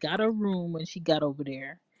days. She got a room when she got over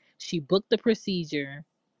there. She booked the procedure.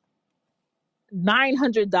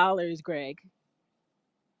 $900, Greg.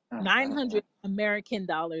 900 American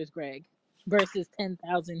dollars, Greg, versus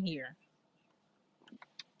 10,000 here.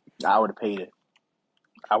 I would have paid it.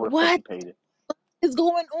 I would have What fucking paid it. is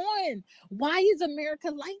going on? Why is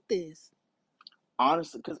America like this?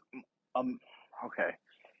 Honestly, because okay,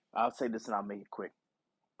 I'll say this and I'll make it quick.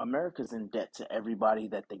 America's in debt to everybody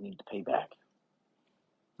that they need to pay back.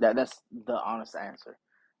 That's the honest answer.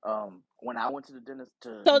 When I went to the dentist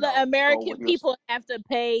to, So you the know, go with American your, people have to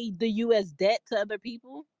pay the U.S. debt to other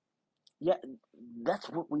people? yeah, that's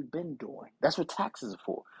what we've been doing. That's what taxes are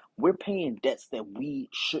for. We're paying debts that we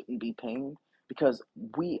shouldn't be paying because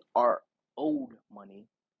we are owed money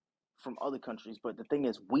from other countries. But the thing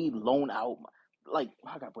is, we loan out, like,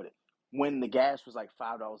 how can I put it? When the gas was like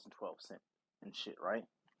 $5.12 and shit, right?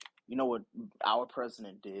 You know what our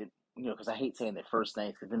president did? You know, because I hate saying their first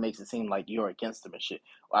names because it makes it seem like you're against them and shit.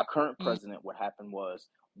 Our current Mm. president, what happened was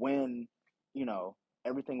when, you know,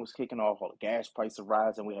 everything was kicking off, all the gas prices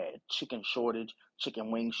rising, we had chicken shortage,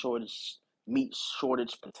 chicken wing shortage, meat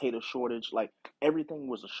shortage, potato shortage, like everything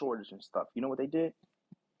was a shortage and stuff. You know what they did?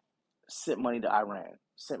 Sent money to Iran,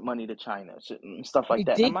 sent money to China, and stuff They like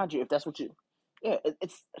that. Now, did. mind you, if that's what you, yeah,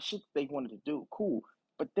 it's shit they wanted to do, cool.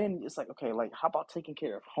 But then it's like, okay, like, how about taking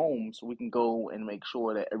care of home so we can go and make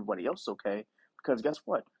sure that everybody else is okay? Because guess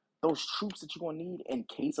what? Those troops that you're going to need in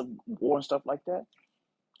case of war and stuff like that,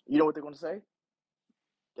 you know what they're going to say?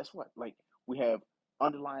 Guess what? Like, we have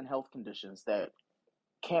underlying health conditions that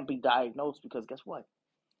can't be diagnosed because guess what?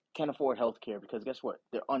 Can't afford health care because guess what?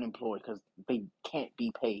 They're unemployed because they can't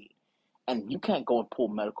be paid. And you can't go and pull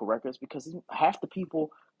medical records because half the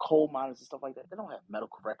people, coal miners and stuff like that, they don't have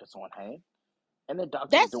medical records on hand. And their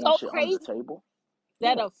doctors are That's doing so shit under the crazy table.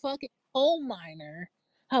 that Yeah. a fucking coal miner,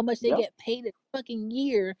 how much they Yep. get paid a fucking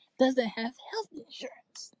year, doesn't have health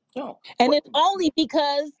insurance. Yo. And But it's only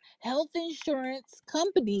because health insurance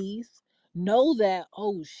companies know that,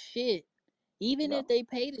 oh shit, even yeah. if they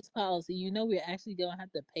pay this policy, you know, we're actually going to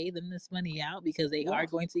have to pay them this money out because they are Yeah.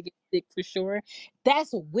 going to get sick for sure.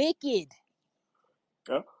 That's wicked.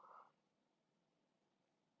 Yeah.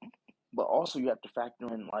 But also you have to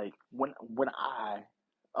factor in like when I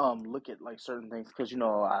look at like certain things because you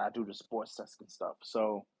know I do the sports desk and stuff.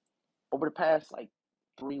 So over the past like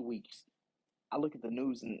 3 weeks, I look at the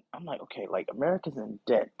news and I'm like, okay, like America's in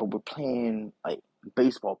debt, but we're paying like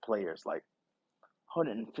baseball players like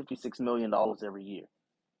 $156 million every year.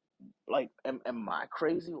 Like, am I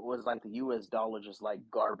crazy, or is like the U.S. dollar just like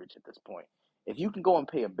garbage at this point? If you can go and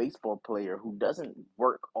pay a baseball player who doesn't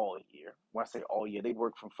work all year, when I say all year, they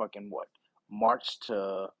work from fucking what, March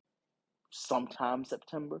to sometime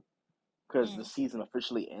September, because the Mm. season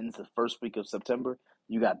officially ends the first week of September.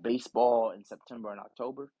 You got baseball in September and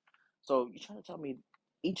October. So you're trying to tell me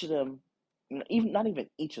each of them, even not even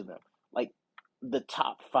each of them, like the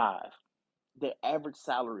top five, their average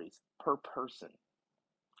salaries per person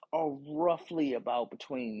are roughly about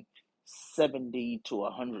between 70 to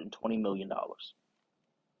 $120 million,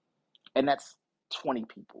 and that's 20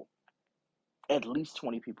 people, at least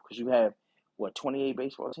 20 people, because you have what, 28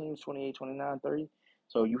 baseball teams, 28, 29, 30.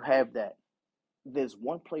 So you have that. There's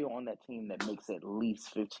one player on that team that makes at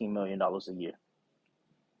least $15 million a year,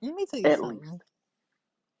 Let me tell you at least. something.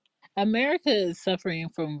 America is suffering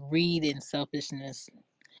from greed and selfishness.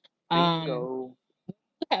 Um, Bingo.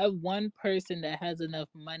 you have one person that has enough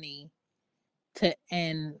money to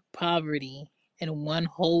end poverty in one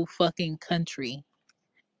whole fucking country,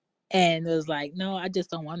 and it was like, no, I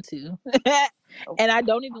just don't want to. Oh, And I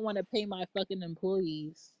don't even want to pay my fucking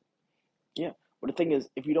employees. yeah. But the thing is,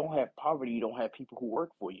 if you don't have poverty, you don't have people who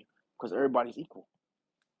work for you because everybody's equal.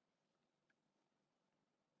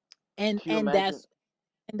 And Can you and imagine?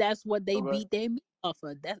 that's what they Okay. beat their meat off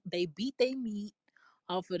of. That they beat their meat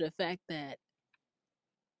off of the fact that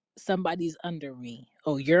somebody's under me.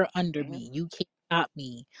 Oh, you're under Hmm. me. You can't stop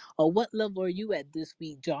me. Oh, what level are you at this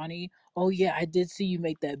week, Johnny? Oh yeah, I did see you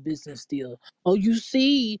make that business deal. Oh, you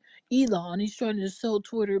see, Elon, he's trying to sell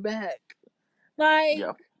Twitter back. Like,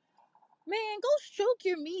 Yep. man, go stroke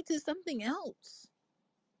your meat to something else.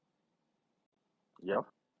 Yep.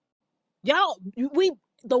 Y'all,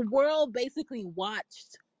 the world basically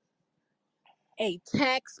watched a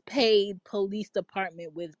tax-paid police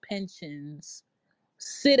department with pensions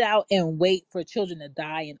sit out and wait for children to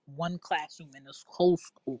die in one classroom in this whole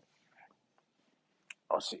school.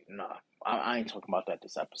 Oh, see, nah, I ain't talking about that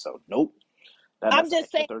this episode. Nope, I'm that's an just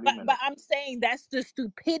extra saying, 30 but minutes. I'm saying that's the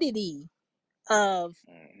stupidity of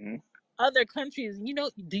Mm-hmm. other countries.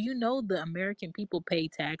 Do you know the American people pay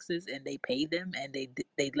taxes and they pay them and they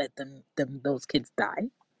let those kids die?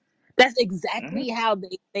 That's Mm-hmm. exactly how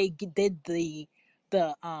did the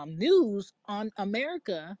news on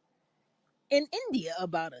America in India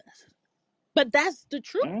about us. But that's the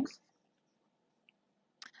Mm-hmm. truth.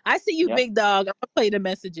 I see you, Yep. big dog. I'm gonna play the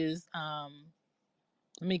messages.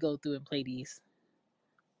 Let me go through and play these.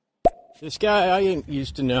 This guy I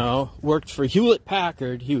used to know worked for Hewlett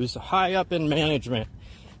Packard. He was high up in management.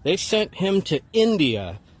 They sent him to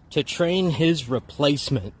India to train his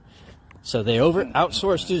replacement. So they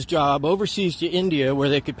outsourced his job overseas to India where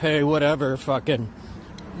they could pay whatever fucking,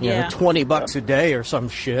 Yeah. $20 Yep. a day or some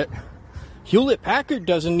shit. Hewlett Packard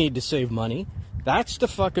doesn't need to save money. That's the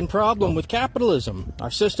fucking problem with capitalism.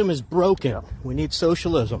 Our system is broken. Yep. We need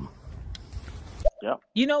socialism. Yep.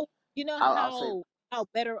 You know I'll say. how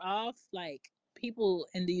better off like people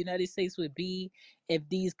in the United States would be if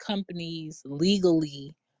these companies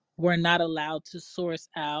legally were not allowed to source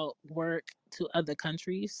out work to other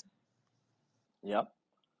countries. Yep.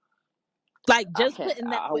 Like I just can't. putting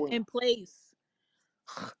that I would. in place.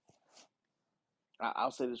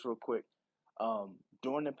 I'll say this real quick.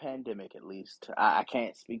 During the pandemic, at least, I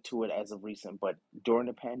can't speak to it as of recent, but during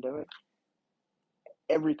the pandemic,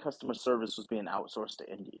 every customer service was being outsourced to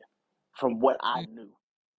India, from what I Mm. knew.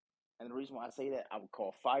 And the reason why I say that, I would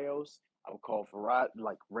call FiOS, I would call Verizon,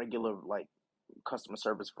 like regular like customer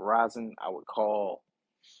service Verizon. I would call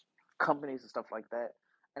companies and stuff like that.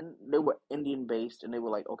 And they were Indian based, and they were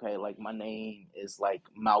like, okay, like my name is like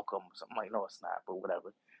Malcolm. So I'm like, no, it's not, but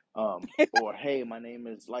whatever. Or hey, my name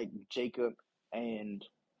is like Jacob, and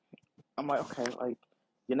I'm like, okay, like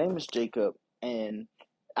your name is Jacob, and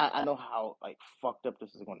I know how like fucked up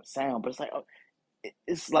this is going to sound, but it's like,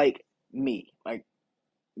 it's like me, like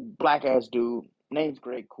black ass dude, name's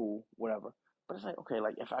great, cool, whatever. But it's like, okay,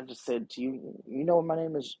 like if I just said to you, you know what my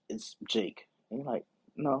name is? It's Jake. And you're like,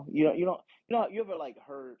 no, you ever like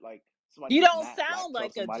heard like somebody You who's don't not black sound tell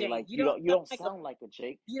like a somebody Jake. like you don't sound like a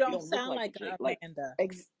Jake, You you don't don't look sound like a like Jake, a like Amanda.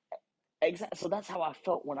 exactly. So that's how I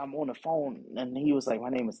felt when I'm on the phone, and he was like, my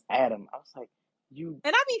name is Adam. I was like, you,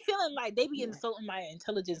 And I be feeling like they be yeah, insulting my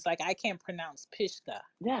intelligence, like I can't pronounce Pishka.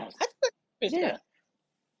 yes, I can yeah, Pishka.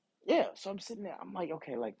 yeah. So I'm sitting there, I'm like,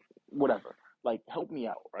 okay, like whatever, like help me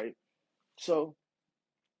out, right? So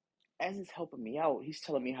as he's helping me out, he's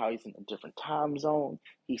telling me how he's in a different time zone.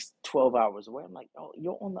 He's 12 hours away. I'm like, oh,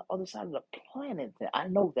 you're on the other side of the planet. Then I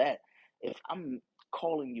know that. If I'm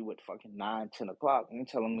calling you at fucking 9, 10 o'clock, and you're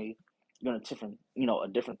telling me you're in a different, a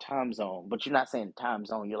different time zone, but you're not saying time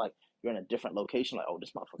zone. You're like, you're in a different location. Like, oh,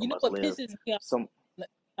 this motherfucker You know must what live pisses me off? some.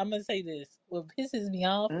 I'm gonna say this. What pisses me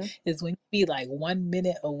off Mm-hmm, is when you be like 1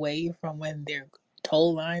 minute away from when their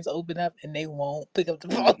toll lines open up and they won't pick up the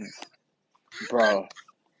phone. mm-hmm. Bro,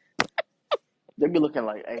 they be looking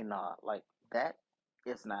like, hey, nah, like that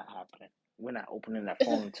is not happening. We're not opening that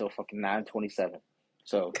phone until fucking 9:27.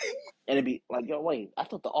 So, and it'd be like, yo, wait, I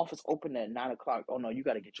thought the office opened at 9 o'clock. Oh no, you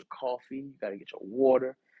got to get your coffee, you got to get your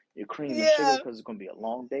water, your cream and sugar Yeah. because it's gonna be a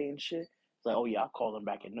long day and shit. It's like, oh yeah, I'll call them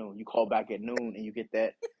back at noon. You call back at noon and you get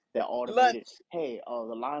that automated. Lunch. Hey,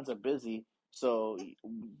 the lines are busy, so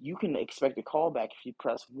you can expect a call back if you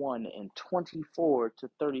press 1 in 24 to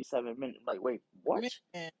 37 minutes. Like, wait, what?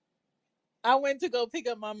 Man. I went to go pick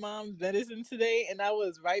up my mom's medicine today and I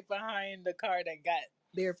was right behind the car that got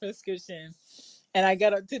their prescription. And I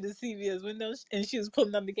got up to the CVS window and she was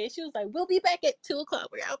pulling on the gate. She was like, "We'll be back at 2 o'clock.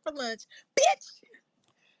 We're out for lunch." Bitch.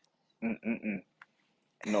 Mm-mm-mm.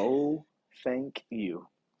 No, thank you.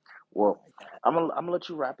 Well, I'm gonna let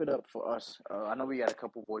you wrap it up for us. I know we got a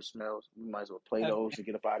couple voicemails. We might as well play Okay. those to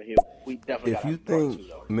get up out of here. We definitely If gotta you have a part think two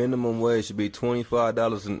though. minimum wage should be $25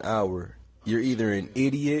 an hour, you're either an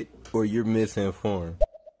idiot or you're misinformed.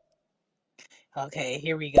 Okay,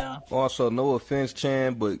 here we go. Also, no offense,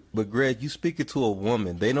 Chan, but Greg, you speaking to a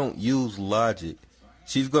woman. They don't use logic.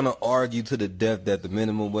 She's gonna argue to the death that the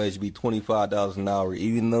minimum wage should be $25 an hour,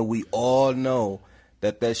 even though we all know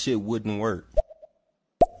that shit wouldn't work.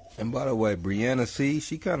 And by the way, Brianna C,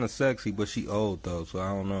 she kind of sexy, but she old though, so I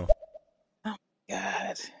don't know. Oh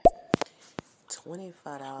God. $25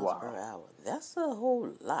 Wow. per hour. That's a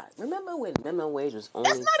whole lot. Remember when minimum wage was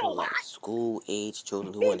That's only not for a like lot. school age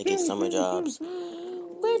children who wanted to get summer jobs?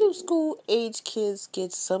 Where do school age kids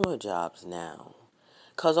get summer jobs now?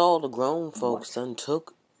 Cause all the grown folks What? done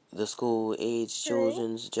took the school age True.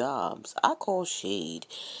 children's jobs. I call shade.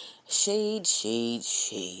 Shade, shade,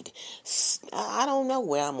 shade. I don't know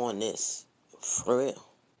where I'm on this. For real.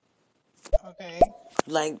 Okay.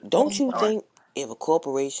 Like, don't you All right. think if a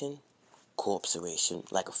corporation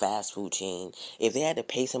like a fast food chain, if they had to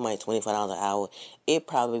pay somebody $25 an hour,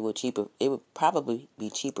 it would probably be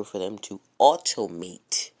cheaper for them to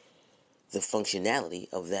automate the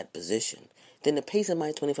functionality of that position than to pay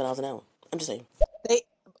somebody $25 an hour. I'm just saying. They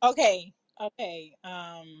okay, okay.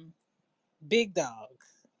 Big dog.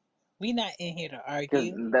 We not in here to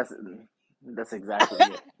Because argue. that's exactly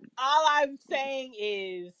it. All I'm saying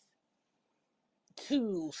is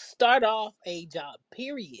to start off a job,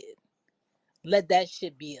 period. Let that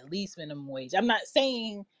shit be at least minimum wage. I'm not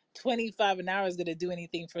saying 25 an hour is gonna do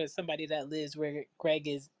anything for somebody that lives where Greg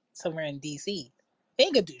is somewhere in DC. They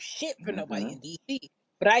ain't gonna do shit for nobody Hmm. in DC.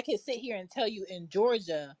 But I can sit here and tell you in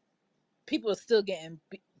Georgia, people are still getting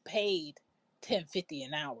paid 10.50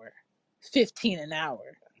 an hour, 15 an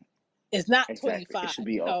hour. It's not Exactly. It 25. should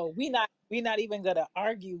be all. So we not even gonna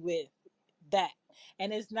argue with that.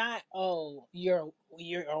 And it's not, oh,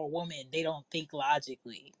 you're a woman. They don't think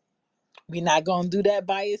logically. We're not gonna do that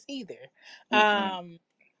bias either. Mm-mm.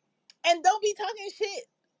 And don't be talking shit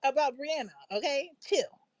about Brianna, okay? Chill.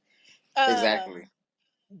 Uh Exactly.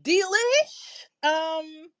 Delish.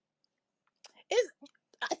 Is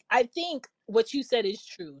I think what you said is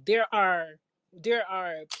true. There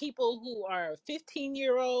are people who are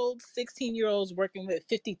 15-year-olds, 16-year-olds working with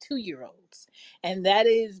 52-year-olds. And that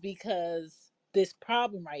is because this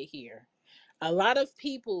problem right here. A lot of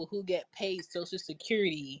people who get paid Social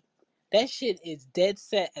Security, that shit is dead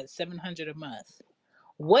set at 700 a month.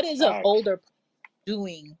 What is an Facts. older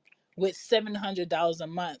doing with $700 a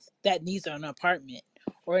month that needs an apartment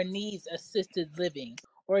or needs assisted living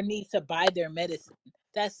or needs to buy their medicine?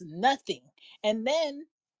 That's nothing. And then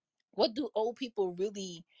what do old people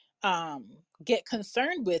really um get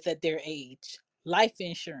concerned with at their age? Life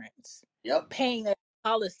insurance, Yep. paying a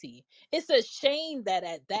policy. It's a shame that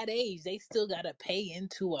at that age they still got to pay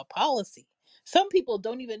into a policy. Some people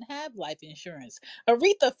don't even have life insurance.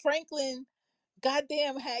 Aretha Franklin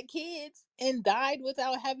goddamn had kids and died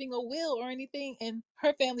without having a will or anything, and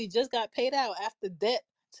her family just got paid out after debt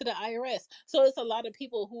to the IRS. So it's a lot of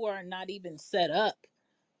people who are not even set up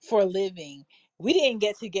for living. We didn't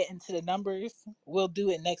get into the numbers. We'll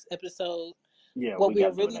do it next episode. Yeah, What we we got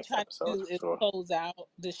are to do it really next trying to episode do for is sure. close out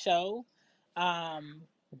the show.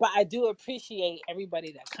 But I do appreciate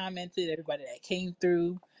everybody that commented, everybody that came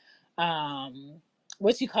through. um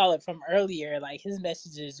what you call it from earlier, like his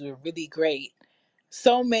messages were really great.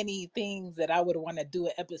 So many things that I would want to do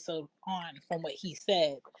an episode on from what he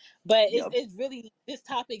said. But it's Yep. it's really, this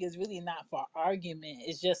topic is really not for argument.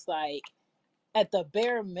 It's just like, at the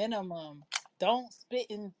bare minimum, don't spit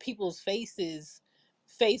in people's faces,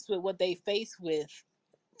 faced with what they face with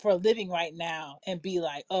for a living right now, and be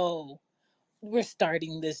like, oh, we're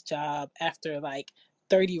starting this job after like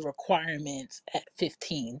 30 requirements at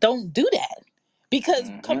 15. Don't do that,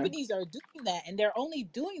 because Hmm. companies are doing that, and they're only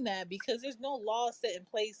doing that because there's no law set in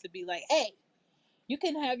place to be like, hey, you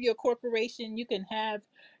can have your corporation, you can have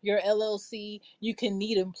your LLC, you can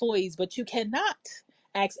need employees, but you cannot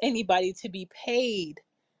ask anybody to be paid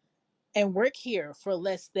and work here for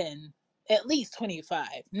less than at least 25.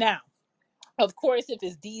 Now, of course, if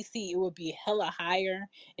it's DC, it would be hella higher.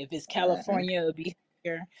 If it's Hmm. California, it would be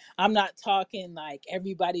higher. I'm not talking like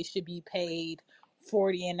everybody should be paid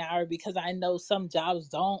 40 an hour, because I know some jobs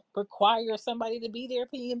don't require somebody to be there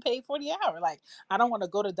being paid 40 an hour. Like, I don't want to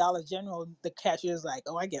go to Dollar General, the cashier's like,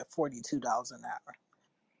 oh, I get $42 an hour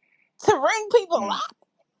to ring people Mm. up,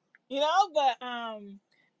 But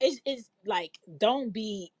it's like, don't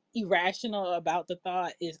be irrational about the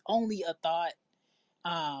thought. It's only a thought.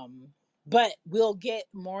 um but we'll get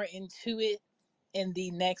more into it in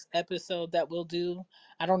the next episode that we'll do.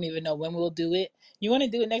 I don't even know when we'll do it. You want to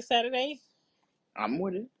do it next Saturday? I'm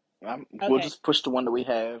with it. We'll Okay. just push the one that we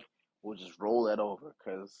have. We'll just roll that over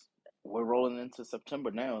because we're rolling into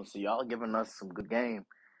September now. So y'all giving us some good game.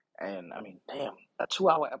 And I mean, damn, a 2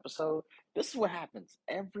 hour episode. This is what happens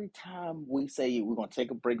every time we say we're gonna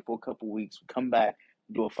take a break for a couple weeks. We come back,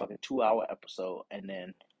 do a fucking 2 hour episode, and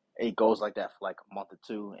then it goes like that for like a month or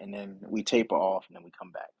two, and then we taper off, and then we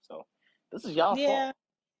come back. So this is y'all fault. Yeah.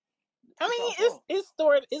 I It's y'all mean, it's fault.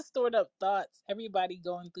 stored up thoughts. Everybody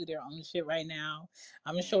going through their own shit right now.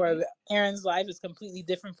 I'm Hmm. sure Aaron's life is completely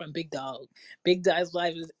different from Big Dog. Big Dog's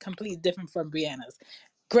life is completely different from Brianna's.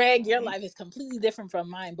 Greg, your Hmm. life is completely different from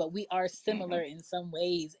mine, but we are Hmm. similar in some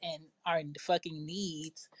ways and our fucking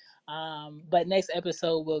needs. But next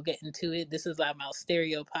episode we'll get into it. This is Loudmouth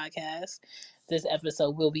Stereo Podcast. This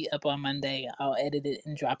episode will be up on Monday. I'll edit it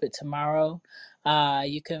and drop it tomorrow.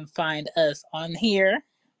 You can find us on here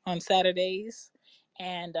on Saturdays,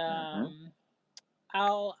 and Hmm.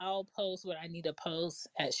 I'll post what I need to post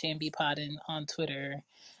at Shambi Podden on Twitter,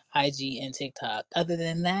 IG, and TikTok. Other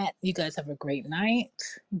than that, you guys have a great night.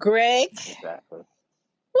 Greg, Exactly.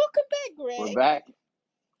 welcome back, We're Greg. back.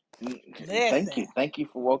 Listen. Thank you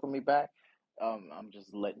for welcoming me back. I'm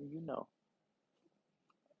just letting you know.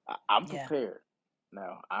 I'm Yeah. prepared.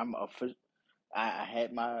 Now I'm official. I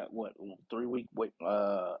had my 3 week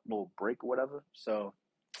little break or whatever. So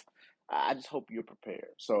I just hope you're prepared.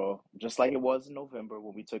 So just like it was in November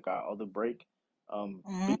when we took our other break,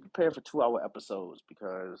 Mm-hmm. be prepared for 2 hour episodes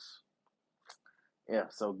because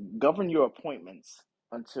so govern your appointments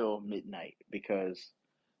until midnight because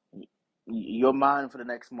you're mine for the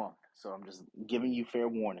next month. So I'm just giving you fair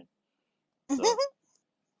warning. So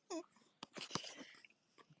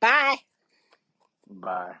Bye.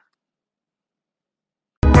 bye.